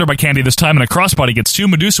a duck under by Candy this time, and a crossbody gets 2.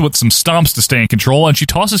 Medusa with some stomps to stay in control, and she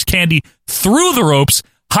tosses Candy through the ropes,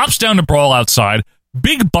 hops down to brawl outside.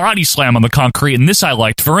 Big body slam on the concrete, and this I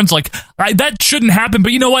liked. Vern's like, that shouldn't happen,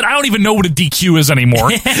 but you know what? I don't even know what a DQ is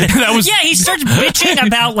anymore. That was he starts bitching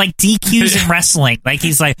about like DQs in wrestling. Like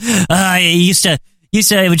he's like, You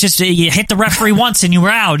said it was just you hit the referee once and you were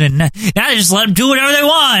out, and now they just let them do whatever they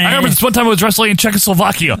want. I remember this one time I was wrestling in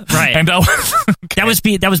Czechoslovakia, right? And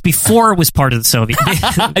that was before it was part of the Soviet.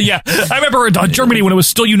 Yeah, I remember Germany when it was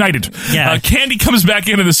still united. Yeah, Candy comes back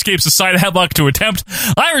in and escapes a side headlock to attempt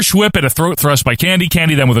Irish whip and a throat thrust by Candy.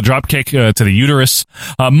 Candy then with a drop kick to the uterus,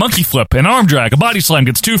 monkey flip, an arm drag, a body slam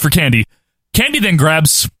gets 2 for Candy. Candy then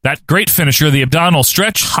grabs that great finisher, the abdominal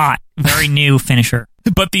stretch. Hot, very new finisher.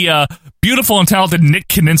 But the beautiful and talented Nick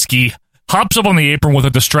Kininsky hops up on the apron with a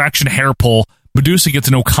distraction hair pull. Medusa gets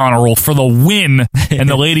an O'Connor roll for the win and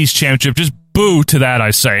the ladies' championship. Just boo to that,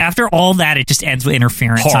 I say. After all that, it just ends with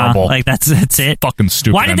interference. Horrible. Huh? Like that's it. Fucking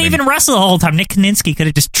stupid. Why did they even wrestle the whole time? Nick Kininsky could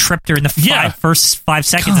have just tripped her in the first 5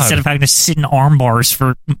 seconds instead of having to sit in arm bars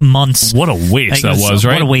for months. What a waste that was,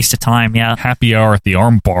 right? What a waste of time, yeah. Happy hour at the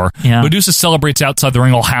arm bar. Yeah. Medusa celebrates outside the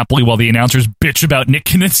ring all happily while the announcers bitch about Nick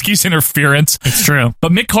Kininsky's interference. It's true.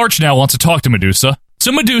 But Mick Karch now wants to talk to Medusa.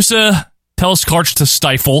 So Medusa tells Karch to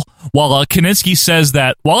stifle, while Kininsky says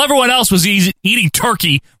that while everyone else was eating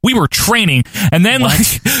turkey, we were training. And then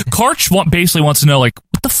Karch basically wants to know, like,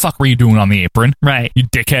 what the fuck were you doing on the apron? Right. You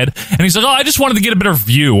dickhead. And he's like, I just wanted to get a better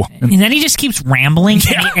view. And then he just keeps rambling,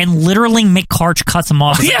 and literally Mick Karch cuts him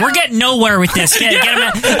off. He's like, we're getting nowhere with this. Get him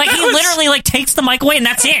out. Like, he literally takes the mic away, and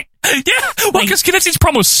that's it. Yeah, well, because Kininsky's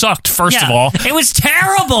promo sucked, first of all. It was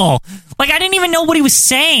terrible. Like, I didn't even know what he was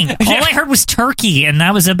saying. All I heard was turkey, and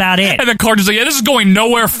that was about it. And then Karch is like, this is going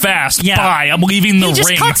nowhere fast. Yeah. Bye, I'm leaving the ring. He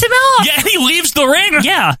just cuts him off. Yeah, he leaves the ring.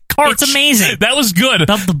 Yeah, Karch. It's amazing. That was good.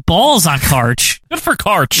 The balls on Karch. Good for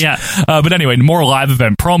Karch. Yeah. But anyway, more live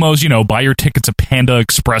event promos, buy your tickets at Panda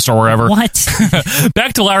Express or wherever. What?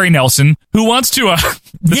 Back to Larry Nelson, who wants to...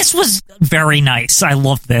 This was very nice. I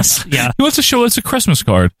love this. Yeah. He wants to show us a Christmas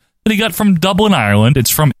card that he got from Dublin, Ireland.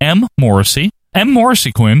 It's from M. Morrissey. M.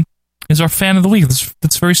 Morrissey, Quinn, is our fan of the week.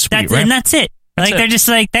 That's very sweet, right? And that's it. They're just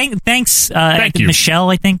like, thanks, Thank you.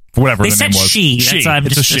 Michelle, I think. Whatever they the name said was. She. That's what I'm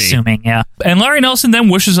just assuming, yeah. And Larry Nelson then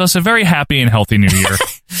wishes us a very happy and healthy new year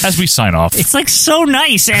as we sign off. It's like so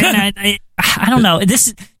nice. And I don't know.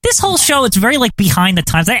 This whole show, it's very like behind the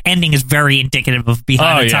times. That ending is very indicative of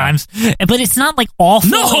behind the times. But it's not like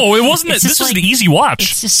awful. No, it wasn't. This is an easy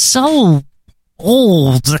watch. It's just so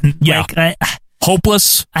old. And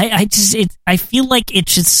hopeless. I feel like it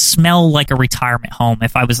should smell like a retirement home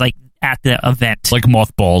if I was like at the event. Like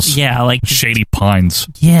mothballs. Yeah, like Shady Pines.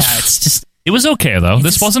 Yeah, it's just... It was okay, though.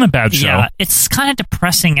 This wasn't a bad show. Yeah, it's kind of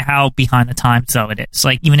depressing how behind the times, though, it is.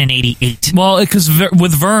 Like, even in 88. Well, because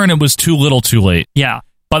with Vern, it was too little too late. Yeah.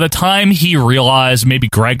 By the time he realized, maybe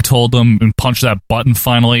Greg told him and punched that button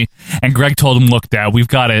finally, and Greg told him, look, Dad, we've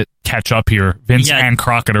got to catch up here. Vince and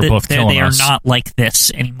Crockett are both killing us. They are not like this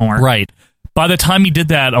anymore. Right. By the time he did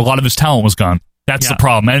that, a lot of his talent was gone. That's the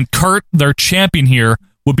problem. And Kurt, their champion here,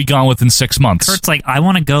 would be gone within 6 months. Kurt's like, I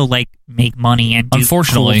want to go like make money and do cool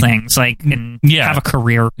things, like and have a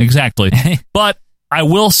career. Exactly. But I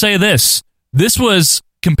will say this: this was,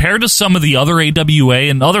 compared to some of the other AWA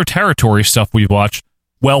and other territory stuff we've watched,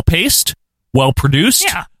 well paced, well produced.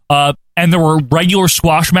 Yeah. And there were regular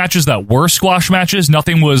squash matches that were squash matches.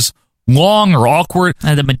 Nothing was long or awkward.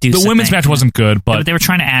 The women's match wasn't good, but they were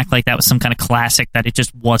trying to act like that was some kind of classic that it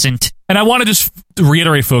just wasn't. And I want to just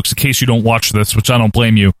reiterate, folks, in case you don't watch this, which I don't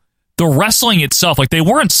blame you, the wrestling itself, like, they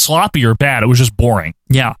weren't sloppy or bad. It was just boring.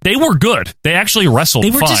 Yeah. They were good. They actually wrestled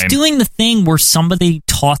fine. They were just doing the thing where somebody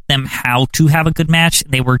taught them how to have a good match.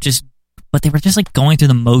 They were just like going through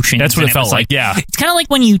the motions. That's what it felt like, yeah. It's kind of like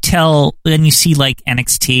when you see like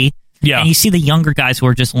NXT, yeah, and you see the younger guys who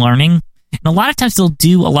are just learning. And a lot of times they'll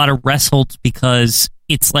do a lot of wrestles because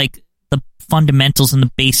it's like the fundamentals and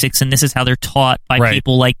the basics, and this is how they're taught by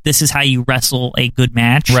people. Like, this is how you wrestle a good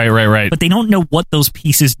match. Right. But they don't know what those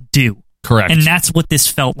pieces do. Correct. And that's what this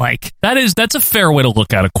felt like. That's a fair way to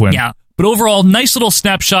look at it, Quinn. Yeah. But overall, nice little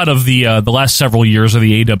snapshot of the last several years of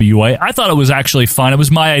the AWA. I thought it was actually fun. It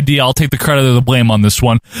was my idea. I'll take the credit or the blame on this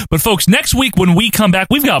one. But folks, next week when we come back,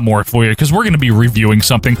 we've got more for you because we're going to be reviewing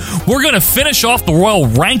something. We're going to finish off the Royal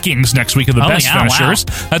Rankings next week of the best finishers.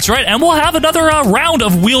 Wow. That's right. And we'll have another round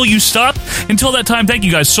of Will You Stop? Until that time, thank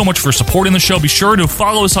you guys so much for supporting the show. Be sure to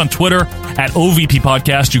follow us on Twitter at OVP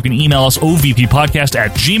Podcast. You can email us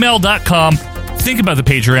ovppodcast@gmail.com. Think about the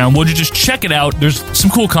Patreon. Would you just check it out? There's some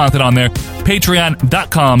cool content on there.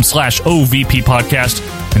 Patreon.com/OVP Podcast.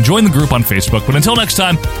 And join the group on Facebook. But until next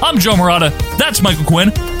time, I'm Joe Murata. That's Michael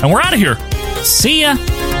Quinn. And we're out of here. See ya.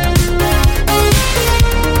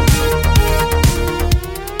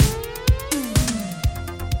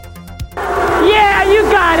 Yeah, you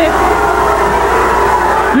got it.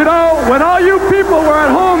 You know, when all you people were at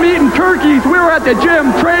home eating turkeys, we were at the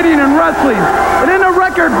gym training and wrestling. And in the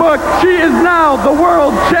record book, she is now the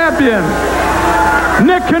world champion.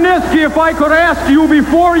 Nick Kiniski, if I could ask you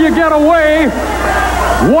before you get away,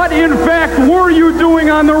 what in fact were you doing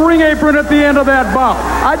on the ring apron at the end of that bout?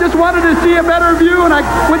 I just wanted to see a better view, and I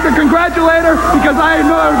went to congratulate her because I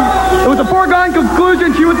know it was a foregone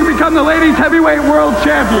conclusion she was to become the ladies heavyweight world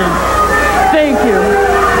champion. Thank you.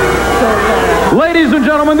 Ladies and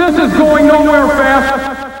gentlemen, this is going nowhere fast.